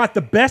why he brought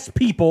the best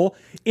people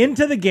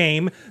into the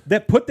game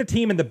that put the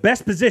team in the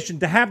best position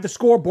to have the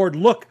scoreboard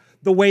look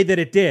the way that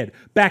it did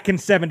back in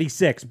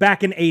 76,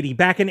 back in 80,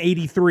 back in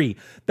 83.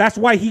 That's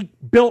why he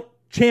built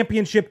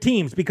championship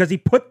teams, because he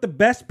put the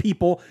best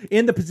people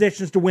in the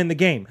positions to win the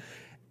game.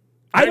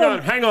 Hang on.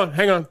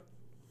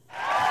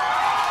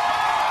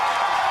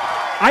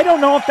 I don't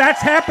know if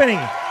that's happening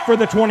for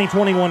the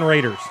 2021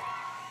 Raiders.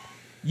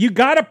 You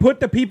got to put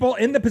the people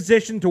in the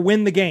position to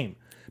win the game,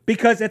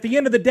 because at the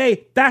end of the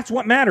day, that's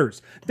what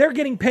matters. They're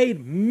getting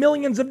paid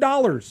millions of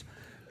dollars.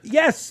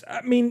 Yes,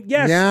 I mean,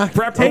 yes. Yeah.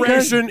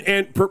 Preparation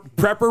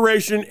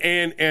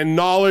and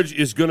knowledge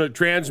is going to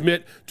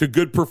transmit to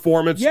good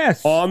performance.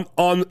 Yes.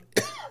 on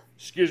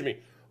excuse me,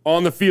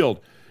 on the field.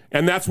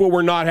 And that's what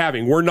we're not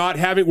having. We're not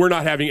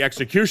having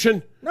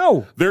execution.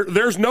 No.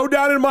 There's no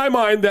doubt in my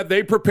mind that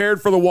they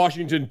prepared for the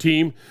Washington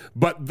team,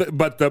 but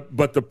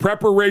the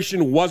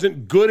preparation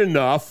wasn't good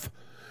enough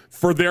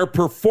for their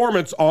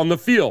performance on the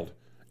field.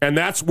 And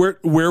that's where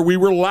we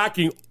were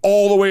lacking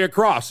all the way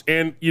across.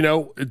 And, you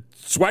know,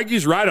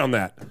 Swaggy's right on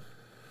that.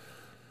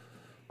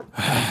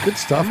 Good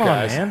stuff, Come on,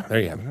 guys. man. There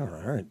you have it. All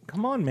right.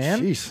 Come on,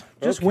 man. Jeez.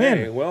 Just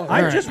Okay, win. well,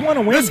 I all just right. want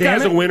to win, This damn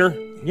guy's it. a winner.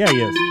 Yeah,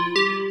 he is.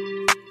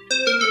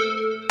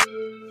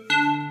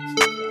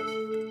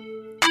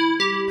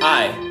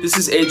 Hi, this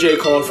is AJ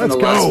Cole from Let's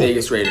the Las go.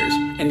 Vegas Raiders,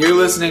 and you're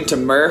listening to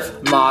Murph,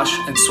 Mosh,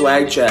 and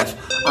Swag Jeff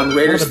on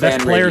Raiders One of the best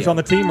Fan players Radio. on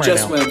the team right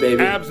Just now. win,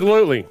 baby.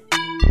 Absolutely.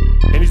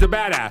 And he's a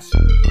badass.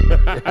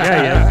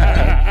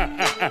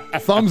 Yeah,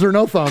 Thumbs or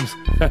no thumbs?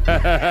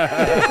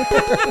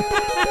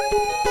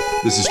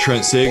 This is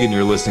Trent Sig, and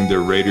you're listening to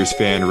Raiders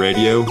Fan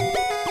Radio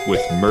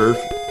with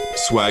Murph,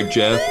 Swag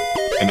Jeff,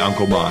 and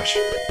Uncle Mosh.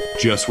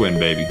 Just win,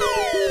 baby.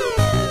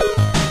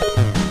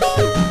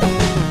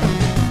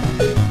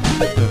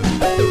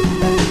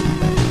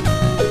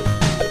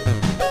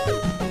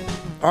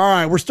 All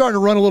right, we're starting to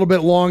run a little bit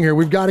long here.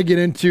 We've got to get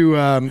into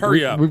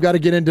Hurry up. We've got to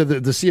get into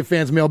the Sea of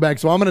Fans mailbag.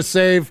 So I'm going to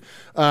save.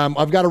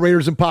 I've got a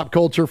Raiders and Pop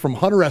Culture from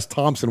Hunter S.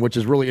 Thompson, which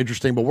is really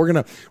interesting. But we're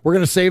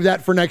gonna save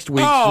that for next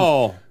week.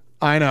 Oh,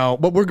 I know,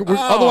 but we're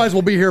otherwise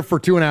we'll be here for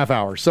 2.5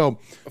 hours. So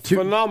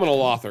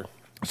phenomenal author.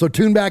 So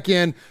tune back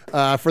in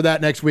for that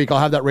next week. I'll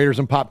have that Raiders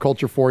and Pop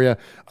Culture for you.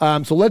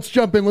 So let's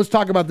jump in. Let's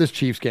talk about this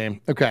Chiefs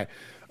game. Okay.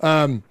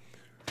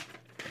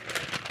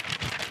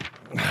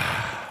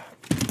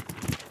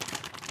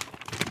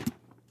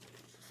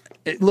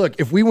 Look,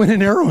 if we win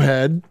in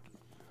Arrowhead,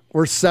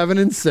 we're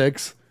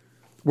 7-6.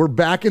 We're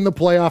back in the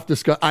playoff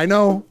discussion. I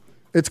know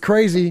it's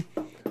crazy,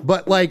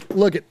 but like,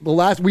 look at the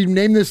last. We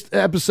named this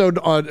episode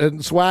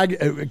on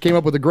Swag. Came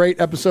up with a great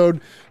episode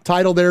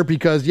title there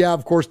because, yeah,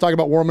 of course, talking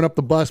about warming up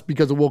the bus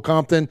because of Will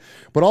Compton.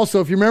 But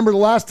also, if you remember the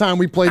last time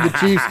we played the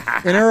Chiefs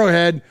in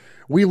Arrowhead,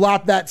 we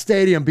lopped that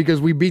stadium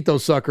because we beat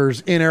those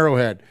suckers in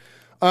Arrowhead.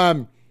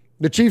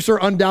 The Chiefs are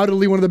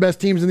undoubtedly one of the best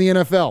teams in the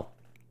NFL.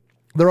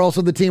 They're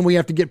also the team we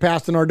have to get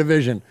past in our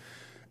division.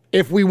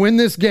 If we win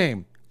this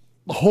game,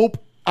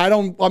 I'm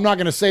not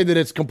going to say that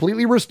it's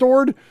completely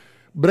restored,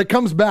 but it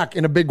comes back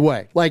in a big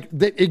way. Like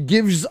it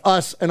gives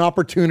us an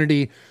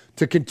opportunity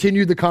to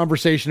continue the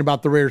conversation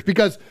about the Raiders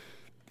because,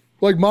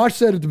 like Mosh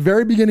said at the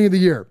very beginning of the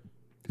year,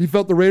 he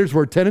felt the Raiders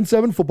were a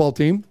 10-7 football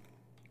team,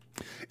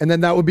 and then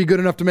that would be good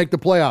enough to make the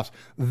playoffs.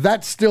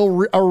 That's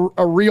still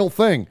a real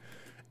thing.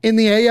 In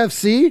the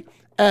AFC,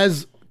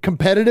 as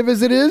competitive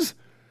as it is,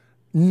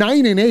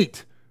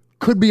 9-8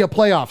 could be a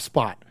playoff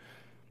spot.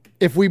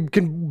 If we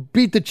can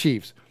beat the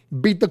Chiefs,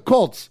 beat the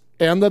Colts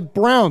and the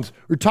Browns,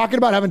 we're talking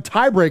about having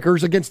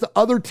tiebreakers against the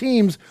other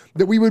teams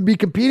that we would be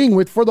competing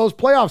with for those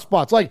playoff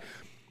spots. Like,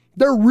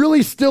 there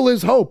really still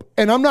is hope.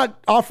 And I'm not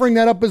offering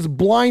that up as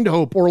blind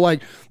hope or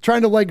like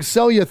trying to like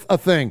sell you a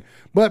thing.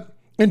 But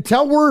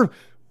until we're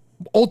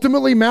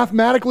ultimately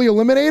mathematically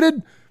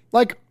eliminated,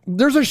 like,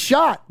 there's a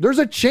shot. There's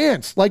a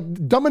chance.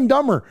 Like Dumb and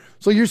Dumber.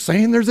 So you're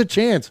saying there's a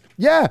chance.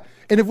 Yeah.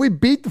 And if we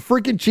beat the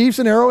freaking Chiefs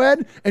in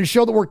Arrowhead and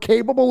show that we're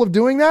capable of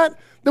doing that,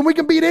 then we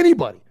can beat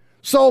anybody.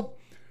 So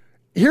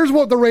here's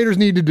what the Raiders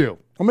need to do.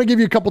 I'm going to give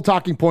you a couple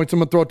talking points. I'm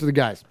going to throw it to the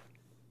guys.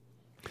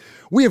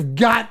 We have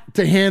got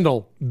to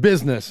handle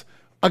business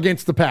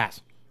against the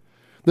pass.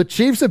 The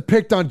Chiefs have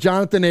picked on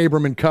Jonathan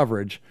Abram in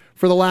coverage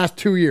for the last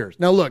 2 years.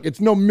 Now, look,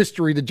 it's no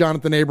mystery that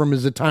Jonathan Abram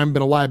has at times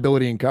been a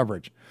liability in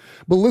coverage.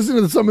 But listen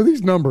to some of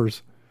these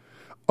numbers.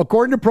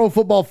 According to Pro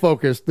Football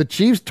Focus, the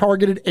Chiefs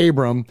targeted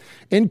Abram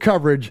in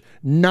coverage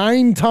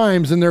 9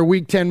 times in their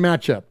Week 10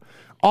 matchup.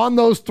 On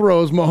those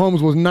throws,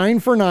 Mahomes was 9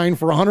 for 9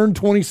 for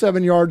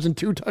 127 yards and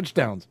 2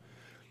 touchdowns.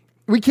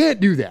 We can't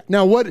do that.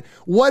 Now,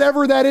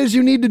 whatever that is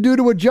you need to do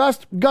to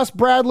adjust, Gus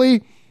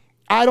Bradley,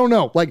 I don't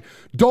know. Like,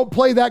 don't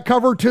play that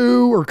cover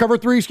 2 or cover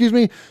 3, excuse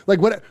me. Like,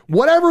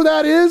 whatever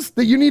that is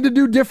that you need to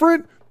do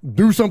different,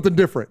 do something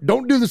different.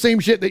 Don't do the same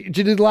shit that you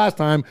did last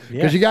time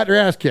because you got your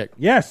ass kicked.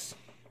 Yes.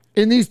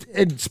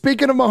 And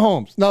speaking of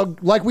Mahomes, now,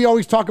 like we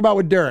always talk about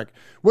with Derek,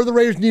 what do the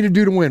Raiders need to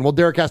do to win? Well,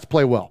 Derek has to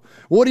play well.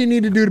 What do you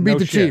need to do to beat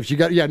the Chiefs?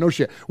 No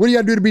shit. What do you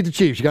got to do to beat the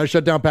Chiefs? You got to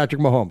shut down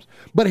Patrick Mahomes.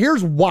 But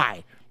here's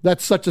why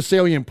that's such a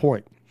salient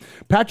point.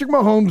 Patrick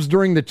Mahomes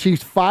during the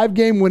Chiefs'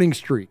 5-game winning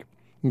streak,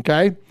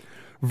 okay,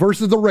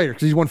 versus the Raiders,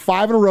 because he's won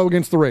 5 in a row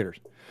against the Raiders.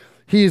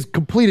 He has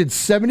completed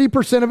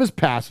 70% of his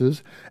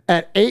passes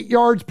at 8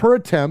 yards per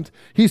attempt.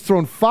 He's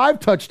thrown 5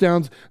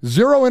 touchdowns,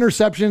 0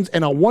 interceptions,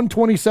 and a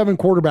 127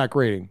 quarterback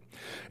rating.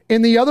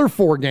 In the other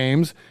 4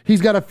 games,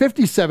 he's got a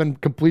 57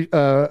 complete.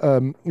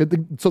 The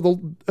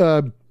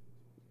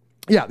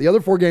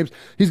other 4 games,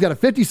 he's got a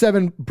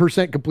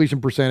 57% completion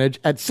percentage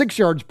at 6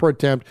 yards per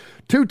attempt,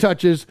 2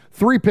 touches,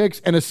 3 picks,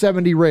 and a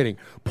 70 rating.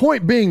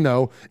 Point being,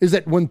 though, is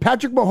that when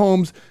Patrick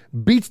Mahomes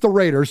beats the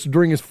Raiders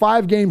during his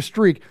 5-game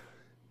streak,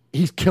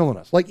 he's killing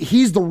us. Like,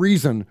 he's the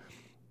reason,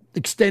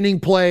 extending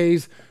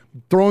plays,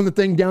 throwing the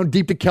thing down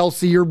deep to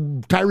Kelsey or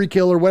Tyreek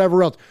Hill or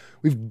whatever else.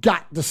 We've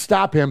got to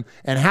stop him.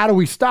 And how do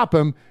we stop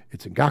him?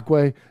 It's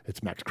Ngakoue.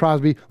 It's Max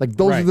Crosby. Like,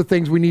 those are the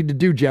things we need to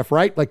do, Jeff,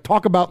 right? Like,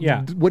 talk about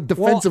what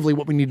defensively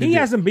what we need to do. He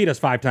hasn't beat us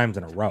 5 times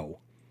in a row.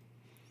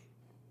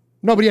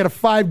 No, but he had a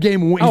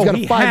 5-game win. He's got a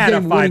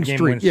 5-game winning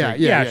streak.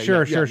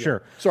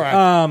 Sure.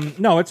 Sorry.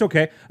 No, it's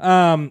okay.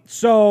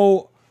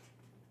 So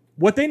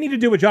what they need to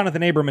do with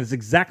Jonathan Abram is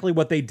exactly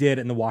what they did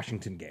in the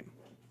Washington game.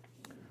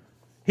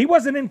 He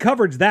wasn't in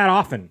coverage that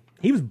often.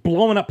 He was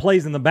blowing up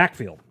plays in the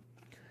backfield.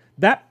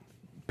 That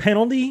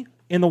penalty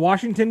in the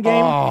Washington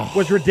game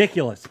was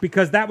ridiculous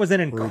because that was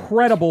an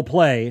incredible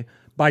play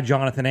by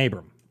Jonathan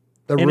Abram.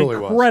 That really was.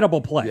 An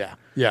incredible play.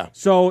 Yeah.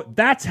 So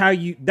that's how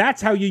you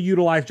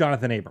utilize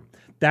Jonathan Abram.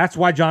 That's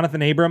why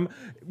Jonathan Abram,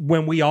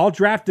 when we all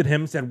drafted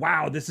him, said,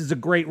 wow, this is a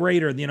great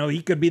Raider. You know,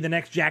 he could be the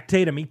next Jack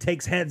Tatum. He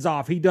takes heads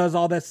off. He does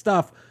all that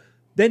stuff.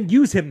 Then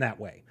use him that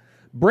way.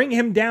 Bring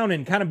him down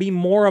and kind of be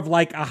more of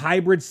like a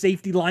hybrid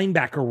safety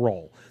linebacker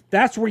role.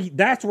 That's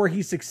where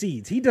he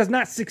succeeds. He does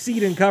not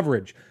succeed in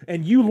coverage.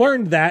 And you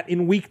learned that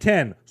in Week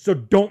 10. So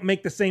don't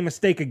make the same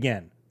mistake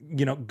again.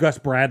 You know, Gus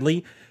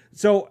Bradley.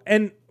 So,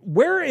 and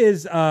where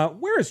is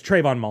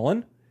Trayvon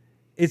Mullen?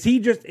 Is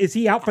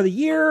he out for the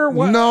year?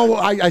 What? No,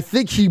 I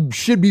think he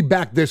should be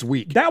back this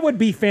week. That would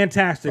be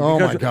fantastic. Oh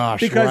my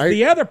gosh. Because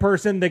the other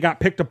person that got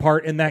picked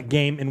apart in that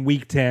game in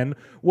Week 10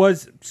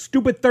 was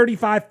stupid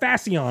 35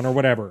 Facion or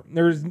whatever.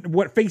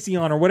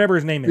 Facion or whatever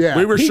his name is. Yeah.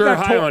 We were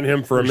high on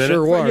him for a minute.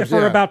 Sure was,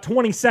 for about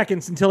 20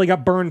 seconds until he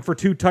got burned for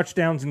 2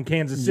 touchdowns in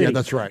Kansas City. Yeah,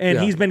 that's right. And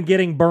he's been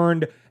getting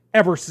burned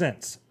ever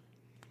since.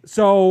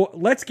 So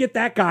let's get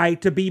that guy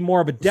to be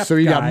more of a depth guy. So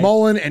you got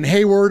Mullen and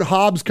Hayward,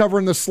 Hobbs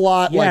covering the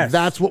slot. Yes. Like,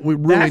 that's what we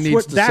really need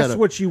to set up. That's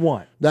what you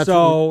want.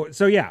 So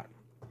yeah.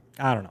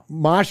 I don't know.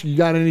 Mosh, you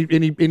got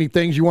any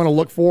things you want to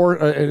look for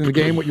in the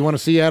game? What you want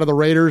to see out of the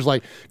Raiders?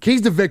 Like,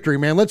 keys to victory,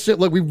 man.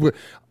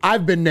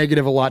 I've been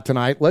negative a lot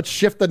tonight. Let's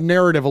shift the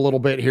narrative a little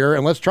bit here,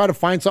 and let's try to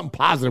find something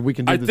positive we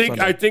can do.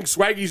 I think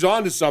Swaggy's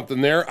on to something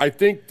there. I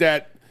think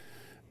that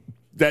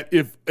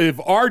if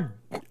our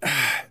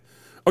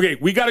okay,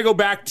 we got to go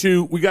back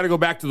to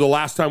the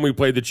last time we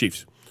played the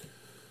Chiefs.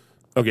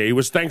 Okay, it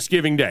was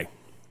Thanksgiving Day.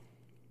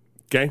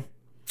 Okay,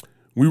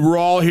 we were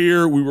all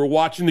here. We were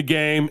watching the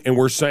game, and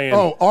we're saying,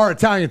 "Oh, our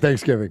Italian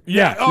Thanksgiving."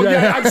 Yeah. Oh,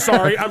 yeah. I'm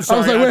sorry. I was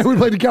like, wait, we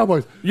played the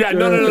Cowboys. Yeah.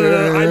 No.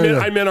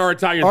 I meant our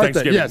Italian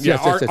Thanksgiving.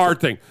 Yes, our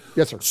thing.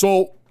 Yes, sir.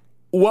 So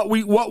what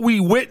we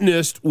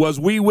witnessed was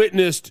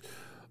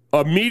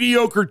a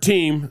mediocre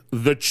team,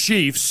 the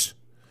Chiefs,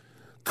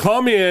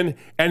 come in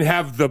and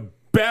have the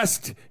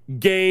best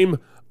game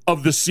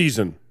of the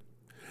season.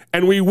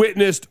 And we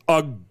witnessed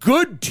a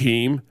good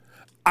team,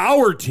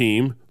 our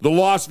team, the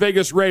Las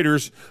Vegas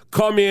Raiders,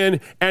 come in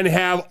and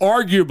have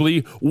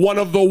arguably one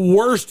of the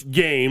worst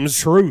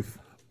games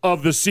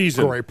of the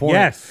season. Great point.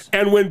 Yes.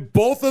 And when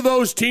both of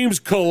those teams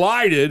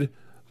collided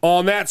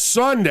on that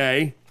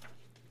Sunday,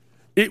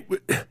 it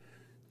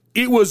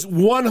was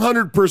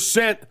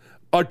 100%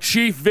 a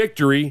Chief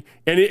victory,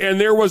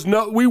 and there was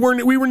we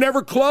were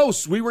never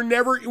close. We were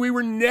never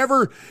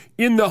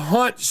in the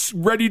hunt,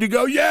 ready to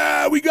go.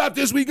 Yeah, we got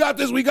this.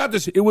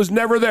 It was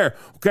never there.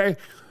 Okay,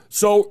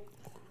 so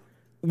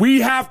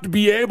we have to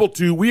be able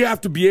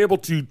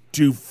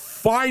to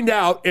find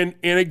out, and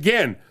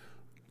again,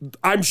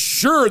 I'm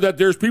sure that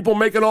there's people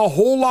making a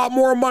whole lot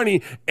more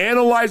money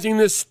analyzing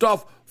this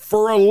stuff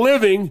for a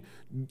living,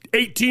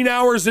 18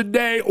 hours a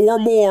day or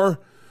more,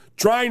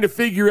 trying to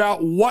figure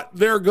out what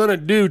they're going to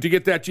do to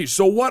get that cheap.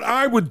 So what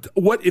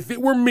if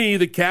it were me,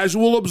 the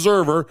casual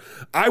observer,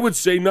 I would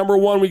say, number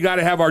one, we got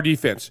to have our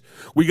defense.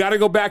 We got to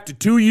go back to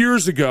 2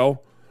 years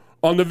ago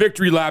on the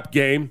victory lap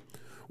game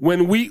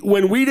when we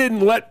didn't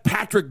let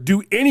Patrick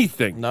do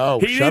anything. No,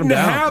 he shut him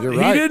down. You're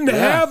right. He didn't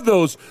have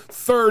those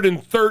 3rd and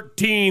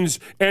 13s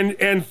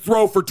and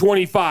throw for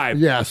 25.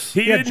 Yes.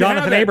 He didn't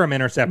Jonathan have Abram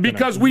intercepted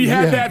because we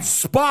had that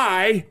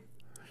spy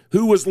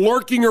who was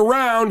lurking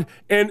around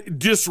and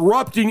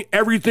disrupting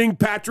everything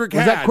Patrick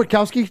had. Was that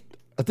Kwiatkowski?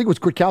 I think it was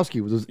Kwiatkowski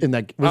was in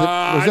that.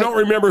 I don't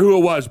remember who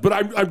it was, but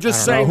I'm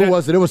just saying. Who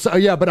was it? It was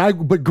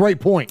but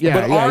great point. Yeah,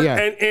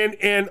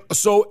 And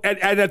so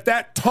at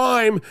that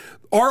time,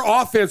 our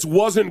offense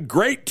wasn't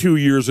great 2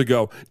 years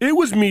ago. It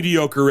was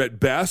mediocre at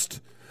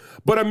best.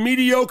 But a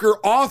mediocre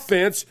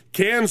offense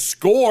can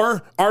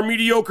score. Our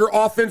mediocre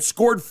offense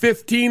scored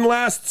 15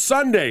 last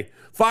Sunday,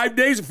 4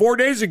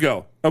 days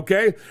ago.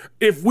 Okay?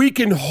 If we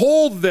can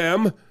hold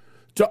them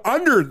to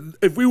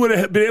if we would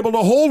have been able to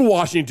hold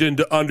Washington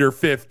to under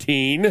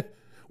 15,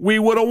 we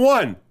would have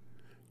won.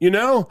 You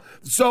know?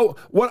 So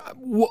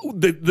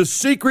the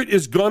secret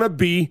is going to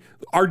be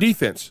our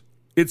defense.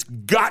 It's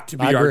got to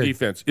be our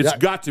defense. It's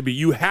got to be.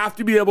 You have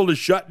to be able to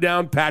shut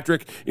down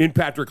Patrick in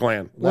Patrick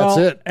land. That's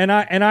it. And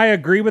I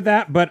agree with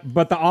that, but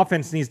the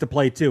offense needs to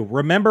play too.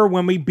 Remember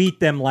when we beat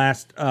them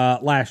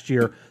last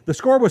year, the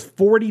score was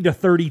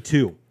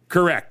 40-32.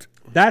 Correct.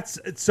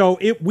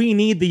 We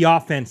need the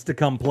offense to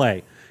come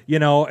play. You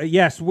know,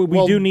 yes,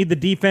 we do need the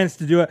defense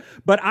to do it,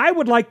 but I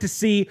would like to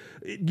see,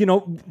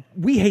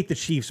 we hate the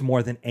Chiefs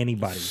more than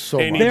anybody.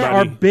 They're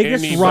our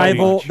biggest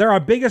rival. They're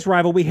our biggest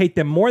rival. We hate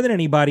them more than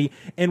anybody,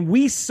 and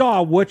we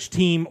saw which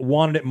team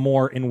wanted it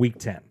more in Week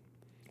 10.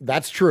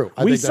 That's true.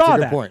 We think saw that's a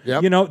good that. point.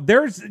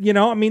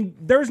 Yep.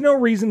 There's no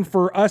reason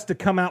for us to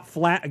come out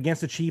flat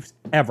against the Chiefs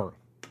ever.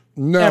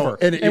 No,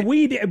 ever.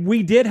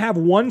 We did have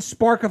one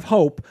spark of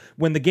hope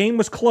when the game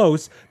was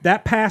close.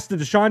 That pass to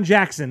Deshaun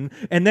Jackson,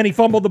 and then he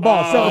fumbled the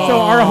ball. So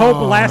our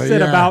hope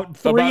lasted about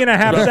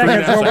 3.5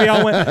 seconds, where we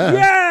all went,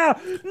 "Yeah,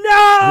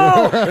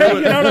 no,"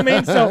 you know what I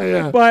mean.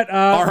 So, but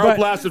our hope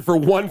lasted for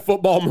one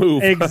football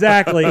move.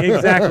 Exactly.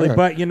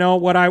 But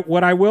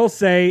what I will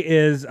say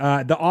is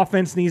the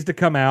offense needs to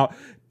come out,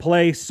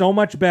 play so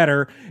much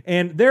better,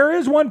 and there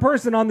is one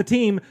person on the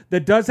team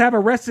that does have a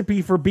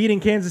recipe for beating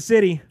Kansas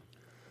City.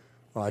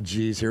 Oh,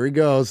 geez, here he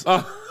goes.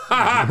 Throwing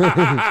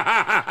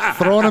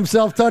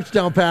himself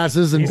touchdown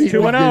passes and he's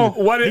 2-0.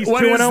 What is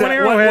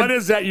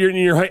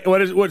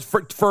that? What's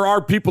for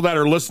our people that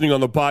are listening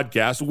on the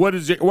podcast? What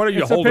is it? What are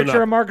you holding up? It's a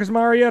picture of Marcus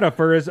Mariota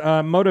for his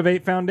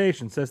Motivate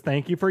Foundation. Says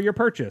thank you for your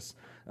purchase.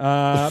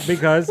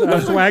 Because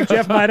Swag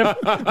Jeff might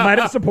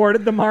have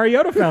supported the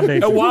Mariota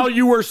Foundation. And while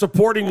you were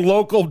supporting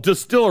local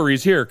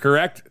distilleries here,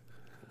 correct?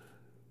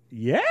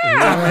 Yeah,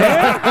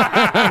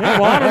 man.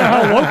 Well, I don't know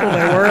how local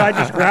they were. I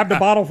just grabbed a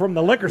bottle from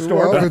the liquor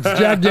store. Well, if it's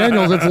Jack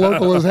Daniels, it's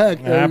local as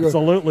heck.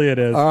 Absolutely, it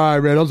is. All right,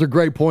 man. Those are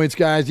great points,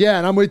 guys. Yeah,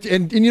 and I'm with you.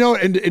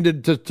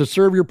 And to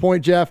serve your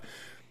point, Jeff,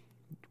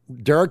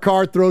 Derek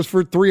Carr throws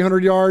for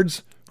 300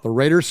 yards. The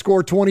Raiders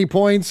score 20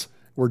 points.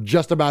 We're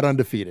just about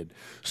undefeated.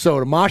 So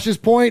to Mosh's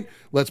point,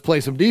 let's play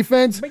some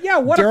defense. But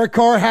yeah, Derek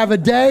Carr have a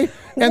day,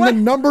 and the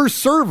numbers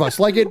serve us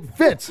like it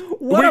fits.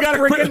 What a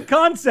freaking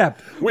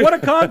concept. What a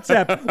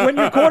concept. When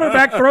your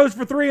quarterback throws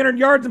for 300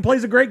 yards and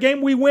plays a great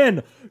game, we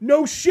win.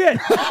 No shit.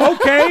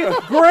 Okay,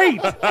 great.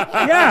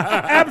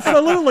 Yeah,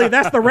 absolutely.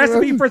 That's the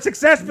recipe for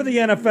success for the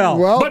NFL.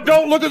 Well, but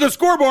don't look at the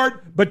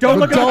scoreboard. But don't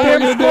look at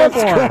the damn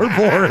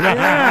scoreboard.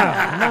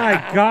 Yeah,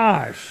 my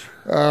gosh.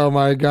 Oh,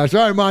 my gosh.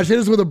 All right, Mosh, hit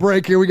us with a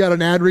break here. We got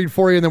an ad read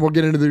for you, and then we'll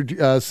get into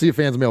the Sea of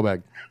Fans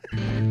mailbag.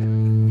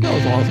 That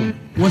was awesome.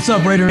 What's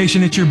up, Raider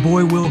Nation? It's your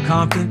boy, Will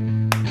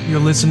Compton. You're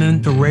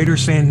listening to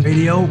Raiders Fan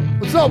Radio.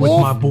 What's up, with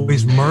Wolf? my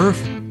boys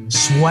Murph,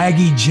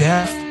 Swaggy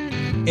Jeff,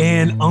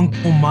 and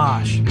Uncle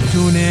Mosh.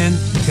 Tune in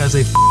because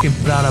they fucking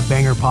put out a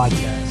banger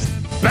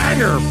podcast.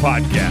 Banger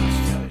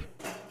podcast.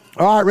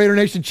 All right, Raider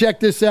Nation,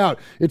 check this out.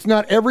 It's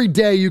not every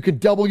day you can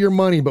double your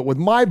money, but with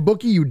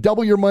MyBookie, you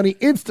double your money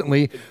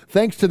instantly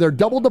thanks to their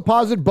double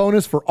deposit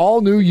bonus for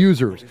all new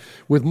users.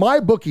 With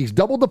MyBookie's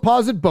double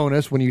deposit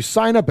bonus, when you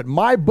sign up at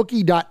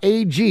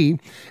mybookie.ag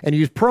and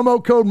use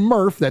promo code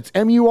MURPH, that's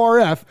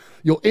MURF,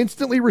 you'll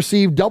instantly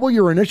receive double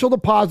your initial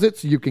deposit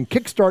so you can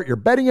kickstart your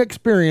betting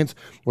experience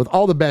with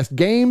all the best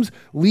games,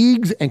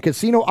 leagues, and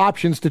casino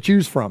options to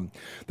choose from.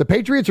 The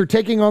Patriots are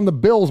taking on the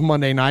Bills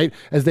Monday night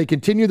as they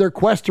continue their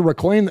quest to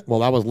reclaim, well,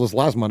 that was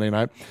last Monday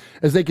night,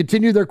 as they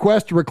continue their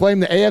quest to reclaim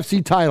the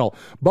AFC title.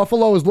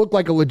 Buffalo has looked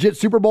like a legit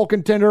Super Bowl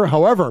contender.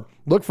 However,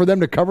 look for them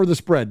to cover the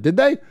spread. Did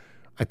they?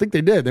 I think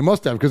they did. They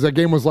must have, because that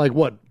game was like,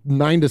 what,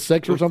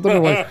 9-6 or something? Or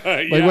like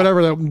Yeah.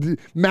 whatever.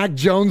 Mac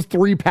Jones,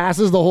 3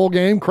 passes the whole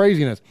game.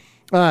 Craziness.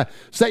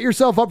 Set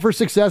yourself up for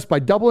success by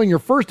doubling your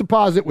first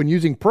deposit when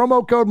using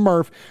promo code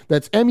MURPH.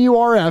 That's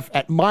MURF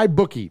at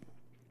MyBookie.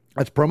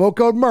 That's promo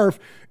code MURPH,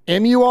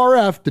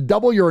 MURF, to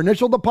double your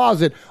initial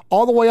deposit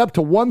all the way up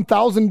to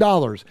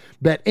 $1,000.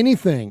 Bet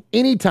anything,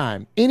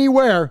 anytime,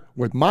 anywhere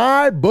with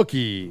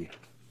MyBookie.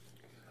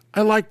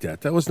 I like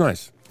that. That was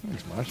nice.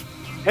 Thanks, Mosh.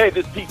 Hey,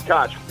 this is Pete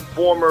Koch,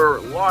 former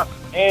Los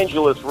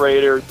Angeles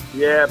Raider.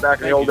 Yeah, back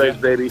in the old days,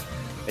 baby.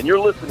 And you're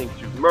listening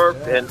to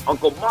Murph and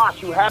Uncle Mosh,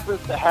 who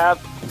happens to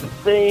have the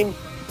same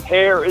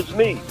hair as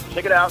me.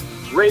 Check it out,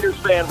 Raiders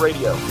Fan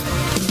Radio.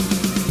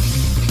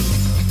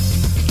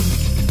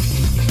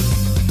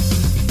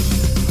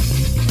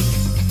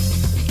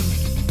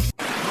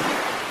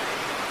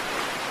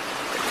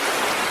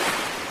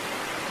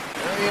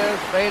 There he is,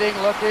 fading,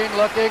 looking.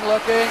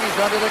 He's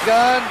under the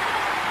gun.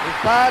 He's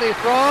tied, he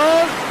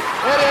throws.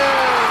 It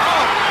is!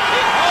 Oh,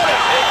 he caught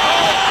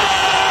it!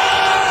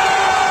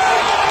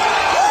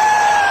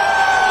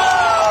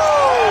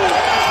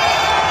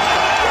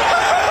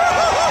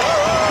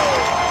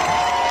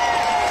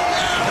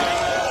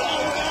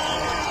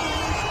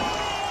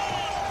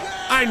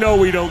 I know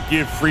we don't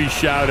give free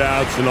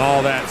shout-outs and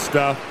all that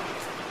stuff.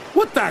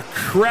 What the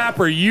crap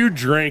are you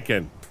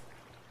drinking?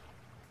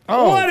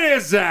 Oh, what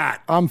is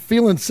that? I'm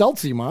feeling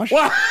seltzy, Mosh.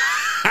 What?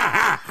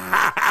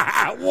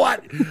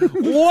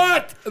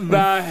 What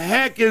the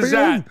heck is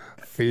that?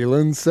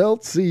 Feeling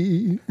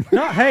seltzy.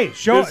 No, hey,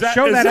 show that-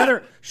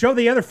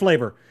 the other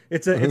flavor.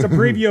 It's a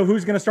preview of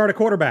who's going to start a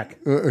quarterback.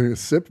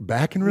 Sip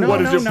back and No,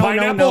 relax. What is it,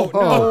 pineapple?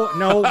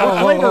 No. What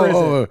flavor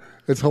is it?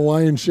 It's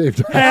Hawaiian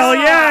shaved. Hell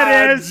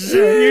yeah, it is.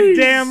 You're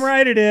damn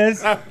right it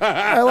is.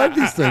 I like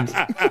these things.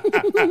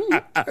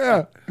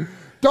 Yeah.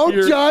 Don't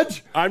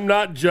judge. I'm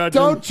not judging.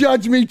 Don't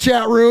judge me,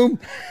 chat room.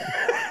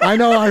 I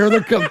know. I heard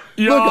them come.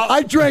 Look,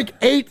 I drank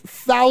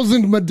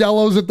 8,000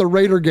 Modelo's at the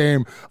Raider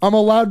game. I'm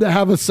allowed to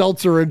have a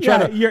seltzer and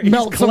try to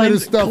melt some of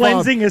this stuff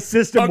cleansing off. his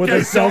system with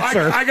a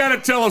seltzer. I got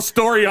to tell a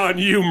story on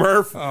you,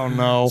 Murph. Oh,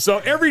 no. So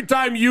every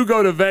time you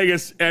go to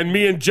Vegas and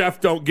me and Jeff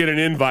don't get an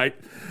invite,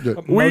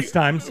 most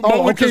times.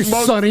 Oh, okay,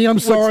 Sonny, I'm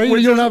sorry.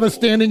 You don't have a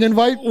standing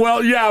invite?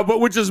 Well, yeah,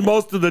 but which is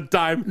most of the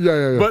time.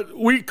 Yeah. But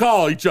we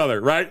call each other,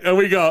 right? And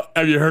we go,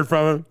 have you heard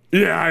from him?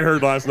 Yeah, I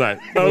heard last night.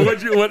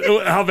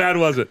 How bad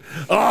was it?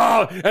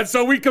 Oh, and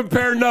so we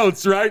compare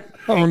notes, right?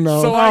 Oh,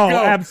 no. So I go,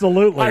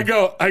 absolutely.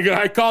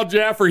 I called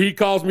Jeff, or he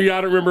calls me.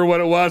 I don't remember what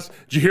it was.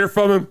 Did you hear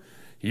from him?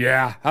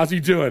 Yeah. How's he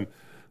doing?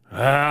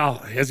 Well,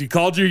 has he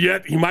called you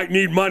yet? He might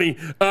need money.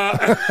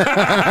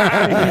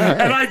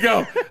 And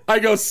I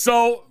go,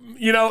 so,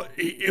 you know,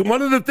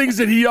 one of the things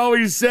that he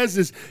always says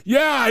is,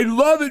 yeah, I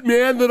love it,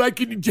 man, that I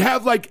can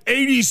have like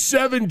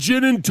 87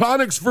 gin and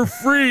tonics for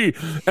free.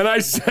 And I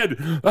said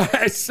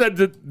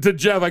to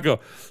Jeff, I go,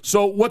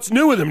 so what's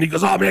new with him? And he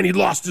goes, oh, man, he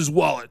lost his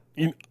wallet.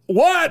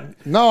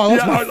 What? No, I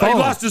lost my phone. He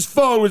lost his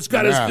phone. It's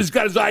got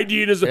his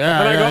ID and his. And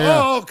I go,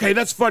 oh, okay,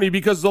 that's funny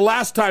because the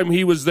last time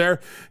he was there,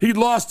 he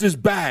lost his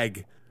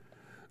bag.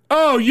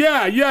 Oh,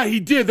 yeah,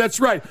 he did. That's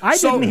right. I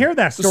didn't hear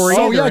that story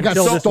So, either it got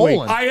until this stolen.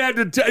 week. I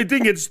had to. I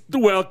think it's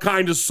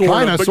kind of, sort of.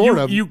 Kind of, but sort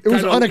of. You It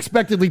was kinda,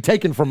 unexpectedly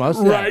taken from us.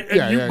 right?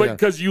 Yeah. But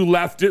because you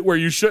left it where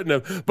you shouldn't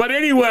have. But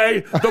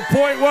anyway, the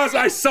point was,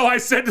 I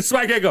said to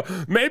Swag, I go,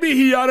 maybe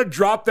he ought to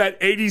drop that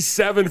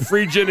 87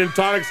 free gin and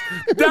tonics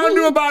down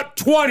to about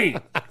 20.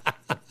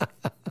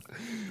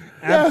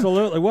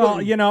 Absolutely. Well,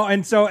 you know,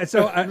 and so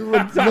but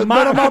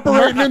I'm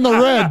operating in the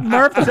red.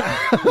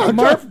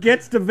 Murph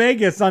gets to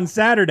Vegas on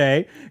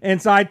Saturday,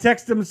 and so I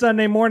text him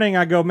Sunday morning.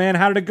 I go, man,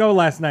 how did it go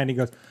last night? And he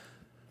goes,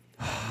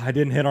 I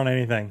didn't hit on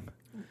anything.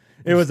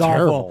 It was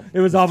awful.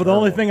 It was awful. The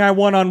only thing I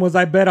won on was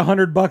I bet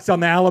 $100 on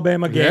the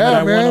Alabama game. Yeah, and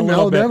I won a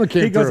little Alabama bit.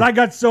 came He goes, through. I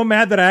got so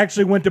mad that I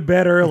actually went to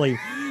bed early.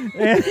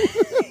 And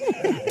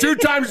 2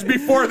 times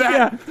before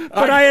that. Yeah,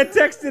 but I had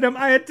texted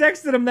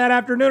him that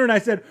afternoon, and I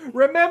said,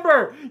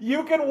 remember,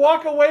 you can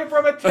walk away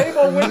from a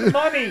table with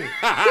money.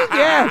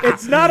 Yeah,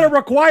 it's not a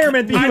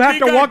requirement that you have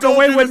to walk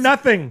away with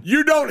nothing.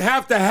 You don't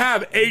have to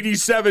have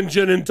 87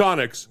 gin and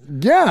tonics.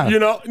 Yeah. You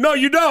know, no,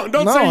 you don't.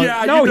 Don't say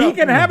yeah. No, you he don't.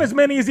 can have as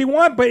many as he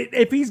wants, but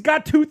if he's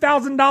got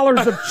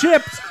 $2,000 of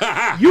chips,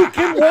 you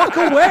can walk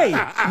away.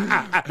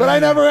 But I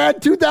never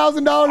had $2,000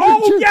 in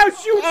Oh, chips.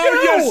 yes, you do.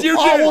 Oh, yes, you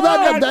Oh, did.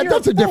 well, you're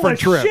that's a full different of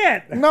trip.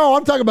 shit. No,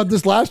 I'm talking about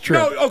this last trip.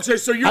 No, okay,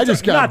 so you're I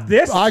just got not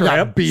this I got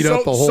trip. beat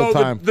up the whole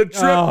time. The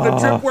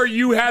trip where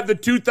you had the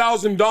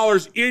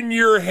 $2,000 in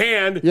your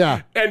hand,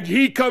 Yeah. and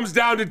he comes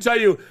down to tell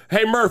you,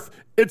 hey, Murph,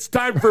 it's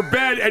time for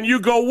bed, and you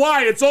go,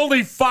 why? It's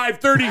only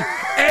 5:30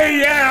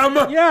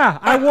 a.m. Yeah,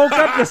 I woke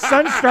up, the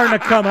sun's starting to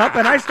come up,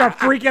 and I start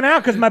freaking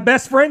out because my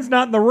best friend's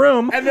not in the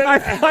room. And then I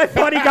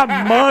thought he got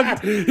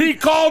mugged. He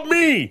called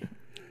me.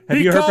 Have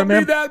he you heard called from me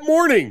him? that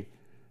morning.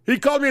 He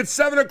called me at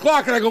 7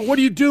 o'clock, and I go, what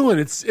are you doing?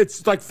 It's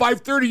like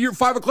 5:30,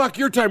 5 o'clock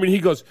your time. And he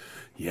goes,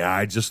 yeah,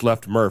 I just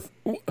left Murph.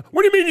 What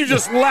do you mean you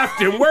just left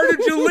him? Where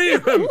did you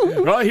leave him?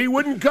 Well, he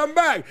wouldn't come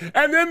back.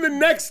 And then the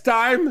next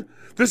time,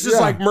 this is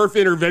like Murph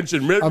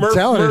intervention. I'm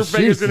telling you,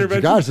 Vegas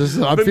intervention. gosh,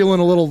 I'm feeling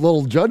a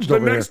little judged The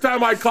over next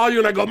time I call you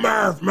and I go,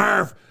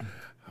 Murph,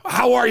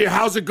 How are you?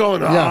 How's it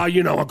going? Yeah.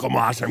 Uncle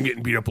Mosh, I'm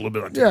getting beat up a little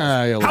bit on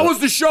Yeah. How was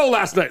the show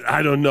last night?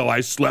 I don't know.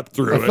 I slept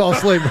through it. I fell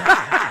asleep.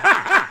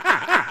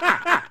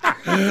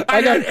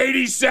 I got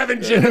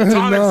 87 gin and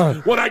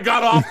tonics when I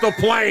got off the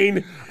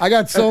plane. I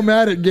got so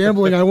mad at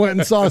gambling, I went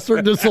and saw a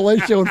Cirque du Soleil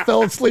show and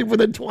fell asleep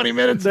within 20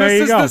 minutes.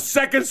 This is the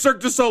second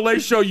Cirque du Soleil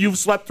show you've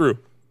slept through.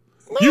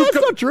 No, that's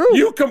not true.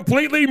 You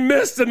completely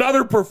missed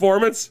another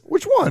performance.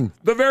 Which one?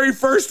 The very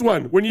first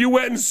one, when you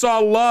went and saw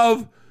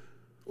Love.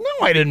 No,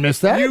 I didn't miss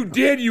that. You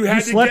did. You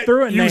had to slept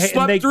through it, and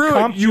they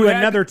comped you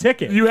another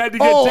ticket. You had to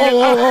get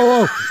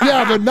tickets.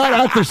 Yeah, but not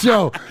at the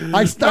show.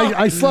 I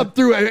slept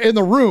through it in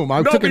the room.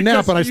 I took a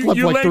nap and I slept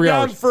you like 3 laid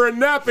hours. down for a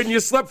nap and you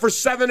slept for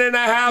 7.5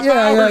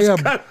 hours.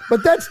 Yeah.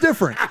 But that's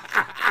different.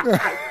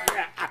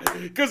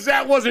 Because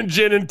that wasn't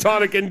gin and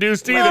tonic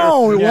induced either.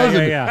 No, it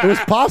wasn't. It was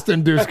pasta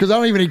induced because I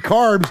don't even eat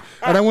carbs.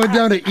 And I went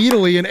down to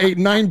Italy and ate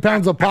 9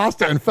 pounds of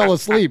pasta and fell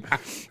asleep.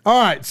 All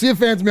right, See a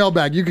Fans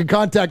mailbag. You can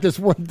contact us.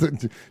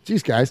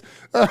 Jeez, guys.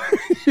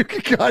 You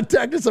can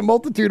contact us a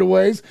multitude of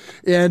ways.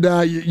 And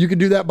you can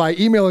do that by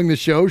emailing the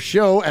show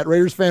at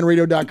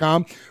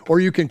RaidersFanRadio.com. Or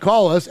you can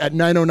call us at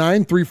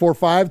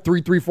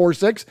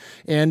 909-345-3346.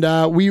 And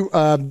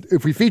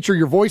if we feature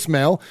your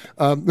voicemail,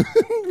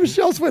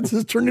 Michelle Switz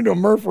has turned into a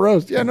Murph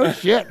roast. Yeah, no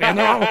shit, man.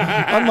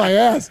 On my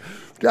ass.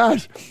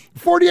 Gosh,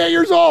 48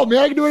 years old, man.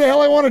 I can do what the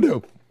hell I want to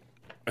do.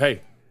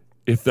 Hey,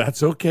 if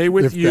that's okay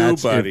with you,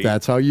 buddy. If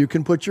that's how you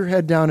can put your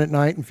head down at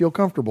night and feel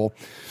comfortable.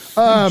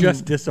 I'm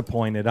just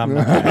disappointed. I'm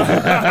not.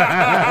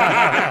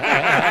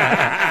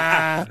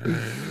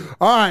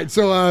 All right,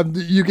 so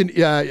you can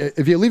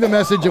if you leave a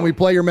message and we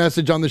play your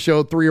message on the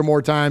show 3 or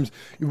more times,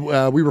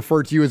 we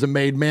refer to you as a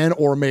made man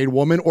or a made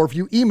woman, or if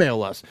you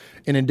email us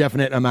an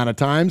indefinite amount of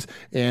times,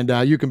 and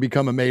you can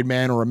become a made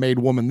man or a made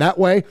woman that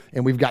way.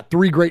 And we've got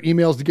 3 great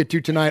emails to get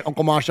to tonight.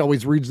 Uncle Mosh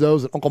always reads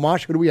those. Uncle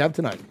Mosh, who do we have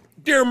tonight?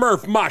 Dear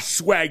Murph, Mosh,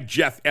 Swag,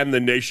 Jeff, and the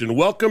nation,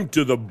 welcome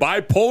to the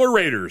Bipolar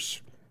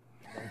Raiders.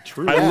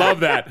 True. I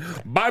love that.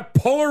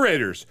 Bipolar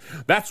Raiders.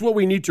 That's what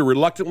we need to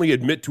reluctantly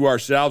admit to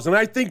ourselves, and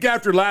I think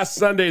after last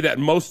Sunday that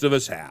most of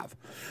us have.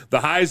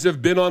 The highs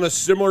have been on a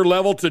similar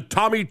level to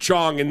Tommy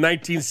Chong in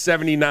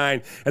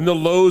 1979, and the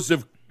lows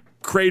have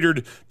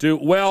cratered to,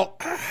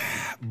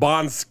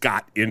 Bon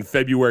Scott in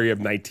February of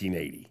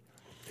 1980.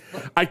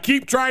 I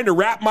keep trying to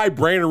wrap my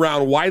brain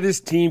around why this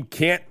team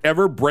can't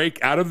ever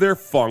break out of their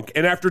funk,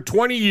 and after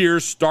 20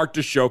 years start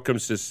to show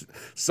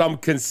some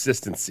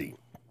consistency.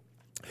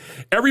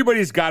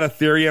 Everybody's got a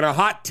theory and a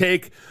hot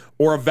take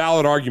or a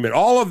valid argument,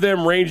 all of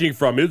them ranging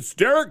from it's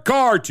Derek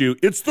Carr to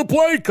it's the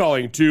play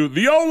calling to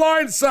the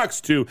O-line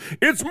sucks to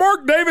it's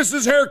Mark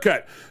Davis's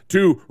haircut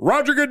to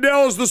Roger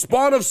Goodell is the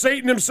spawn of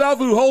Satan himself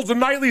who holds a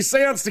nightly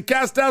seance to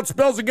cast out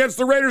spells against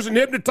the Raiders and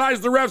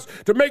hypnotize the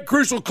refs to make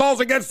crucial calls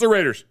against the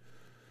Raiders.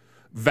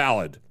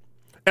 Valid.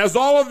 As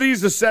all of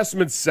these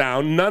assessments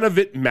sound, none of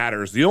it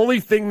matters. The only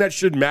thing that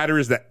should matter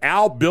is that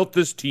Al built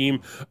this team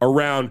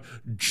around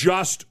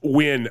just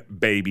win,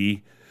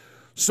 baby.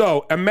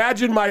 So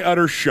imagine my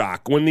utter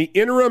shock when the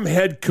interim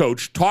head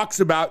coach talks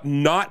about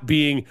not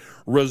being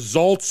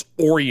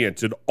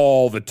results-oriented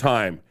all the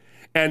time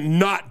and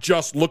not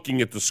just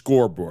looking at the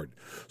scoreboard.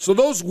 So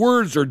those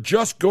words are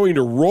just going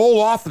to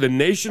roll off of the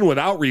nation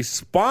without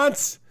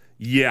response?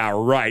 Yeah,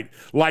 right.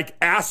 Like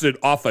acid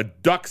off a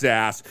duck's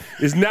ass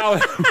is now...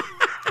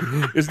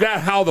 Is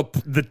that how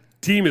the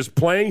team is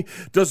playing?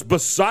 Does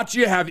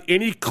Bisaccia have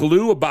any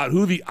clue about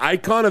who the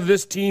icon of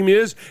this team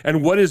is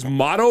and what his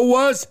motto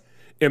was?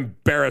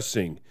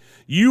 Embarrassing.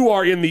 You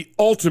are in the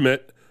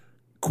ultimate,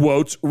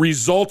 quotes,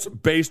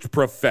 results-based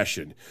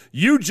profession.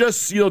 You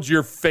just sealed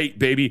your fate,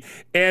 baby,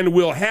 and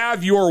will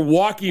have your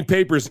walking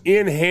papers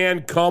in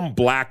hand come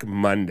Black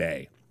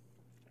Monday.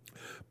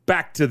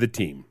 Back to the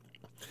team.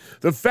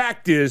 The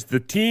fact is, the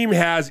team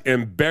has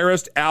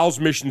embarrassed Al's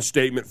mission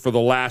statement for the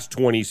last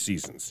 20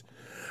 seasons.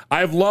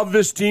 I've loved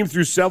this team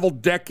through several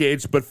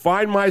decades, but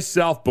find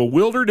myself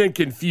bewildered and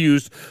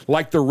confused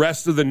like the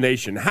rest of the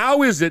nation.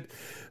 How is it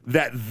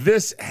that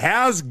this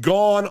has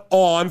gone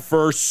on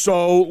for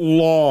so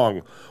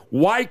long?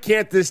 Why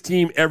can't this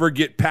team ever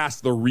get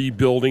past the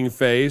rebuilding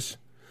phase?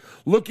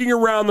 Looking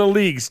around the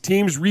leagues,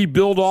 teams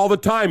rebuild all the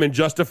time in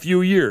just a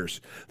few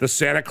years. The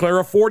Santa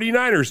Clara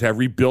 49ers have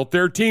rebuilt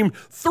their team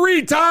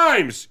 3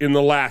 times in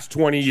the last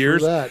 20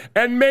 years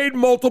and made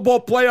multiple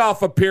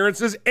playoff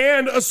appearances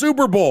and a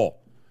Super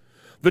Bowl.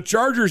 The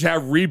Chargers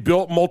have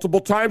rebuilt multiple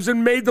times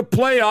and made the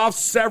playoffs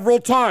several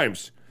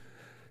times.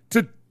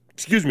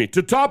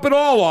 To top it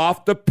all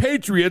off, the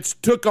Patriots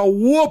took a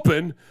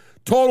whooping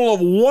total of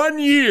 1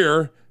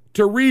 year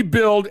to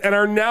rebuild and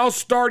are now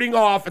starting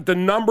off at the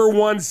number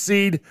 1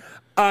 seed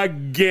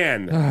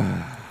again.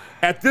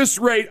 At this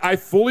rate, I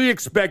fully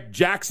expect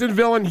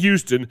Jacksonville and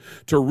Houston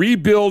to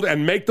rebuild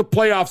and make the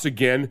playoffs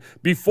again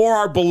before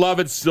our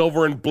beloved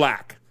silver and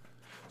black.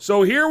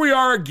 So here we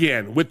are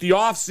again with the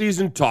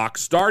offseason talk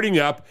starting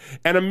up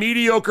and a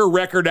mediocre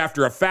record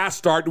after a fast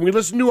start. And we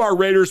listen to our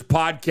Raiders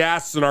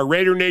podcasts and our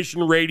Raider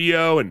Nation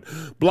radio and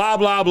blah,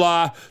 blah,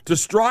 blah to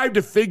strive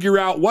to figure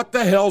out what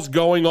the hell's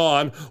going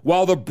on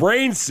while the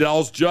brain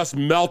cells just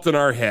melt in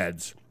our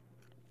heads.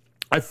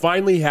 I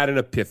finally had an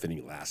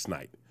epiphany last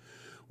night.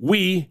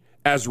 We,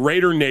 as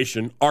Raider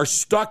Nation, are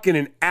stuck in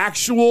an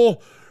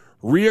actual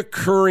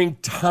reoccurring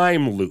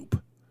time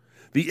loop.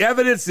 The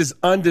evidence is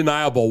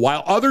undeniable.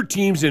 While other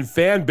teams and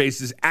fan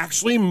bases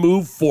actually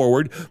move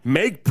forward,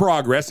 make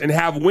progress, and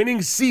have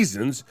winning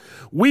seasons,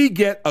 we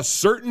get a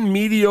certain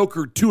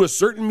mediocre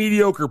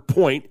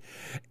point,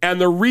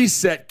 and the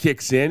reset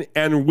kicks in,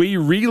 and we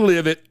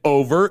relive it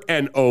over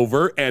and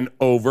over and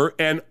over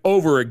and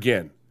over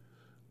again.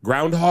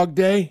 Groundhog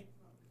Day?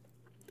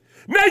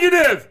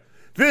 Negative!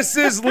 This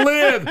is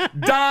Live,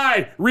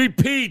 Die,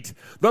 Repeat,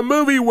 the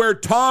movie where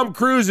Tom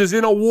Cruise is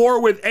in a war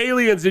with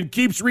aliens and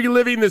keeps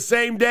reliving the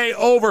same day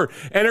over,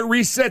 and it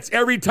resets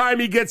every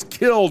time he gets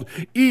killed.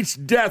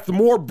 Each death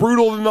more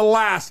brutal than the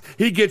last.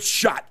 He gets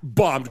shot,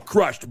 bombed,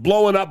 crushed,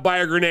 blown up by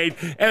a grenade,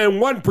 and in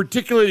one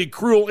particularly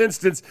cruel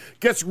instance,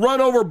 gets run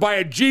over by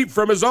a Jeep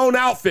from his own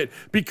outfit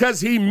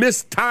because he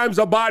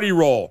mistimes a body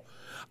roll.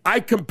 I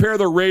compare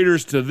the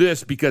Raiders to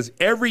this because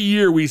every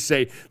year we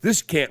say,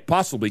 this can't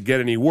possibly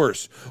get any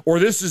worse. Or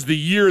this is the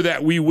year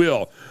that we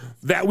will.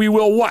 That we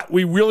will what?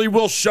 We really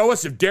will show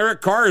us if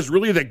Derek Carr is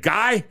really the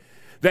guy?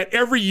 That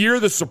every year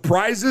the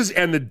surprises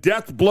and the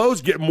death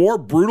blows get more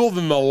brutal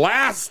than the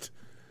last?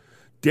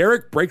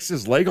 Derek breaks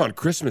his leg on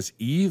Christmas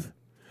Eve?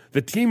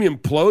 The team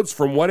implodes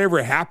from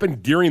whatever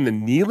happened during the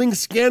kneeling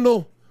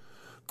scandal?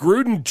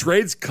 Gruden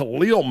trades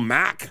Khalil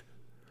Mack?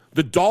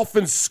 The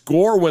Dolphins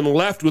score when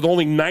left with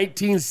only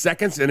 19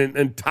 seconds and an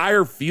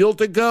entire field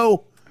to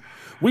go?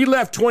 We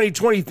left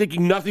 2020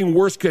 thinking nothing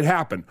worse could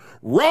happen.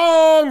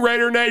 Wrong,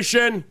 Raider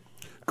Nation!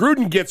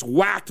 Gruden gets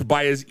whacked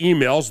by his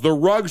emails, the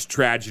Ruggs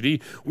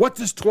tragedy. What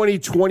does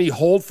 2020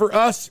 hold for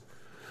us?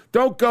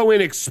 Don't go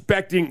in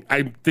expecting,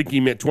 I think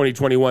he meant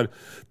 2021,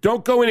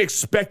 don't go in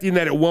expecting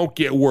that it won't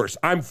get worse.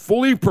 I'm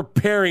fully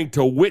preparing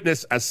to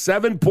witness a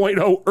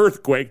 7.0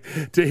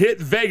 earthquake to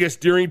hit Vegas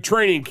during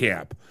training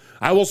camp.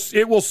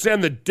 It will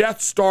send the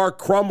Death Star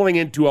crumbling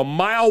into a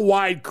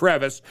mile-wide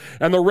crevice,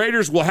 and the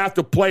Raiders will have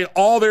to play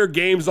all their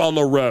games on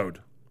the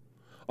road.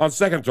 On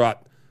second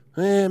thought,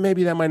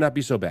 maybe that might not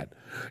be so bad.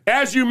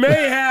 As you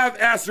may have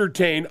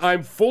ascertained,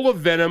 I'm full of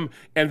venom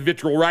and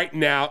vitriol right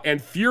now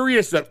and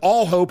furious that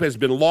all hope has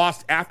been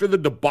lost after the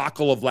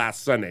debacle of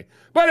last Sunday.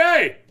 But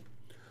hey,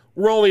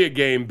 we're only a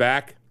game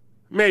back.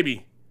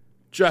 Maybe.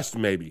 Just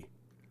maybe.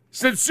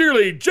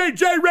 Sincerely,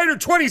 JJ Raider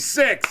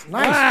 26.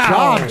 Nice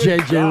job,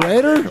 JJ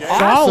Raider.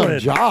 Awesome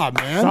job,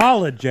 man.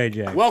 Solid,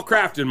 JJ. Well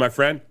crafted, my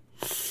friend.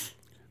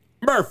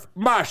 Murph,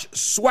 Mosh,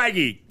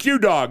 Swaggy,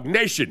 Q-Dog,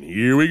 Nation,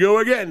 here we go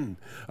again.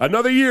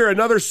 Another year,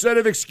 another set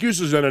of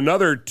excuses, and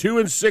another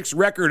 2-6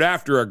 record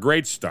after a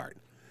great start.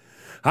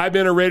 I've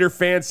been a Raider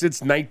fan since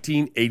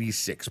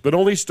 1986, but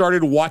only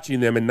started watching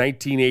them in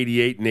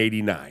 1988 and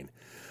 89.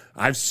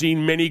 I've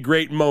seen many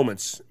great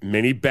moments,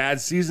 many bad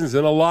seasons,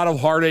 and a lot of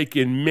heartache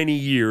in many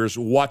years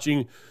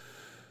watching.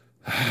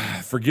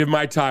 Forgive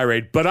my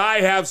tirade, but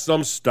I have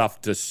some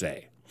stuff to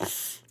say.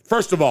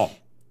 First of all,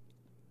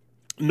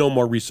 no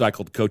more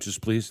recycled coaches,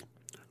 please.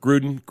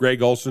 Gruden,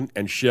 Greg Olson,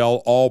 and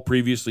Shell all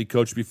previously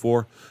coached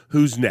before.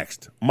 Who's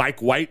next?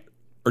 Mike White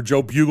or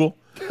Joe Bugle?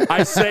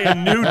 I say a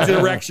new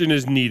direction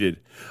is needed.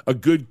 A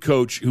good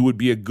coach who would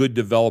be a good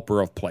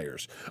developer of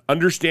players,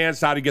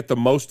 understands how to get the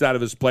most out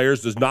of his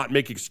players, does not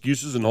make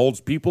excuses, and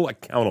holds people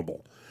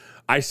accountable.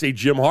 I say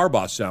Jim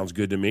Harbaugh sounds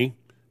good to me.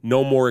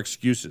 No more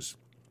excuses.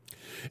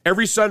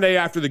 Every Sunday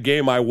after the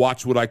game, I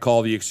watch what I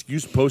call the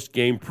excuse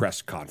post-game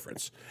press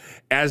conference,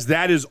 as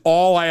that is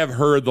all I have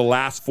heard the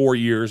last 4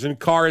 years, and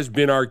Carr has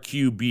been our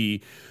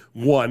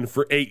QB1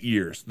 for 8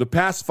 years. The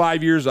past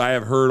 5 years, I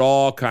have heard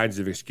all kinds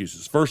of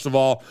excuses. First of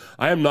all,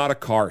 I am not a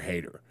Carr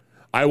hater.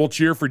 I will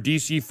cheer for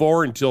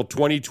DC4 until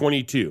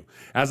 2022,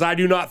 as I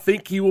do not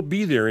think he will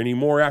be there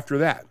anymore after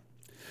that.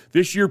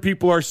 This year,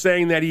 people are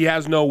saying that he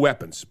has no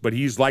weapons, but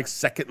he's like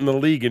second in the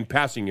league in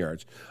passing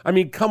yards. I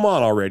mean, come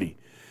on already.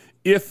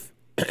 If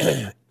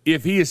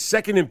he is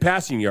second in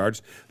passing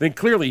yards, then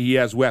clearly he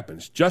has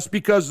weapons. Just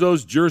because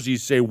those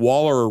jerseys say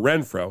Waller or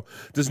Renfro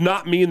does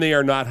not mean they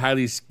are not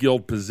highly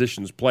skilled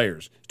positions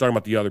players. He's talking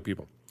about the other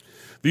people.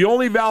 The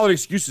only valid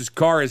excuses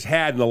Carr has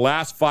had in the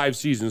last 5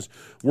 seasons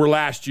were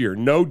last year.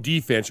 No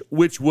defense,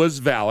 which was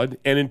valid,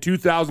 and in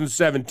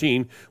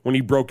 2017 when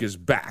he broke his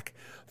back.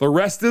 The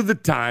rest of the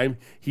time,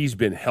 he's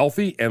been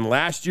healthy, and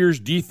last year's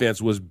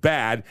defense was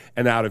bad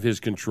and out of his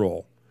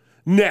control.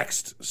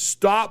 Next,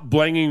 stop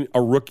blaming a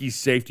rookie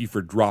safety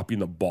for dropping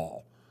the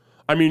ball.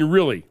 I mean,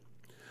 really,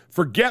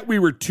 forget we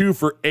were 2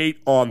 for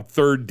 8 on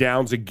third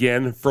downs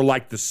again for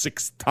like the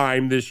 6th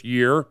time this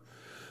year.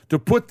 To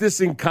put this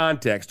in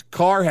context,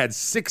 Carr had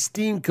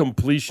 16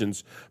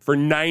 completions for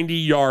 90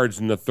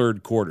 yards in the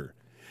third quarter.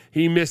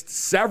 He missed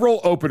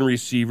several open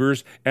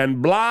receivers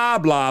and blah,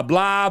 blah,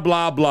 blah,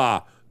 blah,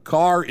 blah.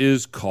 Carr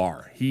is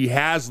Carr. He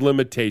has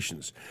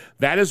limitations.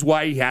 That is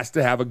why he has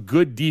to have a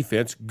good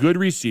defense, good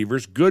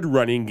receivers, good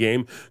running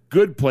game,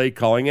 good play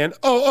calling, and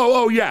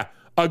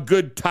a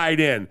good tight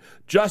end.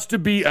 Just to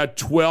be a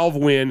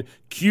 12-win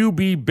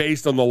QB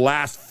based on the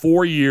last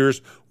 4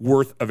 years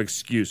worth of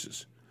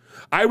excuses.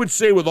 I would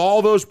say with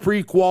all those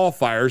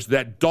pre-qualifiers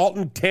that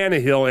Dalton,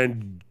 Tannehill,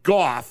 and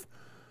Goff,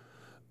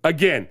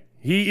 again,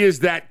 he is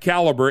that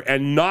caliber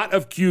and not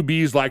of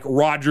QBs like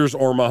Rodgers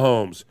or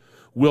Mahomes,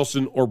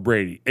 Wilson or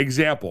Brady.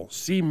 Example,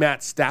 see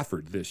Matt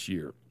Stafford this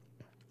year.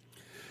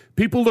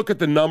 People look at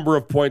the number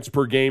of points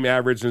per game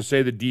average and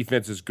say the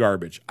defense is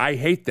garbage. I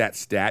hate that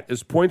stat,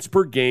 as points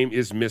per game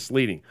is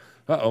misleading.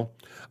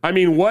 I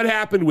mean, what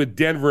happened with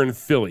Denver and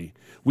Philly?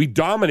 We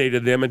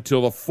dominated them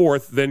until the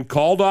fourth, then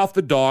called off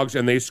the dogs,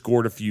 and they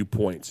scored a few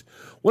points.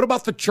 What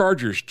about the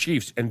Chargers,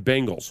 Chiefs, and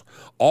Bengals?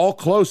 All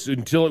close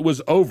until it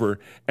was over,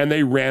 and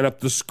they ran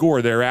up the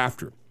score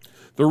thereafter.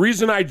 The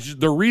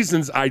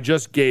reasons I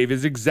just gave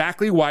is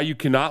exactly why you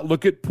cannot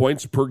look at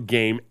points per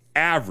game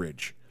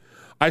average.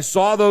 I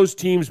saw those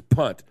teams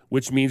punt,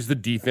 which means the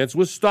defense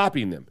was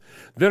stopping them.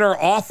 Then our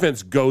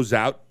offense goes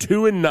out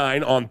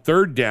 2-9 on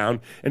third down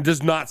and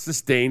does not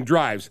sustain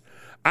drives.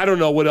 I don't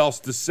know what else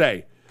to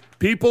say.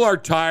 People are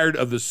tired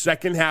of the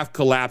second half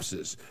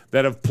collapses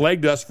that have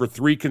plagued us for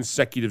 3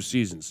 consecutive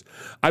seasons.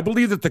 I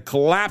believe that the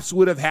collapse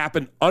would have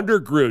happened under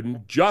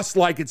Gruden just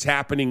like it's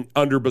happening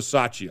under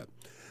Bisaccia.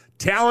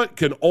 Talent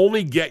can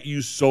only get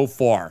you so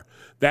far.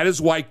 That is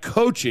why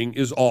coaching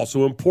is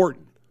also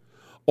important.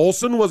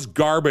 Olsen was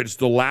garbage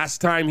the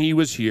last time he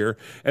was here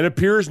and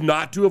appears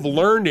not to have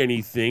learned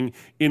anything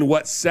in,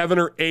 7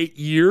 or 8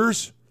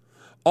 years?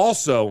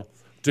 Also,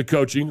 to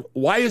coaching,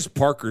 why is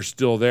Parker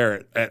still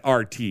there at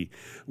RT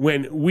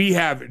when we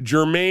have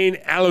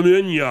Jermaine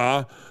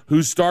Eluemunor,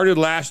 who started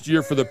last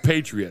year for the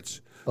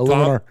Patriots?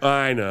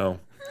 I know,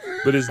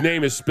 but his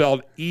name is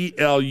spelled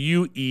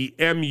Eluemunor.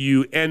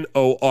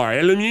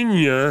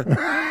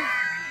 Eluemunor.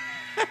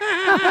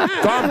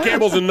 Tom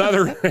Cable's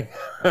another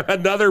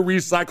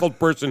recycled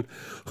person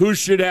who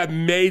should have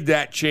made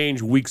that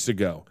change weeks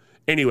ago.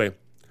 Anyway,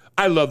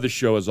 I love the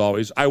show as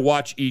always. I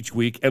watch each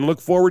week and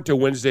look forward to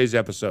Wednesday's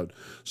episode.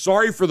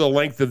 Sorry for the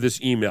length of this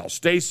email.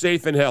 Stay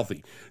safe and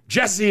healthy.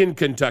 Jesse in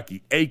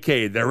Kentucky,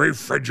 a.k.a. the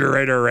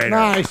Refrigerator Raider.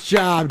 Nice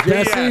job,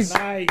 Jesse. Yes.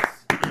 Nice.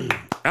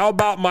 How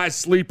about my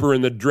sleeper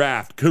in the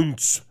draft,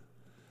 Kuntz?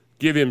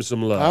 Give him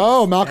some love.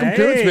 Oh, Malcolm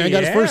Kuntz, man.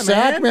 Got his first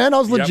sack, man. That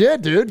was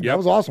legit, dude. That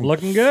was awesome.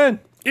 Looking good.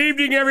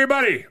 Evening,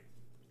 everybody.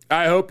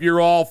 I hope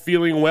you're all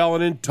feeling well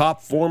and in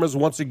top form, as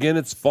once again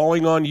it's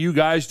falling on you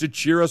guys to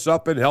cheer us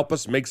up and help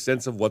us make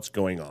sense of what's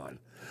going on.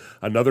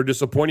 Another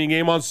disappointing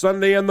game on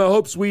Sunday, and the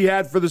hopes we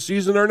had for the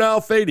season are now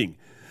fading.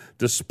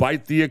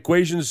 Despite the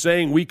equation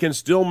saying we can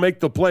still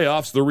make the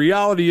playoffs, the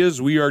reality is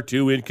we are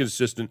too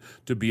inconsistent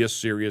to be a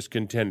serious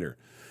contender.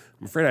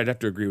 I'm afraid I'd have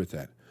to agree with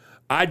that.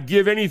 I'd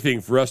give anything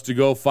for us to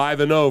go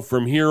 5-0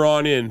 from here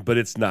on in, but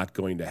it's not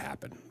going to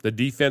happen. The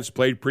defense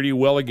played pretty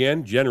well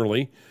again,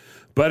 generally.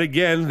 But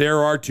again, there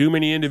are too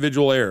many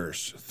individual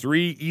errors.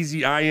 3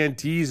 easy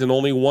INTs and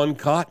only 1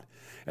 caught.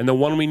 And the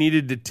one we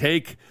needed to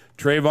take,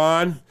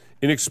 Trayvon,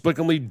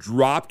 inexplicably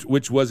dropped,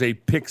 which was a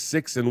pick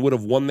 6 and would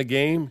have won the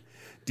game.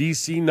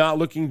 DC not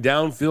looking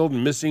downfield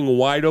and missing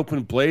wide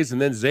open plays. And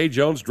then Zay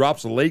Jones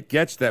drops a late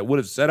catch that would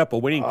have set up a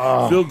winning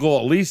field goal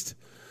at least.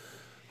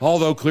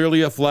 Although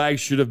clearly a flag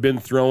should have been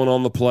thrown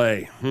on the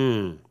play.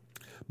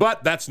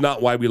 But that's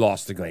not why we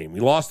lost the game. We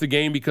lost the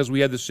game because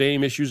we had the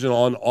same issues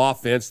on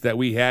offense that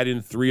we had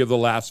in 3 of the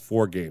last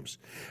 4 games.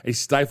 A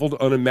stifled,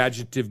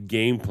 unimaginative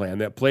game plan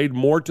that played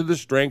more to the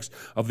strengths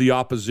of the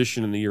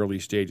opposition in the early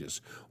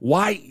stages.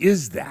 Why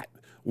is that?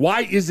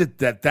 Why is it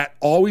that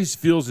always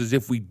feels as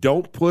if we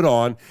don't put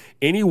on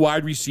any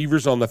wide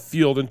receivers on the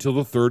field until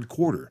the third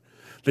quarter?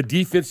 The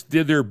defense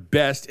did their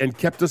best and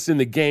kept us in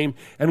the game,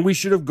 and we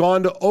should have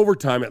gone to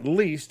overtime at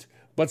least,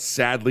 but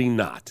sadly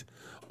not.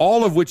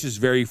 All of which is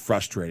very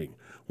frustrating.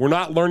 We're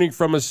not learning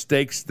from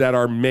mistakes that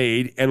are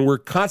made, and we're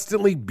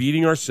constantly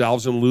beating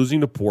ourselves and losing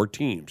to poor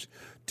teams.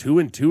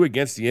 2-2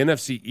 against the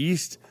NFC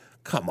East?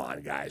 Come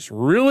on, guys.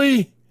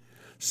 Really?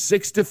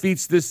 6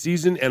 defeats this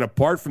season, and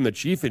apart from the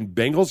Chiefs and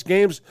Bengals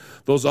games,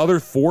 those other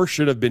 4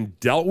 should have been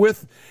dealt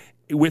with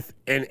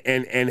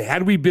and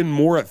had we been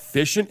more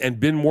efficient and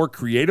been more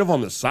creative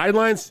on the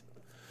sidelines?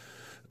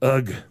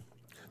 Ugh.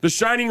 The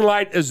shining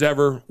light as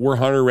ever were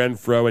Hunter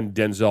Renfrow and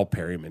Denzel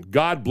Perryman.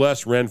 God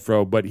bless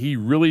Renfrow, but he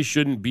really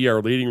shouldn't be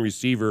our leading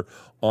receiver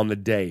on the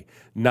day.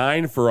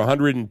 9 for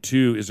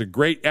 102 is a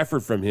great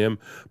effort from him,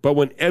 but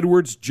when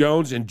Edwards,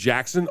 Jones, and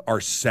Jackson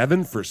are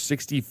 7 for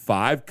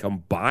 65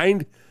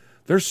 combined,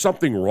 there's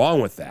something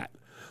wrong with that.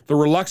 The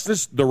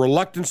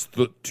reluctance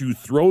to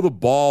throw the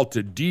ball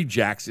to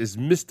Djax is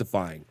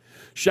mystifying.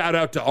 Shout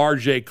out to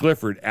R.J.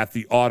 Clifford at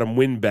the Autumn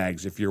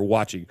Windbags if you're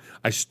watching.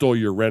 I stole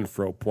your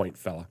Renfrow point,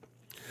 fella.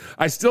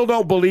 I still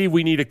don't believe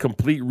we need a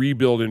complete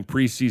rebuild in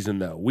preseason,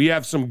 though. We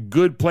have some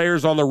good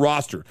players on the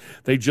roster.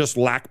 They just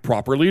lack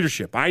proper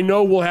leadership. I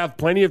know we'll have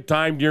plenty of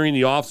time during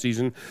the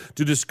offseason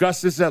to discuss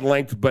this at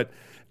length, but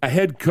a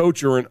head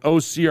coach or an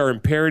OC are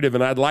imperative,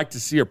 and I'd like to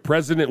see a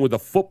president with a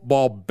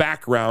football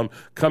background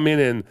come in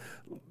and,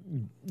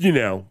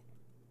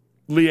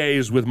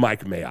 liaise with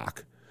Mike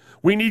Mayock.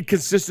 We need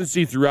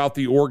consistency throughout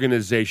the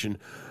organization,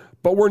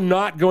 but we're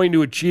not going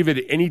to achieve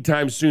it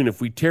anytime soon if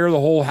we tear the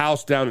whole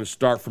house down and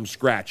start from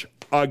scratch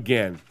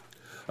again.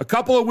 A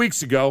couple of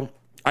weeks ago,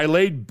 I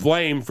laid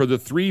blame for the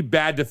 3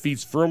 bad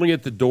defeats firmly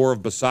at the door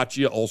of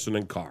Bisaccia, Olsen,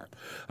 and Carr.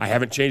 I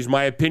haven't changed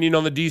my opinion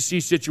on the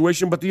DC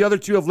situation, but the other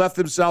 2 have left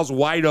themselves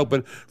wide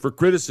open for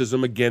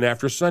criticism again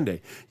after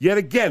Sunday. Yet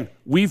again,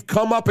 we've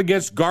come up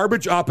against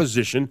garbage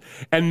opposition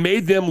and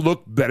made them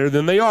look better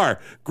than they are.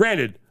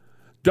 Granted,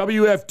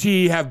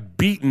 WFT have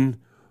beaten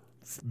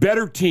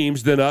better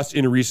teams than us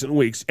in recent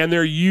weeks, and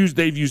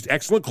they've used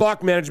excellent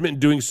clock management in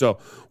doing so.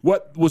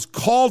 What was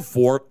called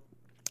for: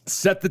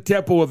 set the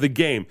tempo of the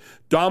game,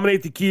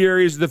 dominate the key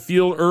areas of the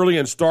field early,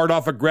 and start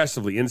off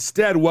aggressively.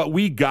 Instead, what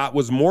we got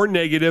was more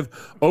negative,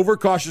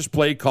 overcautious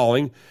play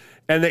calling,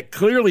 and that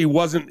clearly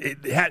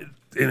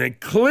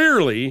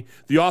clearly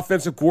the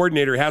offensive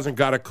coordinator hasn't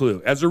got a clue.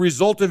 As a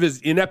result of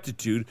his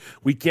ineptitude,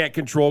 we can't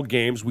control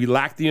games. We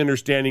lack the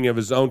understanding of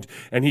his own,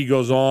 and he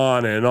goes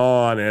on and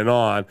on and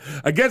on.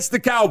 Against the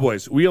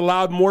Cowboys, we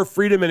allowed more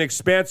freedom and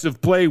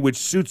expansive play, which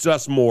suits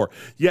us more.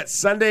 Yet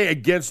Sunday,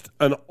 against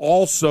an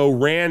also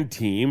ran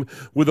team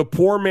with a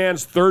poor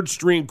man's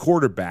third-string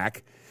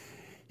quarterback,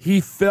 he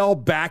fell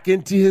back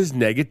into his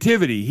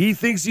negativity. He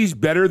thinks he's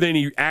better than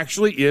he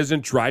actually is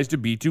and tries to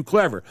be too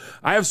clever.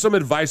 I have some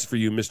advice for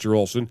you, Mr.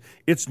 Olsen.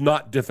 It's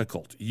not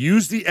difficult.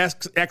 Use the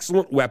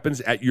excellent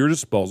weapons at your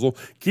disposal.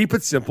 Keep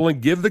it simple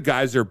and give the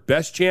guys their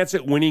best chance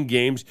at winning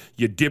games,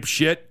 you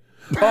dipshit.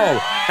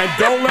 Oh, and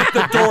don't let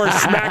the door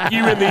smack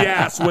you in the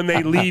ass when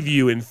they leave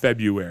you in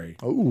February.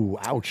 Oh,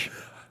 ouch.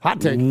 Hot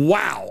take.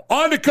 Wow.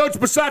 On to Coach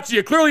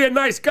Bisaccia. Clearly a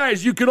nice guy,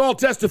 as you can all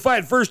testify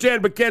at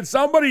firsthand, but can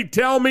somebody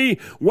tell me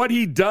what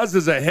he does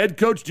as a head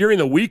coach during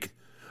the week?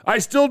 I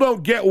still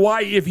don't get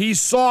why, if he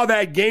saw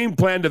that game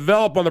plan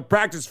develop on the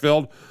practice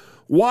field,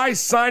 why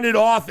sign it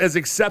off as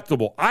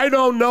acceptable? I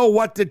don't know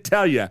what to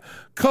tell you.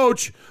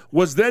 Coach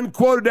was then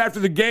quoted after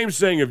the game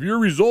saying, if you're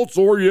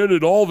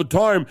results-oriented all the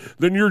time,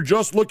 then you're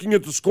just looking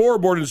at the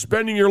scoreboard and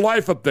spending your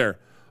life up there.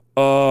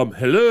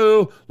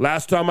 Hello?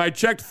 Last time I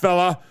checked,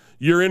 fella,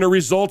 you're in a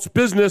results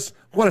business.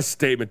 What a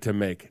statement to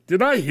make.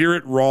 Did I hear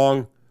it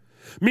wrong?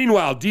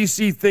 Meanwhile,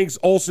 DC thinks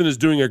Olsen is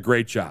doing a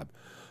great job.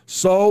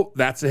 So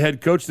that's a head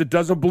coach that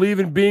doesn't believe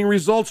in being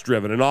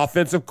results-driven, an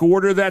offensive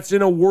coordinator that's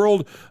in a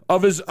world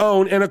of his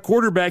own, and a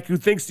quarterback who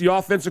thinks the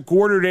offensive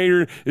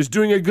coordinator is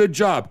doing a good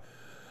job.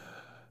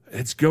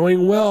 It's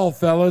going well,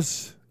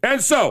 fellas. And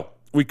so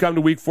we come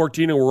to week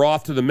 14, and we're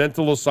off to the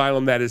mental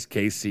asylum that is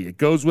KC. It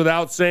goes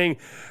without saying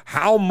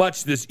how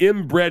much this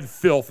inbred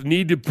filth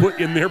need to put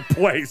in their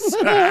place.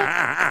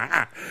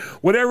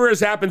 Whatever has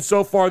happened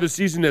so far, the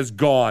season has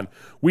gone.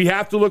 We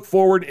have to look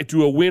forward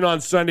to a win on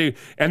Sunday,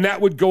 and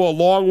that would go a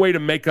long way to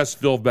make us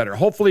feel better.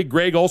 Hopefully,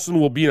 Greg Olsen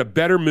will be in a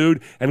better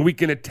mood, and we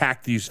can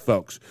attack these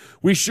folks.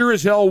 We sure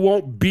as hell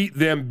won't beat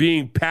them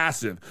being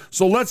passive.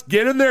 So let's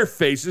get in their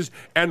faces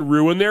and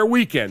ruin their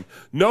weekend.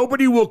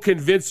 Nobody will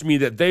convince me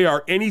that they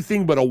are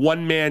anything but a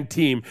one-man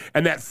team,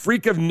 and that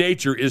freak of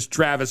nature is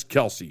Travis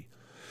Kelce.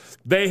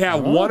 They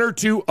have one or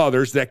two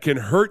others that can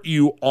hurt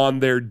you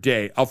on their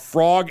day. A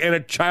frog and a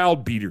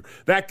child beater,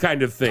 that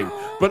kind of thing.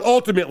 But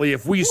ultimately,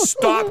 if we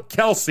stop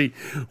Kelce,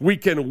 we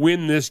can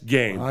win this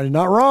game. You're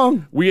not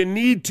wrong. We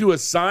need to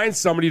assign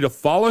somebody to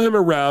follow him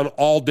around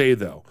all day,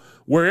 though.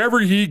 Wherever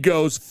he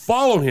goes,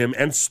 follow him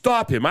and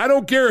stop him. I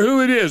don't care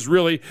who it is,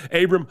 really.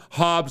 Abram,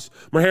 Hobbs,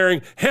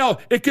 Maharing.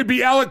 Hell, it could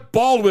be Alec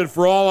Baldwin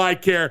for all I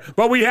care,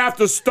 but we have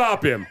to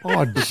stop him.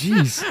 Oh,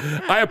 jeez.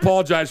 I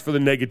apologize for the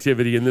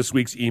negativity in this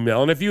week's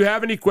email, and if you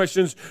have any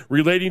questions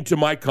relating to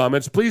my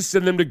comments, please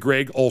send them to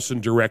Greg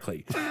Olsen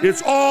directly.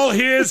 It's all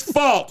his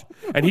fault,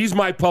 and he's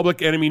my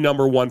public enemy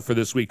number one for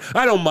this week.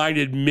 I don't mind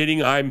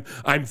admitting I'm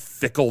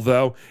fickle,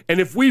 though,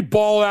 and if we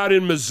ball out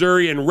in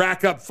Missouri and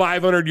rack up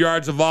 500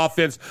 yards of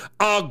offense,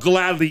 I'll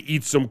gladly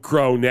eat some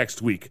crow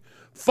next week.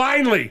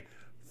 Finally,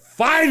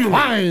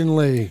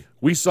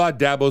 we saw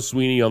Dabo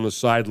Swinney on the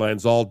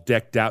sidelines all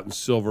decked out in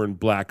silver and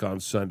black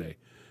on Sunday.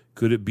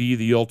 Could it be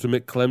the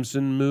ultimate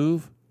Clemson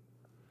move?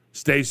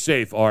 Stay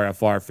safe,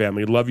 RFR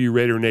family. Love you,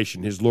 Raider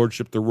Nation. His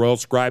Lordship, the Royal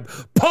Scribe,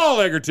 Paul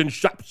Egerton,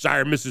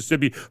 Shropshire,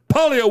 Mississippi,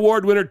 Polly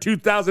Award winner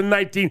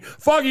 2019,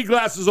 Foggy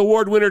Glasses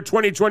Award winner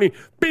 2020,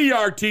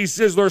 BRT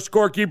Sizzler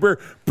scorekeeper,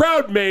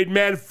 proud made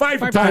man,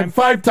 five-time,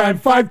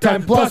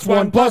 plus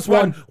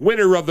one,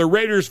 winner of the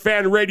Raiders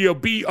Fan Radio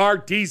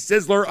BRT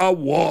Sizzler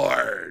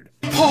Award.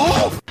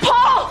 Paul.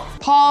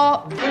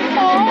 Paul,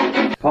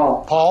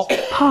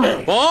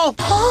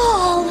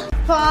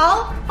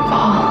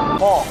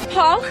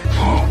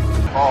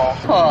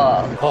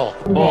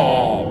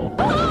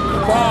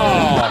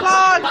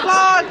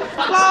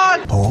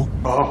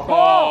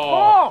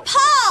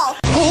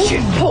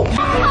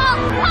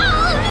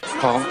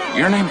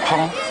 your name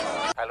Paul?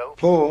 Hello?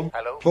 Paul.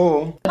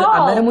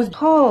 I met him with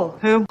Paul.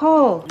 Who?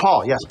 Paul.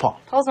 Paul, yes,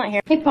 Paul. Paul's not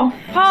here. Hey, Paul.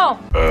 Paul.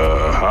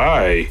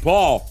 Hi.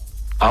 Paul,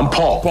 I'm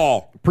Paul.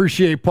 Paul.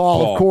 Appreciate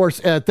Paul, of course.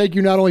 Thank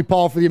you not only,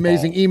 Paul, for the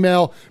amazing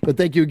email, but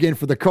thank you again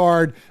for the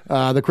card,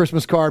 the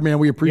Christmas card, man.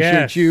 We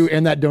appreciate you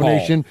and that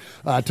donation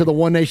to the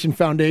One Nation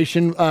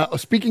Foundation.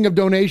 Speaking of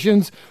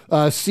donations,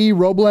 C.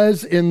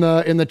 Robles in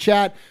the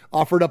chat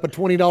offered up a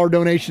 $20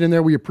 donation in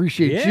there. We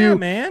appreciate you.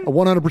 Man.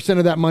 100%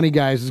 of that money,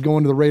 guys, is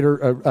going to the Raider.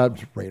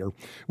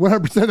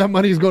 100% of that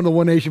money is going to the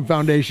One Nation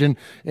Foundation,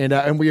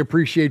 and we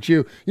appreciate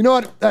you. You know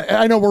what?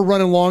 I know we're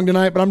running long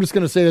tonight, but I'm just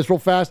going to say this real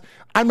fast.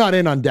 I'm not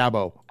in on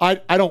Dabo.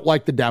 I don't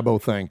like the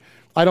Dabo thing.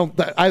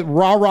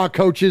 Rah-rah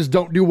coaches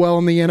don't do well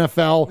in the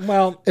NFL.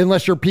 Well,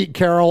 unless you're Pete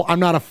Carroll,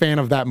 I'm not a fan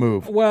of that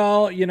move.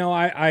 Well,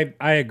 I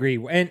agree.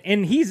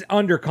 And he's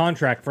under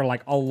contract for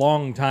like a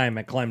long time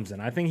at Clemson.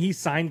 I think he's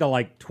signed to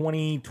like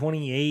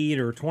 2028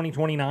 or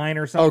 2029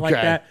 or something like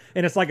that.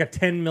 And it's like a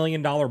 $10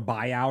 million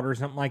buyout or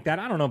something like that.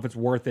 I don't know if it's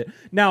worth it.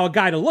 Now, a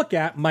guy to look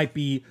at might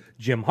be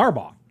Jim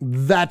Harbaugh.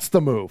 That's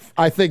the move.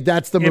 I think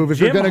that's the move. If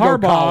you're going to go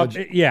college.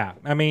 Yeah.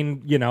 I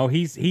mean,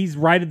 he's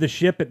righted the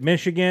ship at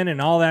Michigan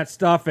and all that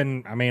stuff.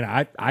 And I mean,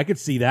 I could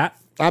see that.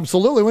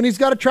 Absolutely. When he's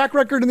got a track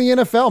record in the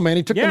NFL, man,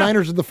 he took the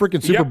Niners to the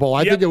freaking Super Bowl.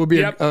 I think it would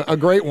be a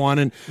great one.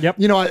 And,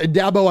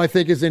 Dabo, I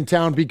think, is in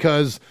town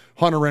because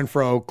Hunter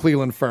Renfrow,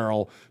 Cleveland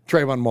Farrell,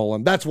 Trayvon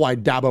Mullen. That's why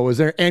Dabo is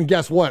there. And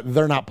guess what?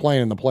 They're not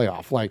playing in the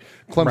playoff. Like,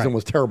 Clemson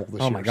was terrible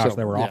this year. Oh, my gosh,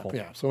 they were awful.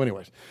 Yeah. So,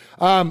 anyways.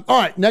 All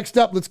right. Next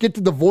up, let's get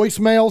to the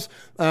voicemails.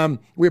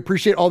 We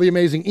appreciate all the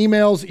amazing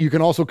emails. You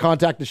can also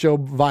contact the show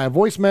via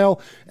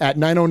voicemail at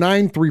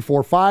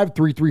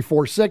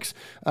 909-345-3346.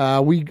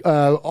 We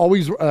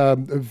always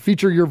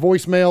feature your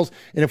voicemails.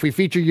 And if we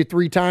feature you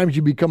 3 times,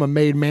 you become a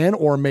made man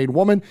or a made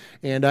woman.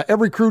 And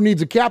every crew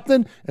needs a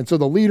captain. And so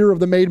the leader of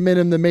the made men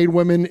and the made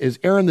women is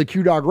Aaron, the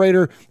Q-Dog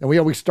Raider. And we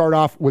always start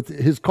off with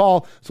his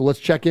call. So let's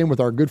check in with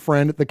our good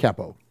friend, the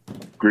Capo.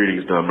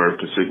 Greetings, Don Murph,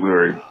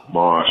 Consigliere,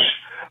 Mosh,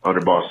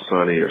 Underboss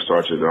Sonny, or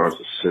Sergeant Arms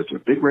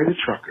Assistant, Big Rated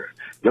Trucker,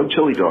 Young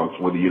Chili Dog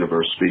from When the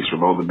Universe Speaks,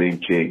 Ramon the Mean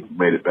King, who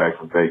made it back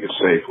from Vegas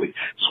safely,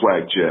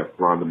 Swag Jeff,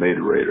 Ron the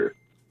Mater Raider,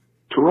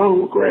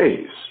 Tyrone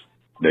Graves,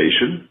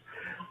 Nation,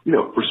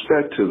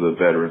 respect to the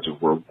veterans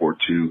of World War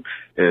II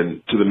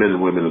and to the men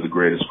and women of the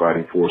greatest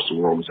fighting force the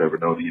world has ever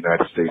known, the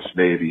United States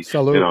Navy,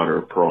 Salute. in honor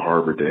of Pearl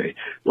Harbor Day.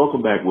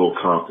 Welcome back, Will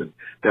Compton.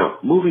 Now,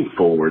 moving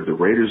forward, the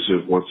Raiders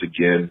have once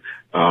again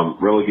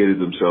relegated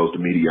themselves to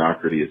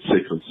mediocrity at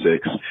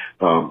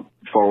 6-6,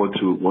 fallen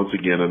to once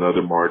again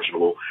another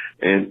marginal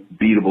and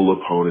beatable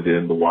opponent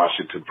in the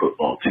Washington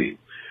football team.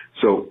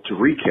 So to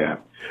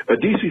recap, a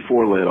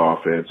DC4-led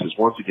offense has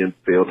once again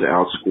failed to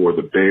outscore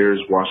the Bears,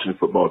 Washington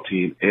football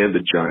team, and the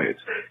Giants.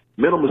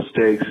 Mental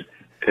mistakes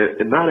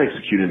and not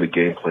executing the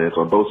game plans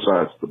on both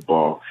sides of the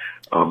ball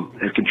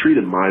have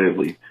contributed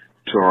mightily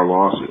to our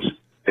losses.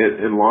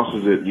 And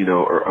losses that,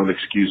 are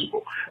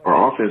unexcusable.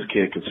 Our offense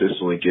can't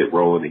consistently get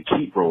rolling and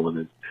keep rolling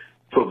in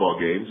football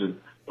games. And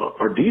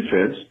our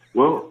defense,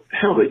 well,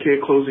 hell, they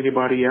can't close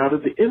anybody out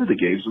at the end of the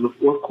games in the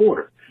fourth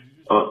quarter.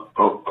 A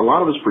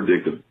lot of us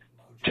predicted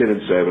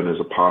 10-7 as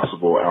a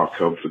possible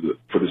outcome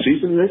for the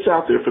season, and it's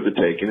out there for the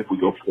taking if we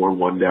go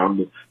 4-1 down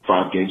the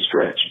 5-game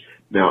stretch.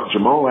 Now,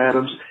 Jamal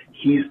Adams,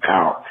 he's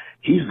out.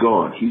 He's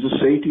gone. He's a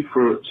safety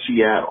for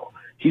Seattle.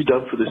 He's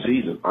done for the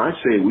season. I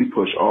say we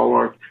push all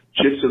our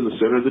chips in the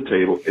center of the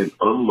table and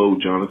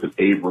unload Jonathan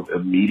Abram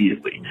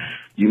immediately.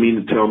 You mean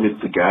to tell me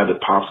that the guy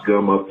that pops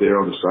gum up there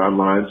on the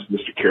sidelines,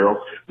 Mr.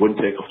 Carroll, wouldn't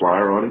take a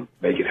flyer on him?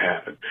 Make it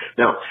happen.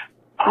 Now,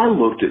 I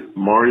looked at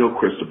Mario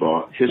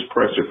Cristobal, his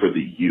presser for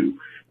the U,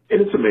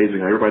 and it's amazing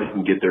how everybody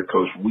can get their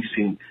coach. We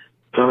seem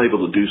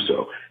unable to do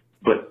so.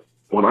 But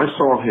when I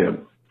saw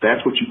him,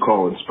 that's what you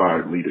call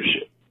inspired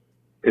leadership.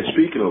 And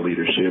speaking of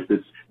leadership,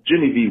 it's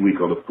Jimmy V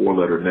Week on the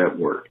 4-Letter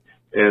Network.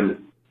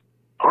 And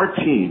our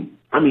team,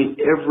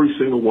 every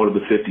single one of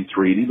the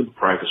 53, and even the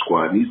practice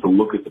squad, needs to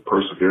look at the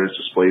perseverance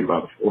displayed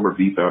by the former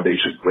V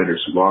Foundation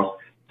winners who lost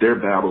their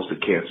battles to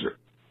cancer.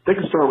 They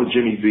can start with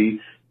Jimmy V,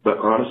 but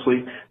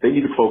honestly, they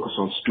need to focus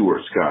on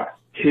Stuart Scott.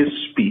 His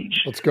speech,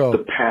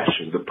 the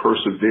passion, the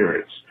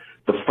perseverance,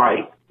 the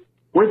fight.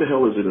 Where the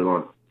hell is it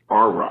on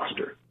our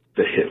roster?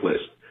 The hit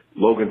list.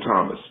 Logan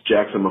Thomas,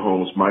 Jackson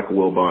Mahomes, Michael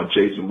Wilbon,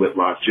 Jason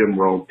Whitlock, Jim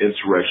Rome,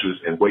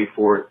 Insurrectionists, and wait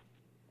for it,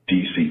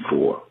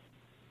 DC4.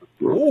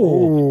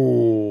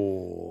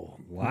 Oh,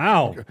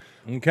 wow.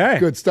 Okay.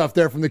 Good stuff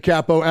there from the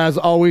Capo, as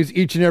always,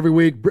 each and every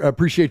week.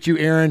 Appreciate you,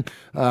 Aaron.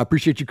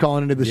 Appreciate you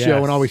calling into the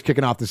show and always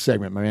kicking off this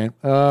segment, my man.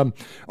 All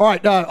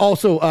right.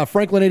 Also,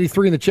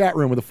 Franklin83 in the chat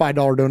room with a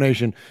 $5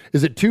 donation.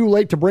 Is it too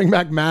late to bring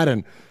back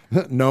Madden?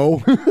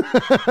 No.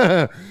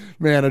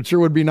 Man, it sure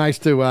would be nice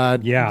to,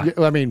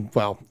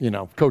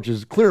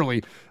 coaches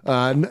clearly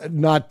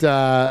not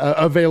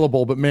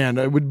available, but man,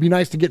 it would be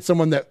nice to get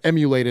someone that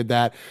emulated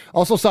that.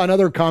 Also saw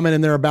another comment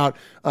in there about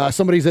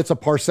somebody that's a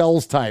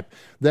Parcells type,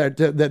 that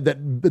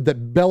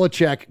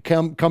Belichick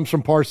comes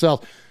from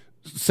Parcells.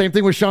 Same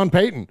thing with Sean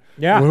Payton.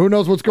 Yeah. Well, who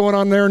knows what's going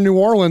on there in New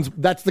Orleans?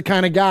 That's the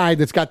kind of guy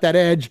that's got that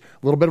edge,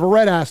 a little bit of a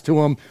red ass to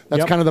him.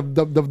 That's kind of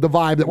the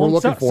vibe that we're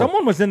looking for.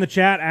 Someone was in the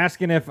chat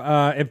asking if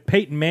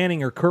Peyton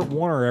Manning or Kurt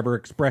Warner ever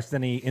expressed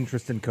any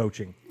interest in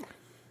coaching.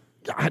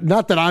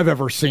 Not that I've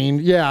ever seen.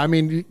 Yeah, I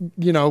mean,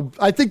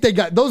 I think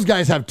those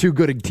guys have too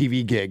good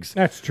TV gigs.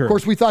 That's true. Of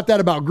course, we thought that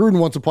about Gruden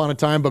once upon a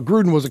time, but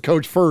Gruden was a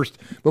coach first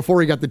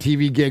before he got the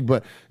TV gig.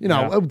 But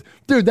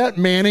dude, that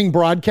Manning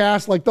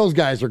broadcast, like those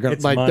guys are gonna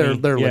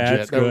they're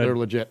legit. They're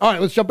legit. All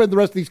right, let's jump into the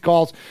rest of these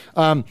calls.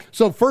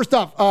 So first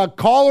off,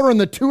 caller in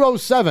the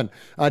 207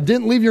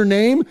 didn't leave your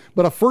name,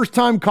 but a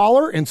first-time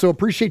caller, and so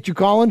appreciate you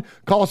calling.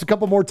 Call us a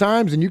couple more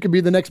times, and you can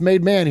be the next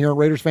made man here at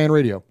Raiders Fan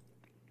Radio.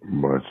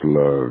 Much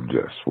love,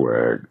 Just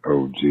Swag.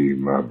 OG,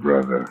 my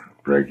brother.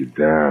 Break it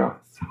down.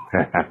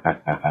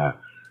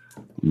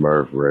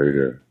 Murph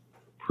Raider.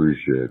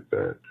 Appreciate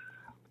that.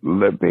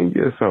 Let me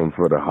get something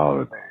for the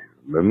holidays.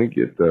 Let me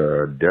get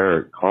the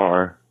Derek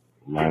Carr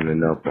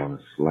lining up on a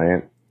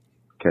slant,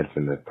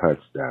 catching the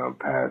touchdown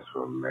pass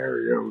from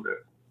Mariota.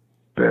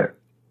 Bet.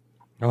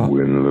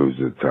 Win, lose,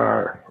 or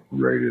tie.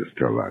 Raiders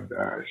till I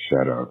die.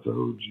 Shout out to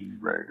OG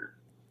Raider.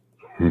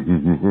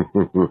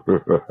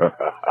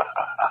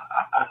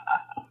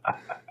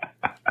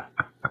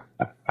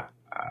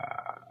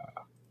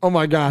 Oh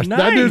my gosh,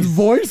 that dude's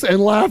voice and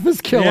laugh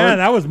is killer. Yeah,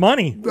 that was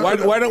money. Why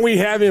don't we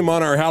have him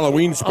on our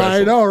Halloween special?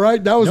 I know,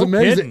 right? That was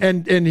amazing.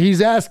 And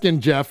he's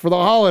asking, Jeff, for the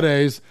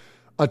holidays,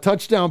 a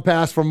touchdown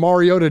pass from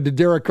Mariota to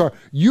Derek Carr.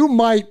 You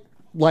might,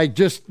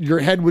 just your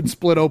head would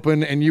split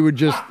open and you would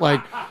just, you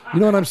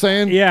know what I'm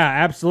saying? Yeah,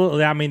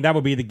 absolutely. I mean, that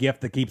would be the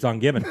gift that keeps on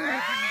giving.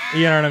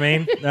 You know what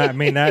I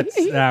mean?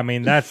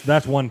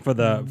 That's one for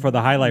the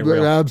highlight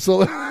reel.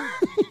 Absolutely.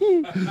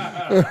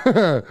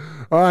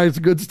 All right, it's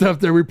good stuff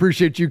there. We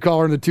appreciate you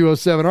calling the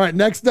 207. All right,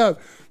 next up.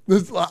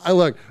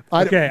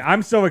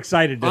 I'm so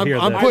excited to hear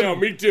this. I know,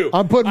 me too.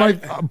 I'm putting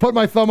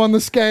my thumb on the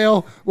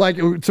scale.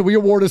 So we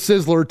award a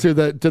sizzler to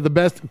the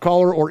best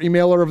caller or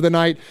emailer of the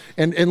night.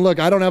 And look,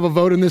 I don't have a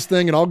vote in this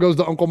thing. It all goes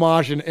to Uncle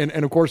Mosh and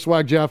of course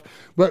Swag Jeff.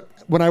 But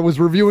when I was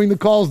reviewing the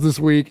calls this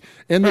week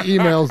and the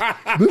emails,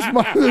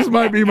 this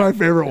might be my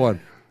favorite one.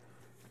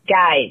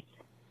 Guys,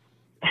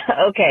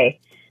 okay,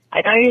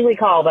 I don't usually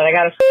call, but I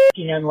got to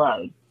f***ing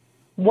unload.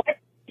 What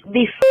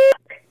the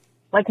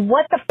fuck?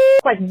 What the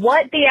fuck?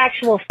 What the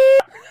actual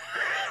fuck?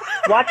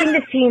 Watching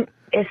this team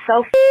is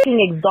so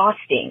fucking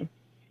exhausting.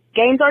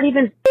 Games aren't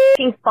even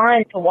fucking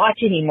fun to watch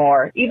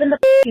anymore. Even the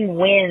fucking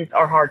wins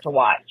are hard to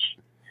watch.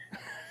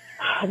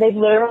 They've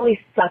literally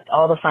sucked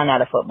all the fun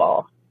out of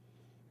football.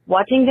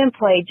 Watching them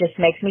play just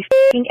makes me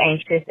fucking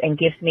anxious and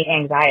gives me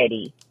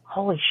anxiety.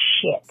 Holy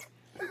shit.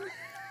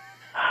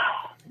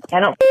 I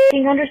don't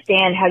fucking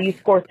understand how you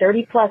score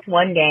 30 plus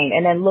one game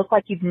and then look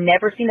like you've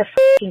never seen a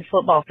fucking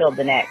football field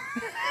the next.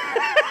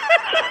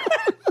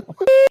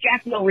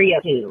 Jack Del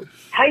Rio too.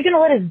 How you gonna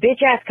let his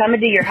bitch ass come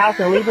into your house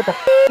and leave with a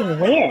fucking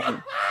win?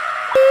 Fuck.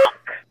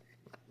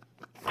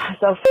 I'm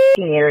so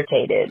fucking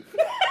irritated.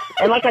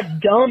 And like a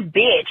dumb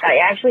bitch, I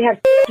actually have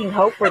fucking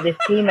hope for this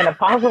team in a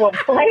possible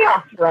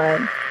playoff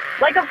run.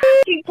 Like a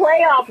fucking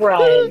playoff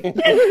run.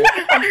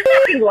 It's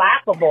fucking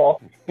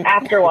laughable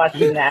after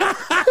watching that.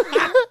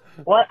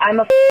 What? I'm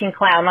a fucking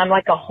clown. I'm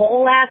like a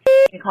whole ass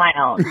fucking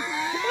clown.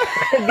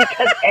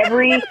 Because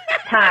every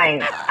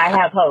time I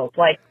have hope,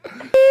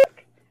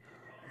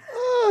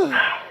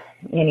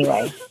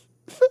 anyway,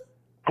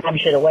 I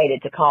should have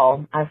waited to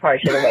call. I probably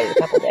should have waited a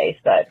couple days,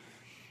 but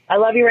I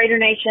love you, Raider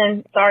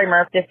Nation. Sorry,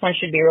 Murph. This one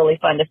should be really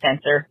fun to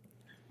censor.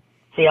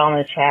 See y'all in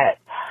the chat.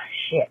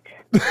 Shit.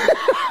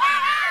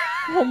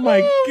 Oh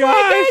my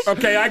gosh.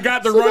 Okay, I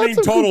got the running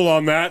total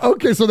on that.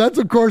 Okay, so that's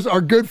of course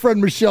our good friend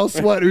Michelle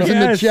Sweat, who's in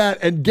the chat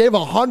and gave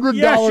 $100 she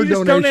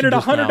just donation. Donated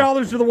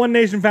 $100 to the One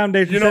Nation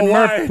Foundation. You know said,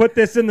 why? Murph, put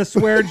this in the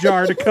swear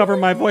jar to cover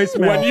my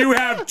voicemail. When you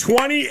have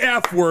 20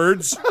 F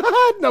words.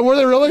 No, were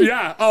they really?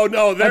 Yeah. Oh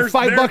no, there's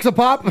 $5 a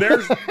pop.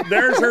 There's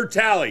her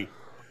tally.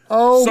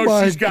 Oh so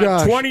my she's got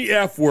gosh. 20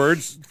 F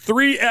words,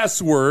 3 S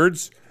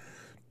words,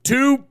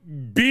 2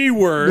 B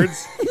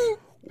words,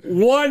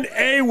 1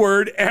 A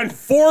word, and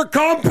 4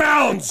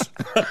 compounds.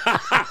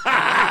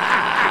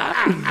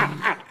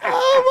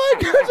 Oh my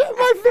gosh,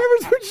 my favorite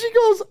is when she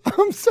goes,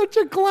 I'm such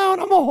a clown.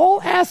 I'm a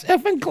whole ass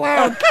effing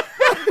clown.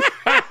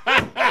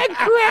 That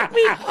cracked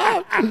me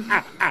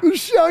up.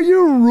 Michelle,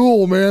 you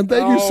rule, man.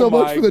 Thank you so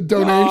much for the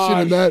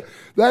donation and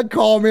that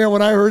call, man,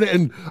 when I heard it,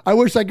 and I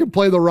wish I could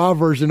play the raw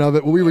version of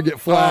it when we would get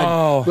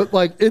flagged.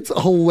 But it's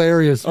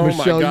hilarious.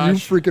 Michelle, you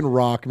freaking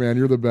rock, man.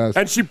 You're the best.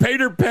 And she paid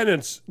her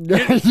penance.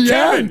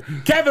 Yeah.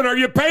 Kevin, are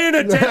you paying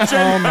attention?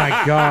 Oh my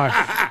gosh.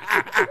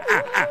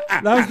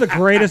 That was the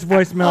greatest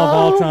voicemail of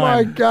all time. Oh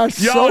my gosh.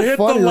 Y'all so hit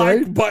funny, the like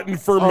right? button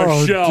for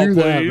Michelle, do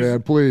please. that,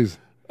 man, please.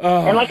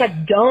 And like a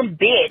dumb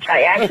bitch,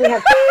 I actually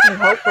have fucking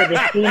hope for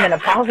this team in a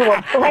possible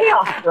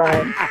playoff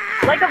run.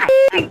 Like a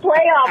fucking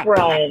playoff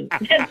run.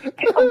 Just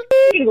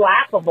fucking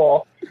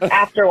laughable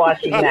after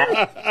watching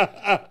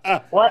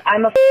that. What?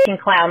 I'm a fucking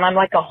clown. I'm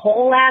like a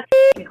whole ass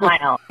fucking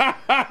clown.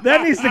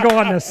 That needs to go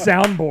on the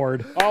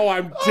soundboard. Oh,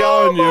 I'm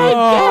telling you.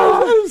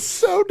 God, that is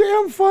so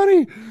damn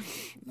funny.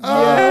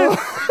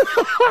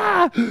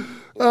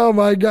 Oh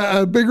my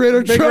God. Big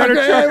Raider Trucker.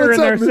 Trucker in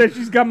there said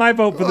she's got my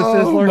vote for the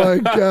Sizzler.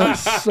 Oh my gosh.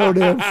 So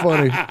damn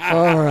funny.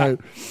 All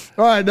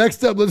right.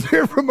 Next up, let's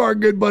hear from our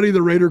good buddy,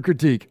 the Raider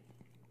Critique.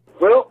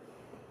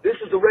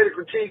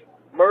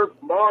 Murph,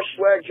 Mosh,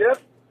 Swag,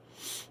 Jeff.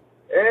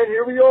 And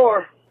here we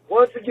are,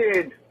 once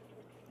again,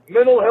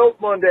 Mental Health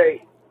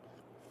Monday.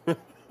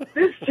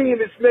 This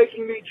team is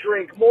making me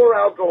drink more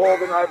alcohol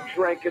than I've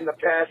drank in the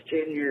past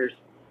 10 years.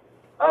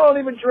 I don't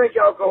even drink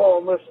alcohol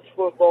unless it's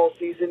football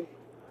season.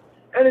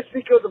 And it's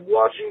because of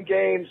watching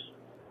games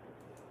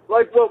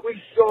like what we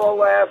saw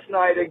last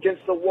night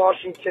against the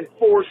Washington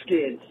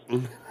Foreskins.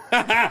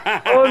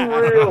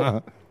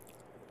 Unreal.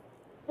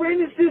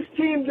 When is this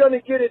team going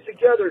to get it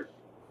together?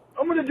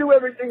 I'm going to do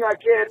everything I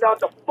can not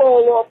to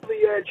fall off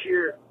the edge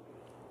here.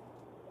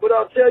 But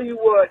I'll tell you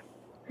what,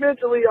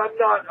 mentally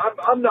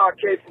I'm not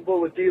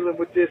capable of dealing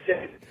with this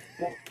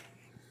anymore.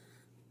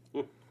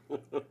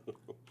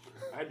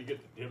 I had to get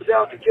the It's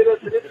out to get us,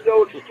 and it's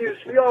no excuse.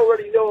 We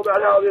already know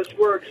about how this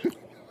works.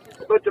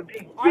 But to be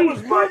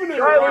beat by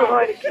Tyler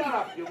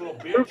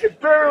Heineke, who could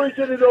barely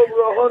get it over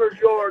 100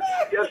 yards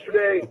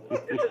yesterday,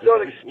 this is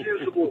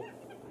unexcusable.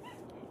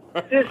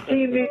 This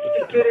team needs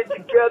to get it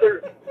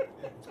together.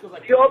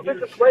 The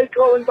offensive play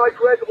calling by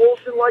Greg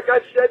Olson, like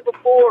I've said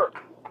before,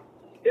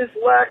 is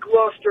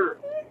lackluster.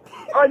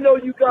 I know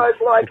you guys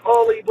like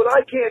Ollie, but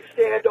I can't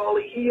stand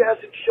Ollie. He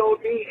hasn't shown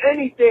me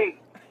anything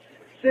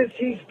since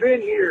he's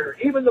been here.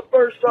 Even the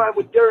first time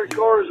with Derek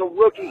Carr as a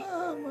rookie.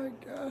 Oh my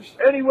gosh.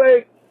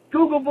 Anyway,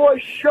 Google Boy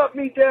shut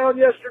me down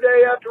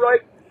yesterday after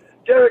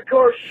Derek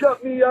Carr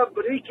shut me up,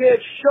 but he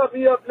can't shut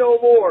me up no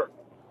more.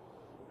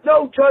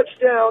 No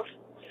touchdowns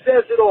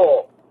says it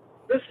all.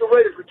 This is the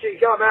Raider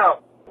Critique. I'm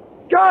out.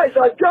 Guys,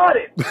 I've got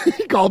it.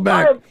 He called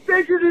back. I have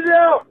figured it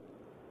out.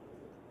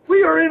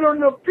 We are in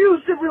an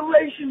abusive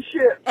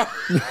relationship,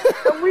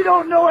 and we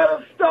don't know how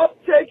to stop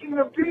taking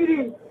the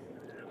beating.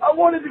 I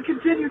wanted to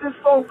continue this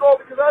phone call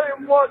because I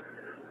didn't want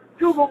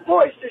Google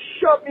Voice to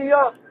shut me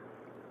up.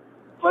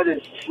 But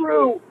it's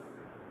true.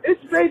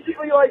 It's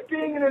basically like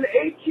being in an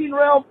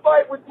 18-round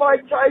fight with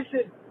Mike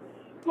Tyson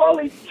while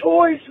he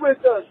toys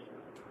with us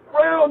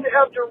round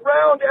after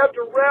round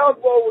after round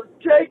while we're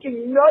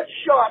taking nut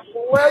shots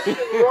left and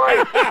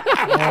right.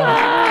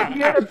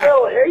 The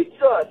NFL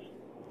hates us,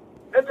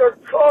 and they're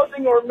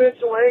causing our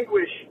mental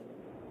anguish.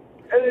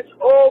 And it's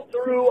all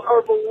through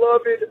our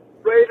beloved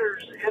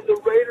Raiders, and the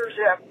Raiders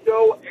have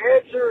no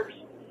answers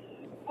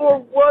for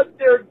what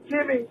they're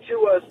giving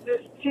to us.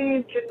 This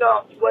team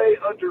cannot play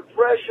under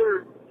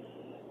pressure.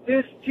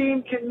 This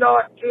team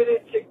cannot get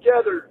it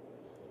together.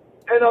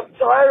 And I'm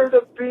tired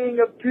of being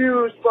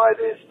abused by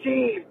this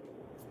team.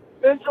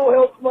 Mental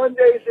Health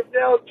Mondays have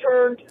now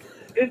turned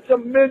into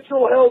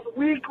Mental Health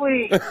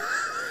Weekly.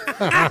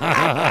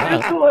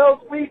 Mental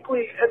Health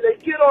Weekly, and they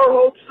get our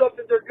hopes up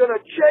that they're going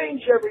to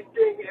change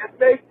everything and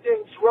make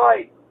things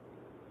right.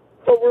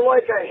 But we're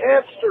like a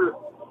hamster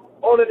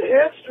on a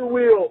hamster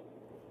wheel,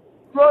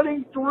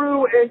 running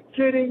through and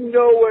getting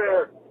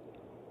nowhere.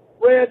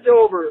 Rant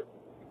over.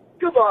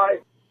 Goodbye.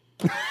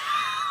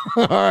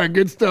 All right,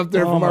 good stuff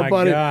there from our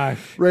buddy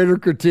Raider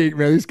Critique.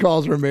 Man, these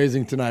calls are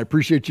amazing tonight.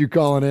 Appreciate you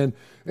calling in,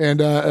 and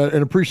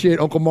appreciate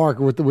Uncle Mark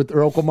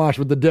or Uncle Mosh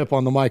with the dip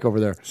on the mic over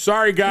there.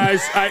 Sorry,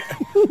 guys. I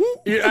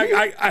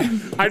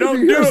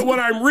don't do it when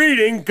I'm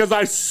reading because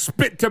I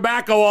spit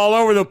tobacco all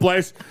over the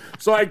place.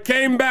 So I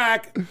came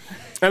back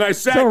and I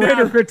sat down. So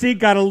Raider Critique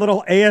got a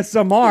little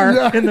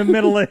ASMR in the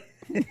middle of.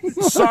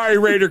 Sorry,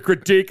 Raider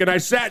Critique, and I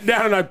sat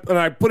down and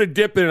I put a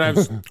dip in, and I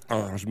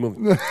was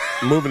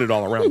moving it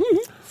all around.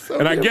 So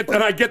and I get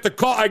the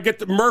call. I get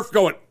the Murph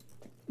going,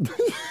 and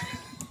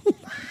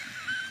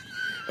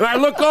I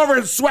look over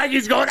and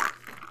Swaggy's going.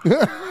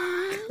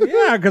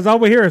 Yeah, because all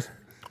we hear is.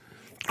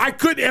 I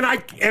could, and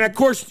of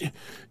course,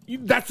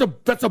 that's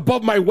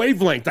above my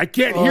wavelength. I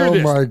can't hear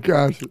this. Oh my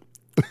gosh.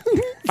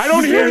 I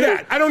don't hear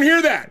that. I don't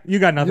hear that. You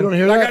got nothing. You don't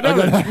hear that? I got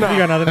nothing. No. You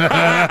got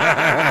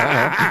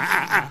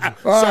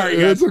nothing. Sorry,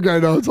 guys. It's okay.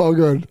 No, it's all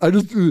good.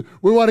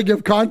 We want to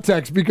give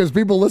context because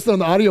people listen on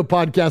the audio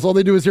podcast. All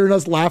they do is hearing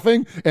us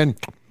laughing and.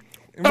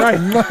 Right.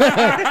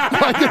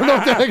 I don't know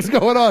what the heck's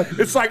going on.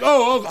 It's like,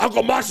 oh,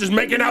 Uncle Mosh is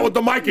making out with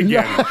the mic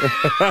again.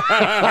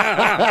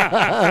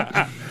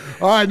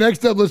 All right,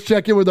 next up, let's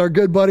check in with our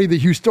good buddy, the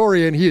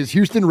Houstorian. He is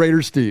Houston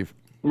Raider Steve.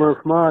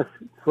 Murph Mosh,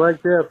 Swag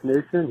Jeff,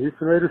 Nation,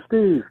 Houston Raider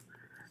Steve.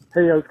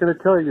 Hey, I was going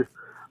to tell you,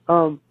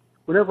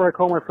 whenever I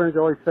call my friends, I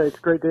always say it's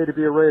a great day to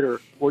be a Raider.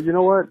 Well, you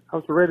know what? I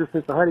was a Raider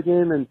since the Heidi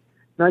game in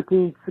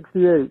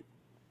 1968,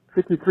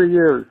 53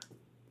 years.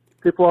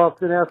 People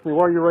often ask me,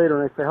 why are you a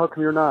Raider? And I say, how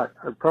come you're not?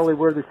 I probably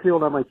wear the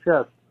shield on my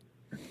chest.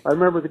 I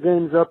remember the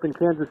games up in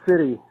Kansas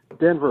City,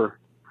 Denver,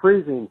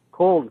 freezing,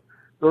 cold.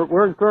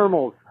 We're in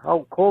thermals,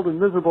 how cold and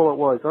miserable it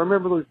was. I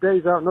remember those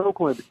days out in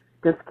Oakland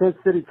against the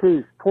Kansas City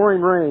Chiefs,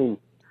 pouring rain,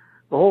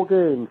 the whole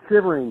game,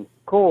 shivering,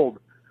 cold,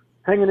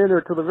 hanging in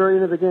there till the very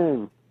end of the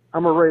game.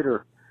 I'm a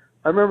Raider.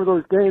 I remember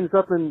those games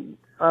up in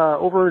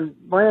over in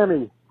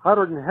Miami,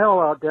 hotter than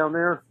hell out down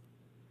there.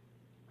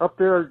 Up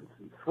there,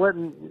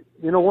 sweating,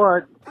 you know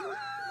what?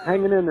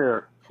 Hanging in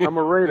there. I'm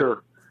a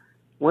Raider.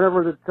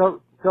 Whenever that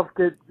tough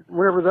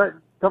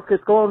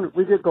gets going,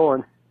 we get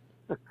going.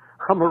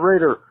 I'm a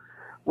Raider.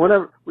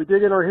 Whenever we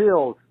dig in our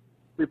heels,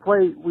 we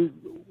play. We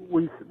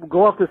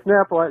go off the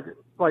snap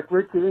like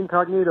Richie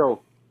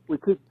Incognito. we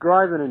keep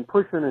driving and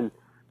pushing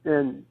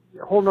and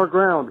holding our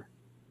ground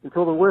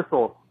until the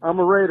whistle. I'm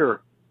a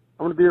Raider.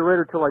 I'm going to be a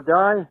Raider till I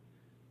die.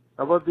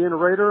 I love being a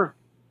Raider.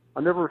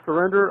 I'll never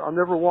surrender. I'll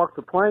never walk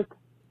the plank.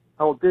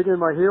 I will dig in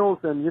my heels,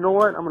 and you know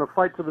what? I'm going to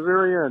fight to the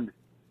very end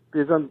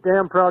because I'm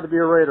damn proud to be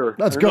a Raider.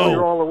 Let's I know go.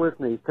 You're all with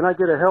me. Can I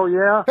get a hell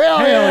yeah?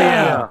 Hell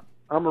yeah.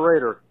 I'm a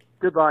Raider.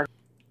 Goodbye.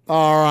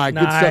 All right,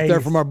 good stuff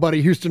there from our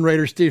buddy Houston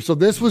Raider Steve. So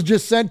this was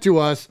just sent to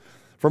us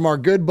from our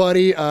good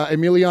buddy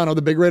Emiliano,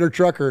 the Big Raider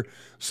trucker.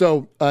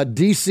 So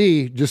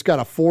DC just got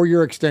a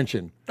 4-year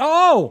extension.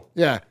 Oh,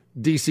 yeah,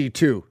 DC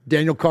 2,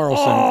 Daniel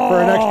Carlson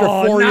for an extra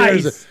 4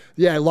 years.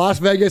 Yeah, Las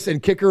Vegas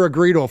and kicker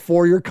agreed to a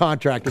 4-year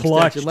contract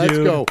Clutch, extension. Let's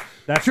dude. go.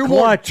 That's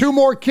two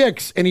more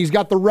kicks, and he's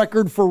got the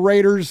record for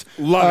Raiders.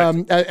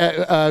 Love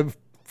it.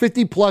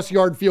 50-plus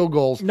yard field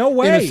goals No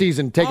way. in a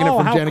season, taking it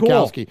from how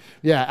Janikowski. cool.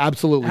 Yeah,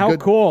 absolutely. How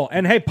Good. cool.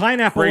 And hey,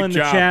 Pineapple Great in the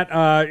job.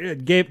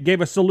 chat gave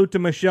a salute to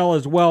Michelle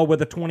as well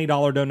with a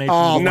 $20 donation.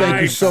 Oh, thank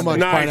you Nice, so much,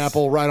 nice.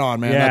 Pineapple. Right on,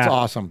 man. Yeah. That's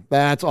awesome.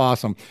 That's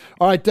awesome.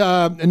 All right,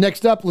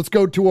 next up, let's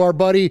go to our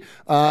buddy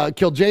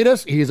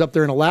Kiljadis. He's up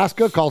there in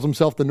Alaska, calls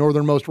himself the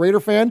northernmost Raider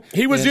fan.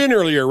 He was in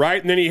earlier, right?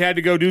 And then he had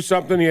to go do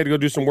something. He had to go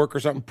do some work or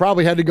something.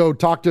 Probably had to go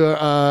talk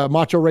to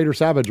Macho Raider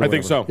Savage. Or I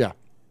think whatever. so. Yeah.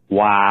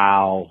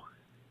 Wow.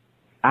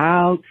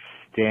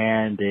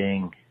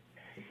 Outstanding.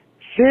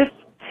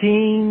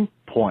 15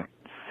 points.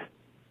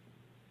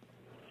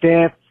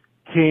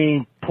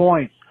 15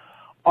 points.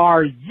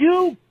 Are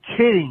you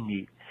kidding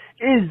me?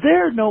 Is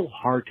there no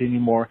heart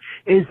anymore?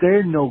 Is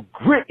there no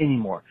grit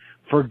anymore?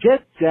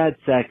 Forget Sad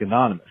Sack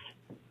Anonymous.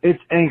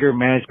 It's anger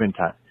management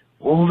time.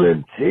 Well,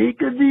 then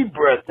take a deep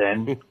breath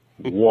then.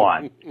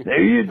 1.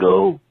 There you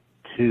go.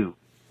 2.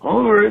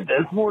 All right,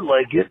 that's more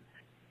like it.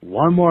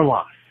 1 more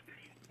loss.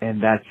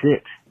 And that's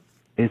it.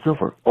 It's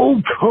over.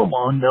 Oh, come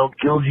on now,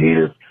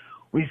 Kiljadis.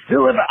 We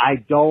still have I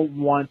don't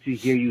want to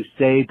hear you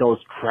say those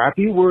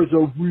crappy words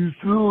of we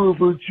still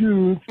have a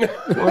chance.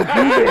 Well,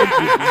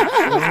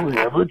 we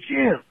still have a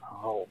chance.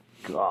 Oh,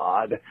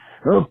 God.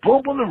 A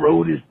bump on the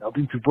road is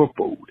nothing to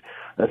forebode.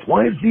 That's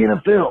why it's the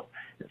NFL.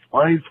 That's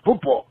why it's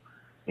football.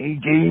 A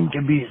game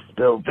can be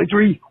spelled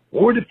victory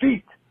or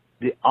defeat.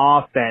 The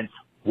offense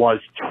was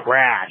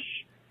trash.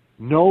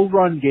 No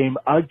run game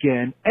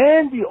again,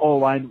 and the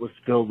O-line was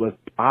filled with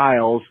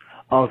piles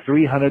of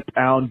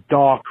 300-pound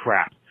dog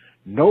crap.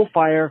 No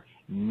fire,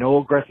 no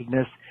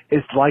aggressiveness.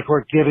 It's like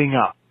we're giving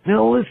up.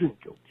 Now listen,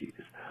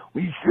 Kiljadis,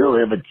 we still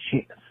have a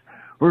chance.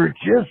 We're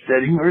just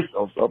setting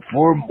ourselves up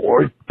for a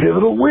more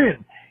pivotal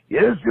win.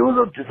 Yes, it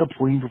was a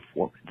disappointing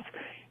performance.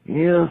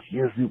 Yes,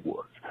 it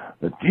was.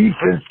 The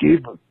defense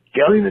gave a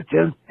gallant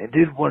attempt and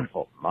did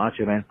wonderful.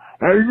 Macho Man.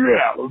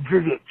 Yeah, I'm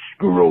just a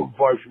screw over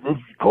five. This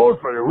is called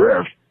for the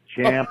refs,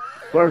 champ.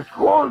 But as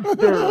long as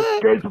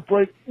they're to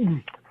play,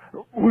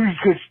 we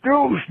could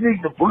still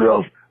sneak the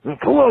playoffs and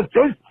come out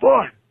just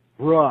fine.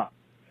 Right.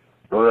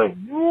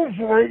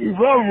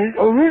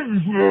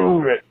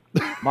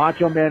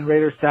 Macho Man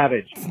Raider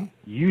Savage,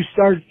 you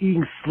started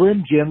eating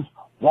Slim Jims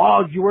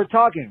while you were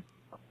talking.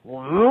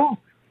 Well,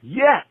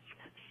 yes.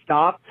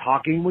 Stop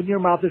talking when your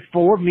mouth is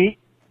full of meat.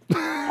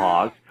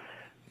 Pause.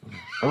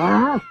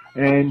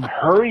 And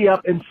hurry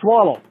up and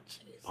swallow.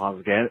 Pause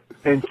again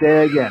and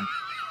say it again.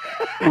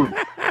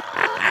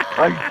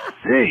 I'm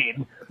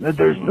saying that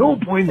there's no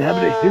point in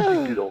having a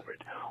hissy fit over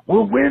it.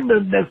 We'll win the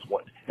next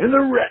one and the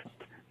rest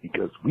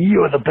because we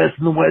are the best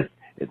in the West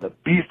and the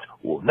beast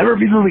will never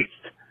be the least.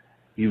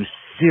 You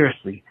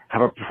seriously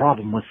have a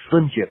problem with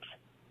Slim Jims.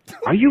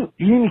 Are you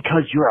eating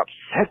because you're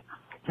upset?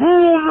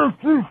 All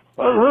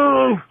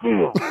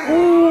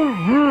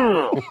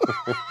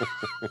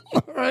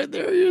right,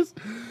 there he is.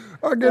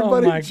 Our good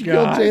buddy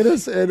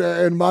Kiljadis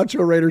and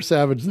Macho Raider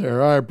Savage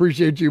there. I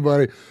appreciate you,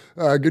 buddy.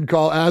 Good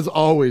call as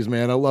always,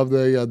 man. I love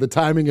the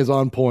timing is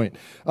on point.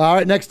 All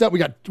right, next up we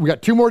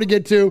got 2 more to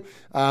get to.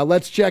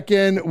 Let's check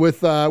in with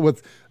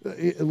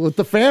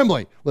the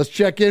family. Let's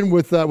check in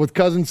with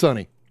cousin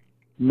Sonny.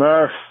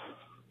 Murph,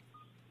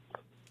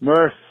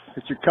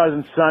 it's your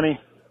cousin Sonny.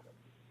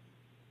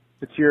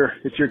 It's your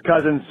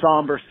cousin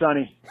Somber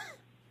Sonny.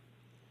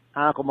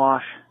 Uncle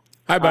Mosh.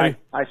 Hi, buddy.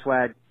 Hi,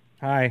 Swag.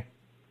 Hi.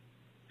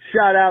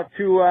 Shout out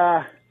to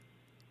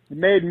the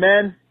Made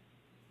Men,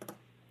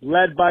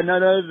 led by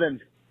none other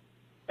than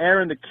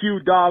Aaron the Q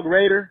Dog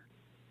Raider,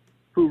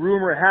 who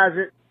rumor has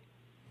it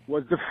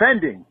was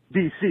defending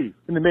DC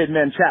in the Made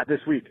Men chat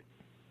this week.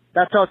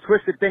 That's how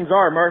twisted things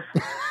are, Murph.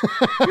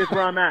 Here's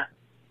where I'm at.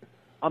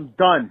 I'm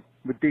done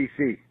with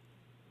DC.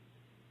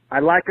 I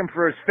like him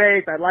for his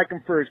faith. I like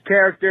him for his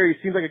character. He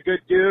seems like a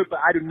good dude, but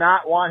I do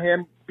not want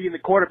him being the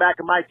quarterback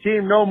of my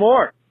team no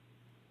more.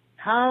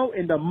 How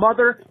in the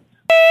mother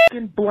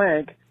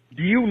blank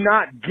do you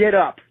not get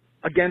up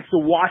against the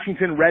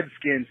Washington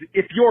Redskins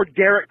if you're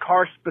Derek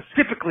Carr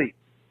specifically?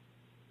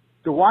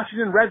 The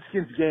Washington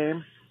Redskins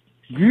game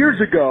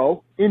years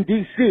ago in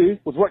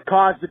D.C. was what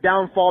caused the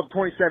downfall of the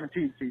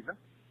 2017 season.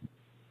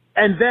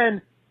 And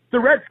then the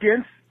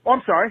Redskins,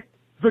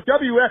 the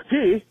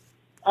WFT,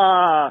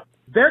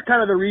 they're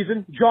kind of the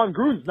reason John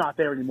Gruden's not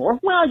there anymore.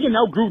 Well,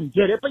 Gruden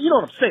did it, but you know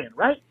what I'm saying,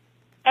 right?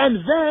 And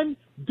then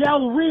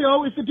Del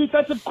Rio is the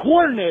defensive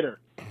coordinator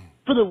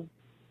for the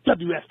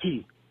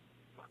WFT.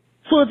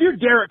 So if you're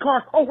Derek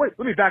Carr, oh wait,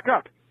 let me back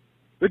up.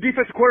 The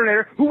defensive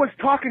coordinator who was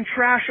talking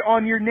trash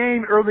on your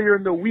name earlier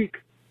in the week,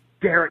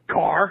 Derek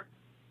Carr.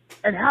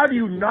 And how do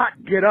you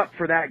not get up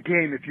for that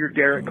game if you're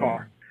Derek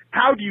Carr?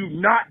 How do you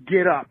not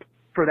get up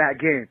for that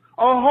game?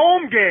 A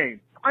home game.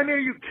 I mean, are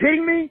you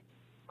kidding me?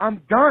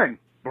 I'm done,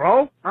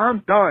 bro. I'm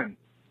done.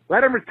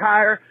 Let him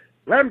retire.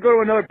 Let him go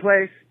to another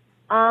place.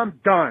 I'm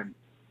done.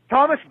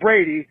 Thomas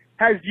Brady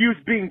has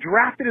used being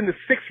drafted in the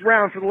 6th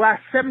round for the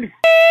last 70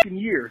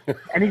 years,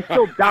 and he's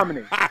still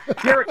dominating.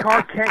 Derek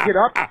Carr can't get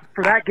up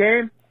for that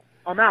game.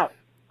 I'm out,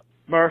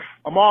 Murph.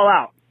 I'm all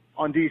out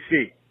on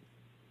DC.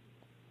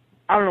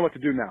 I don't know what to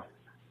do now.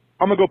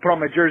 I'm going to go put on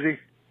my jersey.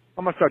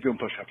 I'm going to start doing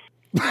push-ups.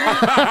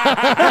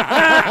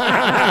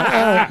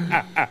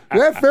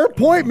 Yeah, fair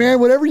point, man.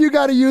 Whatever you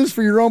got to use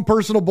for your own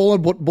personal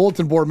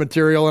bulletin board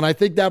material. And I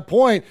think that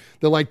point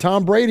that, like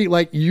Tom Brady,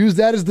 like use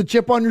that as the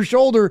chip on your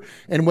shoulder.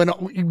 And when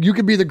you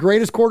could be the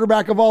greatest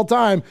quarterback of all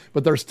time,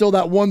 but there's still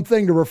that one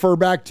thing to refer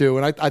back to.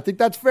 And I think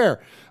that's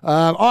fair.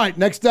 All right,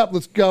 next up,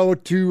 let's go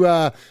to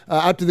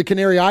out to the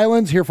Canary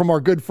Islands, hear from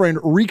our good friend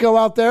Rico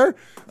out there.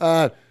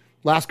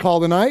 Last call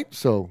tonight,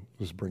 so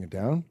let's bring it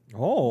down.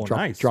 Oh,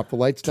 nice. Drop the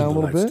lights down a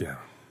little bit. Down.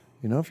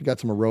 You know, if you got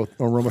some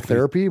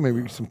aromatherapy,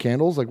 maybe some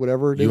candles, like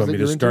whatever it is. You want me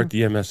to start into.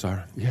 the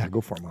MSR? Yeah,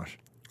 go for it, Mosh.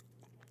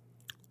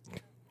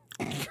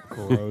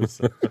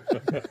 Gross.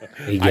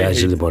 Hey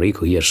guys, it's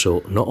Rico here.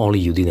 So not only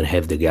you didn't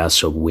have the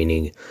guts of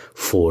winning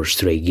 4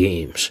 straight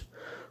games,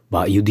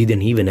 but you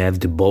didn't even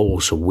have the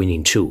balls of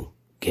winning 2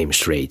 game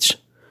straights.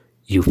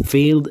 You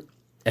failed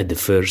at the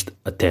first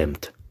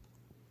attempt.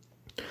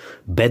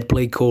 Bad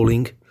play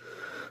calling,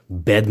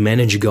 bad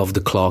managing of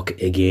the clock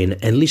again.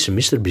 And listen,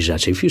 Mr.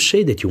 Bisaccia, if you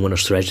say that you want to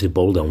stretch the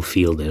ball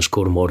downfield and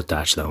score more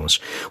touchdowns,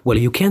 well,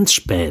 you can't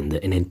spend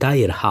an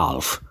entire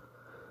half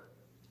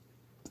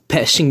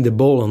passing the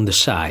ball on the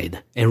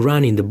side and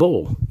running the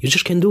ball. You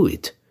just can't do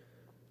it.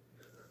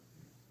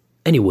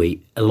 Anyway,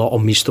 a lot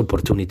of missed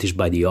opportunities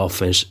by the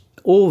offense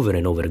over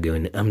and over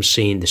again. I'm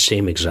saying the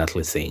same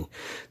exactly thing.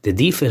 The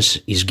defense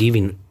is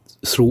giving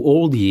through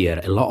all the year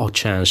a lot of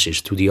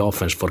chances to the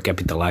offense for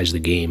capitalize the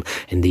game,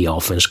 and the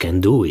offense can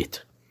do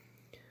it.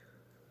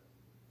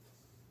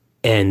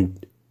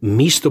 And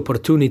missed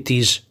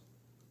opportunities,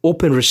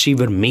 open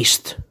receiver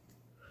missed,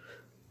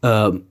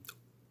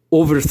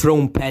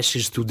 overthrown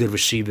passes to the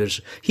receivers.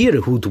 Here,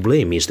 who to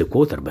blame is the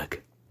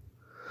quarterback.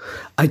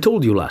 I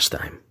told you last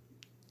time,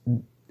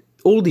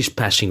 all these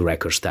passing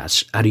record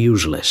stats are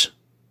useless.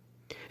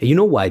 And you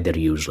know why they're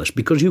useless?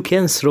 Because you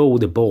can throw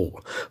the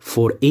ball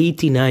for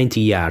 80, 90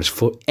 yards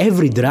for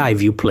every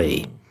drive you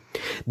play.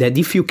 That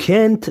if you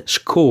can't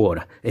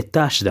score a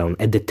touchdown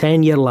at the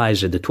 10-yard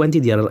lines, at the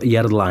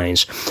 20-yard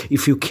lines,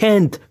 if you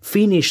can't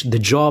finish the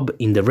job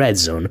in the red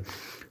zone,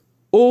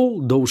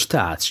 all those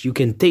stats, you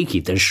can take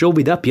it and shove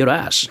it up your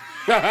ass.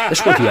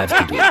 That's what you have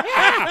to do.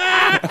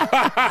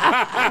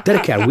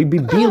 Derek Carr, we've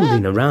been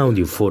building around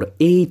you for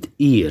 8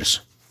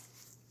 years.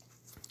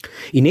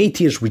 In 8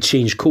 years, we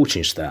changed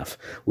coaching staff.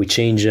 We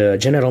changed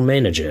general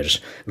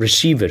managers,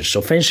 receivers,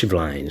 offensive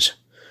lines.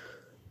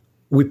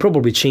 We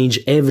probably change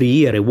every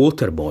year a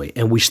water boy,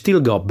 and we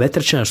still got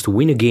better chance to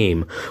win a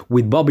game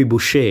with Bobby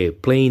Boucher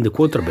playing the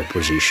quarterback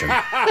position.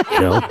 You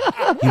know,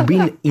 you've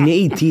been in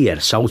 8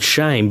 years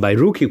outshined by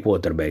rookie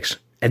quarterbacks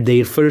at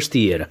their first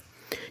year.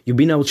 You've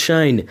been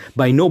outshined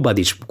by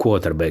nobody's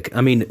quarterback.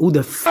 I mean, who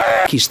the f***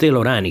 is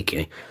Taylor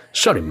Haneke?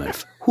 Sorry,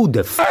 Murph. Who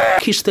the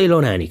f*** is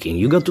Taylor Haneke?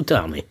 You got to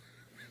tell me.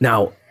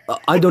 Now,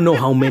 I don't know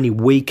how many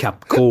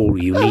wake-up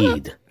calls you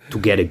need to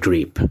get a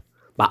grip,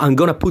 but I'm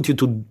going to put you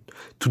to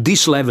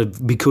this level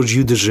because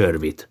you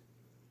deserve it.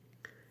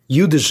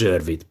 You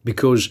deserve it,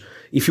 because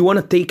if you want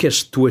to take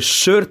us to a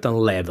certain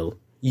level,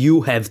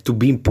 you have to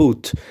be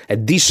put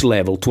at this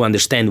level to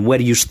understand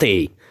where you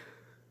stay.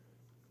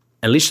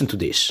 And listen to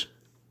this.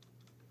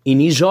 In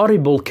his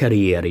horrible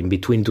career in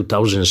between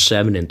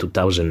 2007 and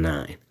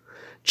 2009,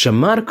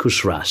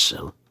 Jamarcus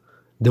Russell,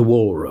 the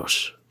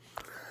Walrus,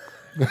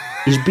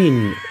 he's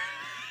been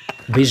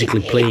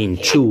basically playing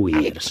 2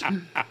 years.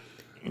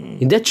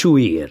 In that 2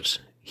 years,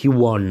 he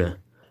won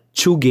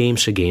 2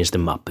 games against the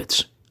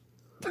Muppets.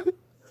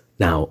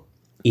 Now,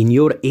 in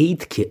your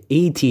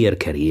 8-year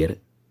career,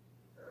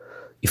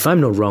 if I'm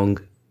not wrong,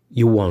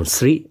 you won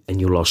 3 and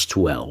you lost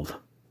 12.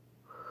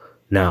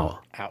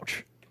 Now,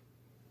 ouch.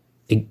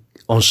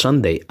 On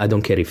Sunday, I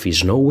don't care if it's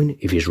snowing,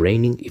 if it's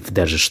raining, if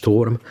there's a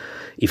storm,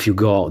 if you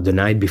go the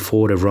night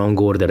before a wrong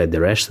order at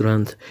the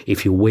restaurant,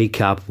 if you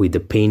wake up with a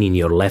pain in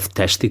your left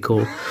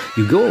testicle,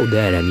 you go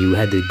there and you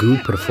had a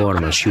good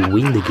performance, you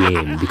win the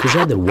game, because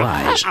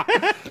otherwise,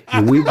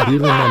 you will be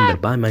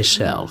remembered by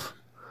myself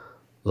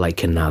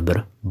like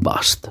another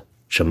bust.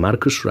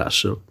 Jamarcus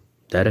Russell,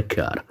 Derek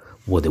Carr,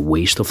 what a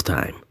waste of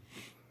time.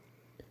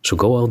 So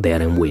go out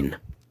there and win.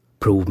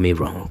 Prove me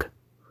wrong.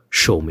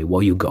 Show me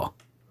what you got.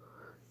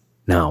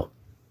 Now,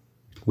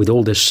 with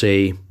all this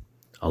say,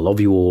 I love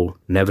you all,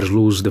 never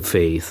lose the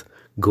faith,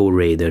 go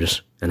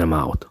Raiders, and I'm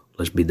out.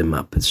 Let's beat the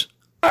Muppets.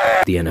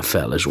 the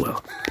NFL as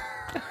well.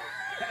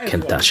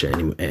 Can't touch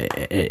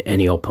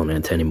any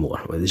opponent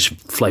anymore. It's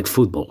flag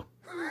football.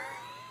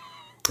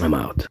 I'm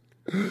out.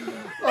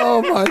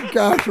 Oh my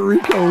gosh,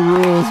 Rico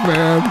rules,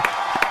 man.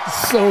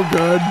 So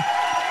good.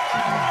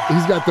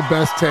 He's got the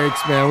best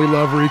takes, man. We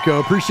love Rico.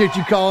 Appreciate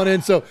you calling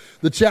in. So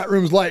the chat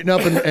room's lighting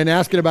up and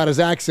asking about his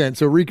accent.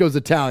 So Rico's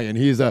Italian.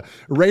 He's a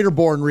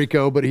Raider-born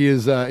Rico, but he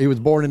was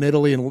born in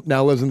Italy and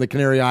now lives in the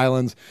Canary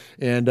Islands.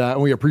 And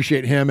we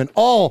appreciate him and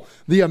all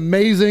the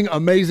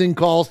amazing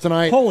calls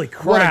tonight. Holy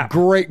crap.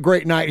 What a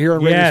great night here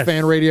on Raiders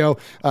Fan Radio.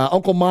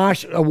 Uncle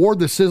Mosh award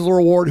the Sizzler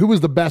Award. Who was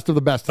the best of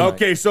the best tonight?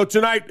 Okay, so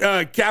tonight,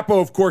 Capo,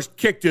 of course,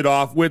 kicked it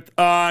off with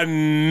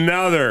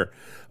another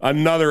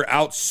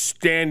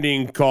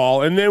outstanding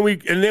call, and then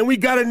we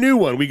got a new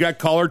one. We got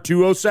caller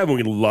 207.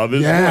 We love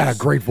his voice.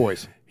 Great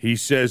voice. He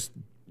says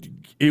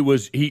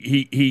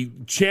he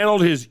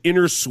channeled his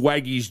inner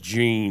Swaggy's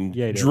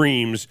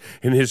dreams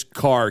in his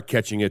car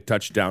catching a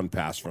touchdown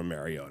pass from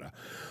Mariota,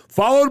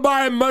 followed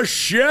by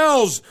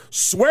Michelle's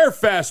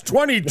Swearfest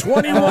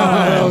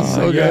 2021.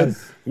 So good.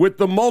 With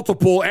the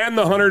multiple and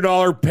the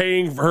 $100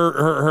 paying for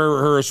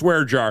her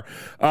swear jar.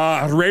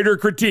 Raider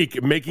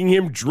critique, making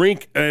him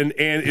drink and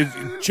is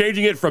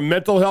changing it from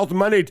Mental Health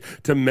Monday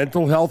to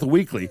Mental Health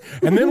Weekly.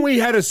 And then we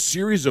had a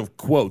series of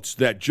quotes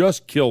that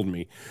just killed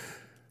me.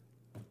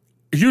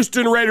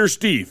 Houston Raider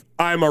Steve,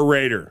 I'm a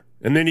Raider.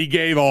 And then he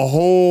gave a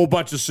whole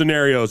bunch of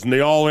scenarios, and they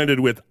all ended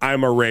with,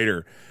 I'm a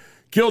Raider.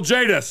 Kill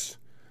Jadis.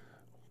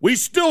 We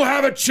still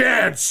have a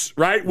chance,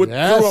 right? Through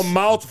a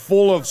mouth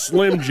full of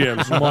Slim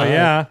Jims. Well,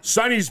 yeah.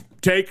 Sonny's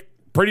take,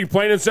 pretty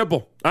plain and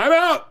simple. I'm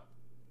out.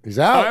 He's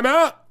out. I'm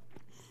out.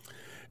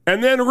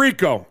 And then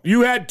Rico.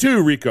 You had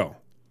two, Rico.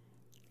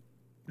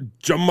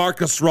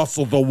 Jamarcus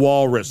Russell, the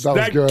Walrus.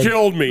 That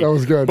killed me. That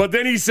was good. But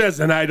then he says,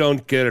 and I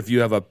don't care if you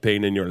have a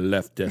pain in your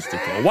left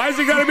testicle. Why is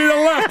it got to be the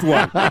left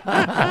one?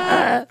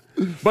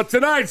 But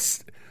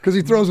tonight's... Because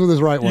he throws with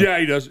his right one. Yeah,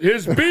 he does.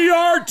 His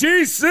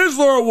BRT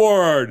Sizzler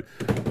Award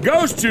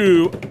goes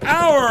to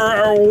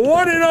our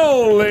one and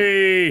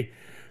only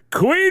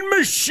Queen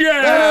Michelle.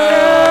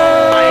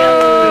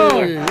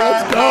 Hey,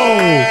 let's go.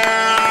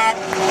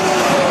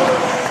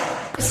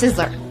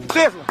 Sizzler.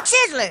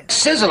 Sizzler.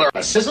 Sizzler.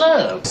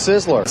 Sizzler.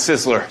 Sizzler.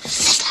 Sizzler.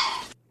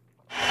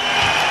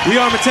 We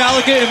are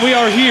Metallica, and we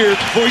are here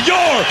for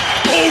your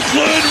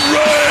Oakland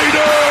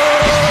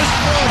Raiders.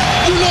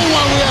 You know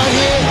why we are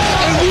here,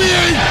 and we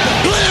ain't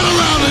playing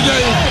around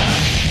today.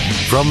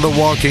 From The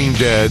Walking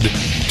Dead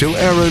to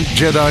errant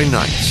Jedi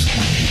Knights,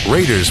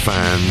 Raiders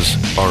fans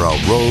are a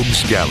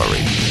rogues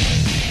gallery.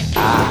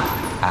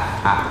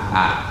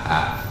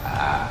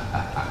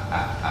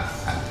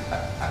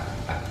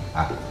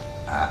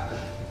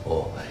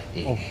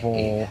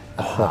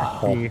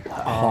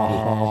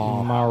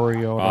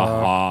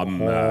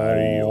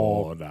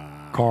 Mariota.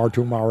 Car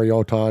to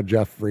Mariota.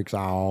 Jeff freaks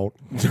out.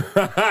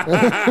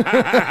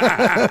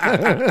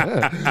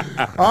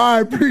 I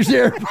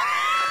appreciate it.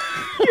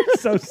 You're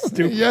so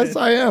stupid. Yes,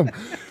 I am.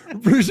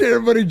 Appreciate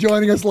everybody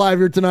joining us live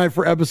here tonight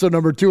for episode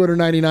number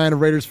 299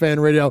 of Raiders Fan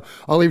Radio.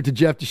 I'll leave it to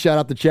Jeff to shout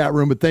out the chat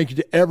room, but thank you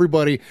to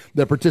everybody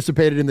that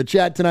participated in the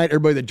chat tonight,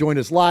 everybody that joined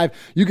us live.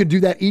 You can do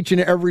that each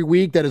and every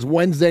week. That is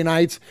Wednesday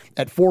nights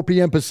at 4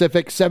 p.m.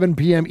 Pacific, 7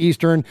 p.m.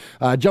 Eastern.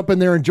 Jump in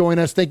there and join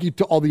us. Thank you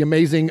to all the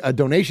amazing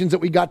donations that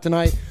we got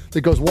tonight.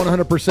 That goes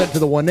 100% to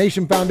the One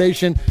Nation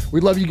Foundation. We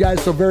love you guys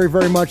so very,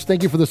 very much.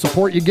 Thank you for the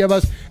support you give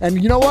us.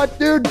 And you know what,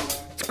 dude?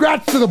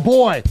 Scratch to the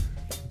boy.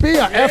 Be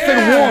a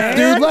effing wolf,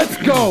 dude. Let's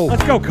go.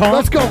 Let's go, Comp.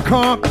 Let's go,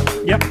 Comp.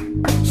 Yep.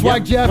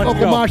 Swag Jeff,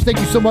 Uncle Mosh, thank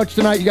you so much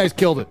tonight. You guys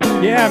killed it.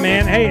 Yeah,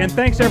 man. Hey, and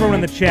thanks to everyone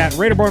in the chat.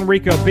 Raiderborn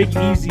Rico, Big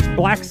Easy,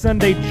 Black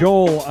Sunday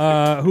Joel,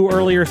 who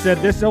earlier said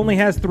this only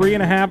has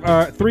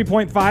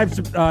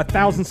 3.5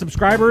 thousand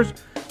subscribers.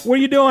 What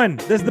are you doing?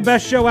 This is the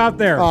best show out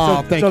there.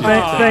 Oh, thank you.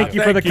 Thank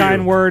you for the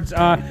kind words.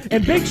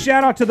 And big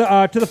shout out to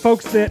the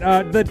folks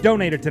that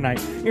donated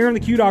tonight. Aaron the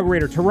Q-Dog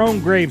Raider, Tyrone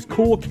Graves,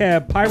 Cool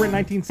Kev, Pirate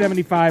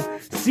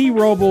 1975, C.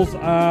 Robles,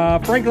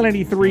 Franklin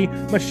 83,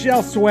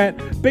 Michelle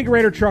Sweat, Big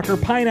Raider Trucker,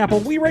 Pineapple.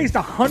 We raised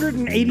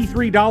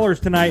 $183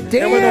 tonight.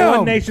 Damn. With the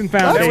One Nation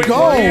Foundation. Let's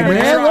go, man.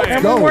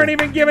 Let's go. We weren't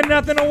even giving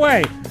nothing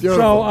away.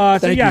 Beautiful.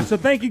 So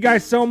thank you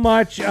guys so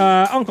much.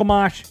 Uncle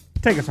Mosh,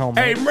 take us home.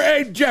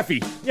 Hey,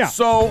 Jeffy. Yeah.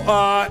 So,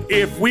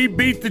 if we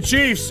beat the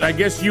Chiefs, I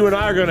guess you and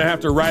I are going to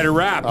have to write a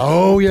rap.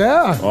 Oh,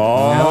 yeah.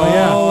 Oh, hell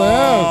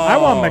yeah. I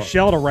want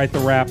Michelle to write the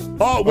rap.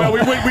 Oh, well,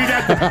 we'd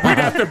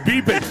have to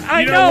beep it.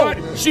 You know what?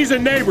 She's a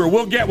neighbor.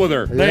 We'll get with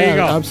her. There you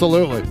go.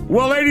 Absolutely.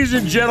 Well, ladies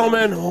and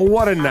gentlemen,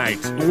 what a night.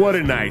 What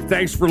a night.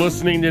 Thanks for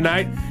listening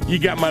tonight. You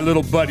got my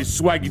little buddy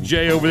Swaggy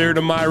J over there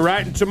to my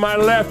right, and to my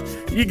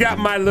left, you got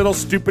my little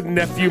stupid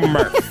nephew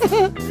Murph.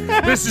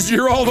 This is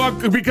your old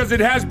uncle, because it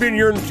has been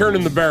your turn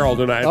in the barrel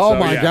tonight. Oh,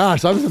 my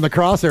gosh. I was in the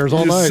crosshairs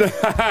all night.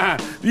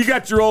 You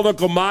got your old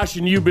Uncle Mosh,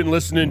 and you've been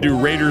listening to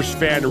Raiders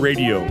Fan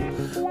Radio,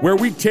 where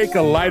we take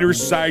a lighter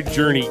side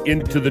journey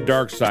into the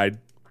dark side.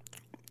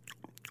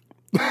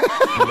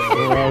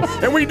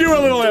 And we do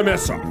a little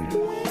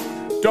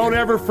MSR. Don't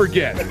ever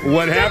forget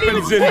what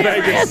happens in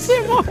Vegas.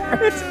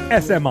 SMR. It's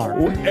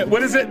SMR.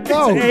 What is it?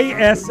 No.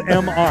 It's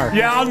ASMR.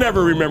 Yeah, I'll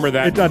never remember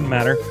that. It doesn't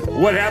matter.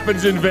 What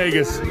happens in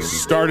Vegas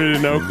started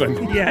in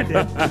Oakland. Yeah, it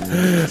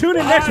did. Tune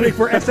in next week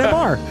for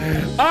SMR.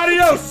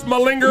 Adios,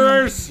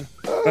 malingerers.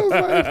 Oh, my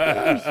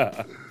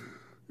gosh.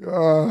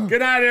 Good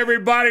night,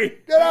 everybody.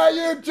 Good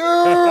night,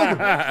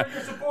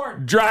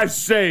 YouTube. Drive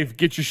safe.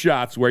 Get your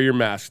shots. Wear your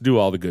mask. Do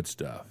all the good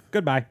stuff.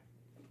 Goodbye.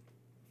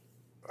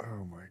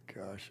 Oh, my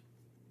gosh.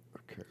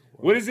 Okay.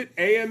 What is it?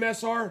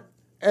 AMSR?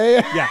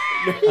 Yeah.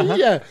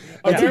 Yeah.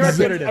 That's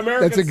American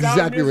That's Sound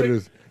exactly what it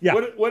Music? is. Yeah.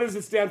 What does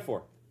it stand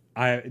for?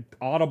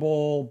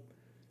 Audible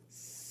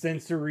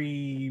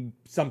sensory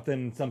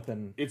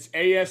something. It's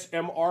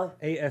ASMR?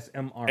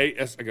 ASMR.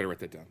 I gotta write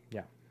that down.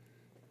 Yeah.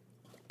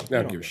 I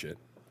don't give a shit.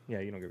 Yeah,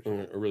 you don't give a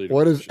shit. I really don't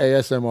What give is a shit.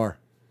 ASMR?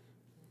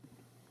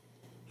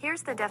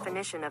 Here's the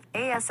definition of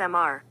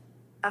ASMR.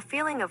 A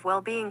feeling of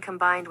well-being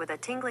combined with a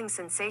tingling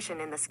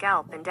sensation in the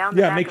scalp and down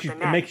the back of the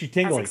neck, it makes you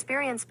tingly. as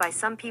experienced by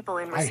some people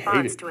in I hate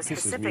response it. to a Pisses me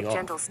specific off.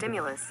 gentle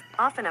stimulus,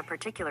 often a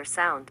particular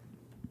sound.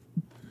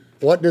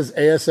 What does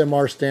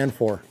ASMR stand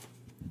for?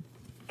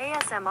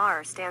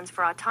 ASMR stands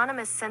for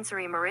Autonomous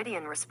Sensory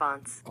Meridian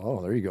Response.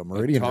 Oh, there you go.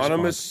 Meridian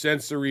Autonomous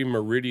response. sensory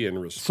meridian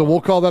response. So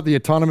we'll call that the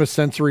autonomous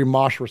sensory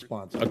mosh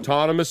response.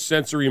 Autonomous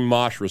sensory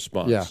mosh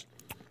response. Yeah.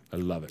 I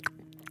love it.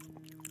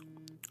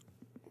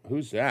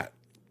 Who's that?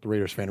 The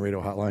Raiders Fan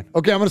Radio Hotline.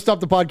 Okay, I'm going to stop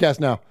the podcast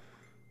now.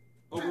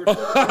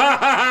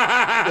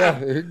 Yeah.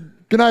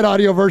 Good night,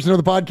 audio version of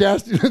the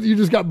podcast. You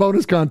just got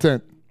bonus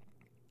content.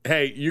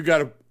 Hey, you got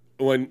to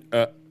when.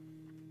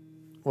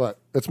 What?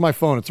 It's my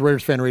phone. It's the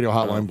Raiders Fan Radio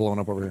Hotline blowing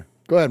up over here.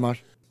 Go ahead, Mosh.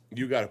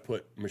 You got to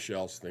put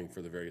Michelle's thing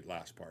for the very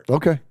last part.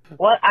 Okay.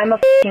 What? I'm a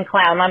f***ing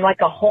clown. I'm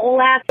like a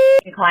whole ass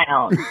f***ing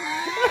clown.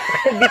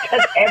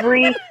 Because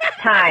every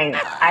time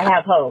I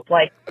have hope,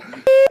 like,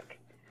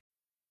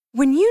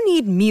 When you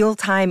need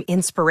mealtime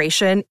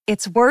inspiration,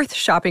 it's worth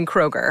shopping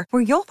Kroger,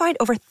 where you'll find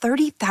over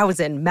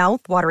 30,000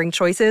 mouth-watering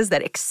choices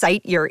that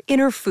excite your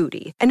inner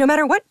foodie. And no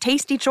matter what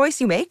tasty choice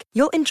you make,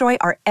 you'll enjoy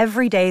our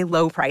everyday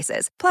low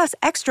prices, plus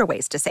extra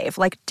ways to save,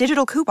 like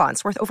digital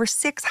coupons worth over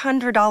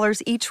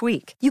 $600 each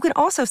week. You can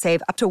also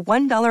save up to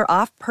 $1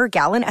 off per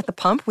gallon at the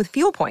pump with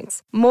fuel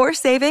points. More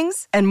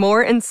savings and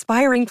more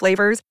inspiring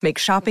flavors make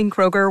shopping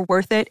Kroger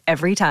worth it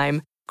every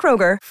time.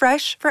 Kroger,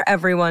 fresh for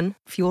everyone.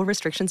 Fuel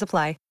restrictions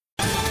apply.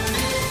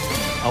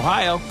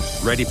 Ohio,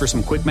 ready for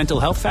some quick mental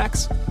health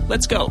facts?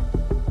 Let's go.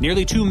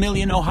 Nearly 2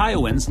 million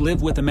Ohioans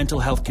live with a mental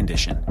health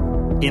condition.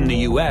 In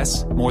the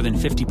U.S., more than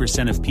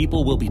 50% of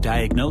people will be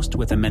diagnosed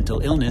with a mental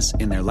illness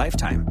in their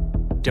lifetime.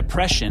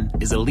 Depression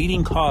is a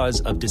leading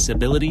cause of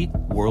disability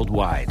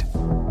worldwide.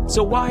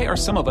 So why are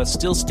some of us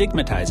still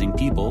stigmatizing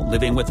people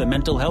living with a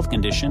mental health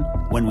condition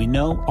when we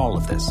know all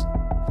of this?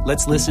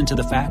 Let's listen to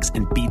the facts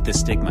and beat the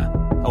stigma.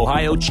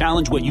 Ohio,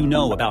 challenge what you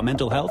know about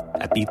mental health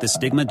at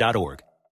beatthestigma.org.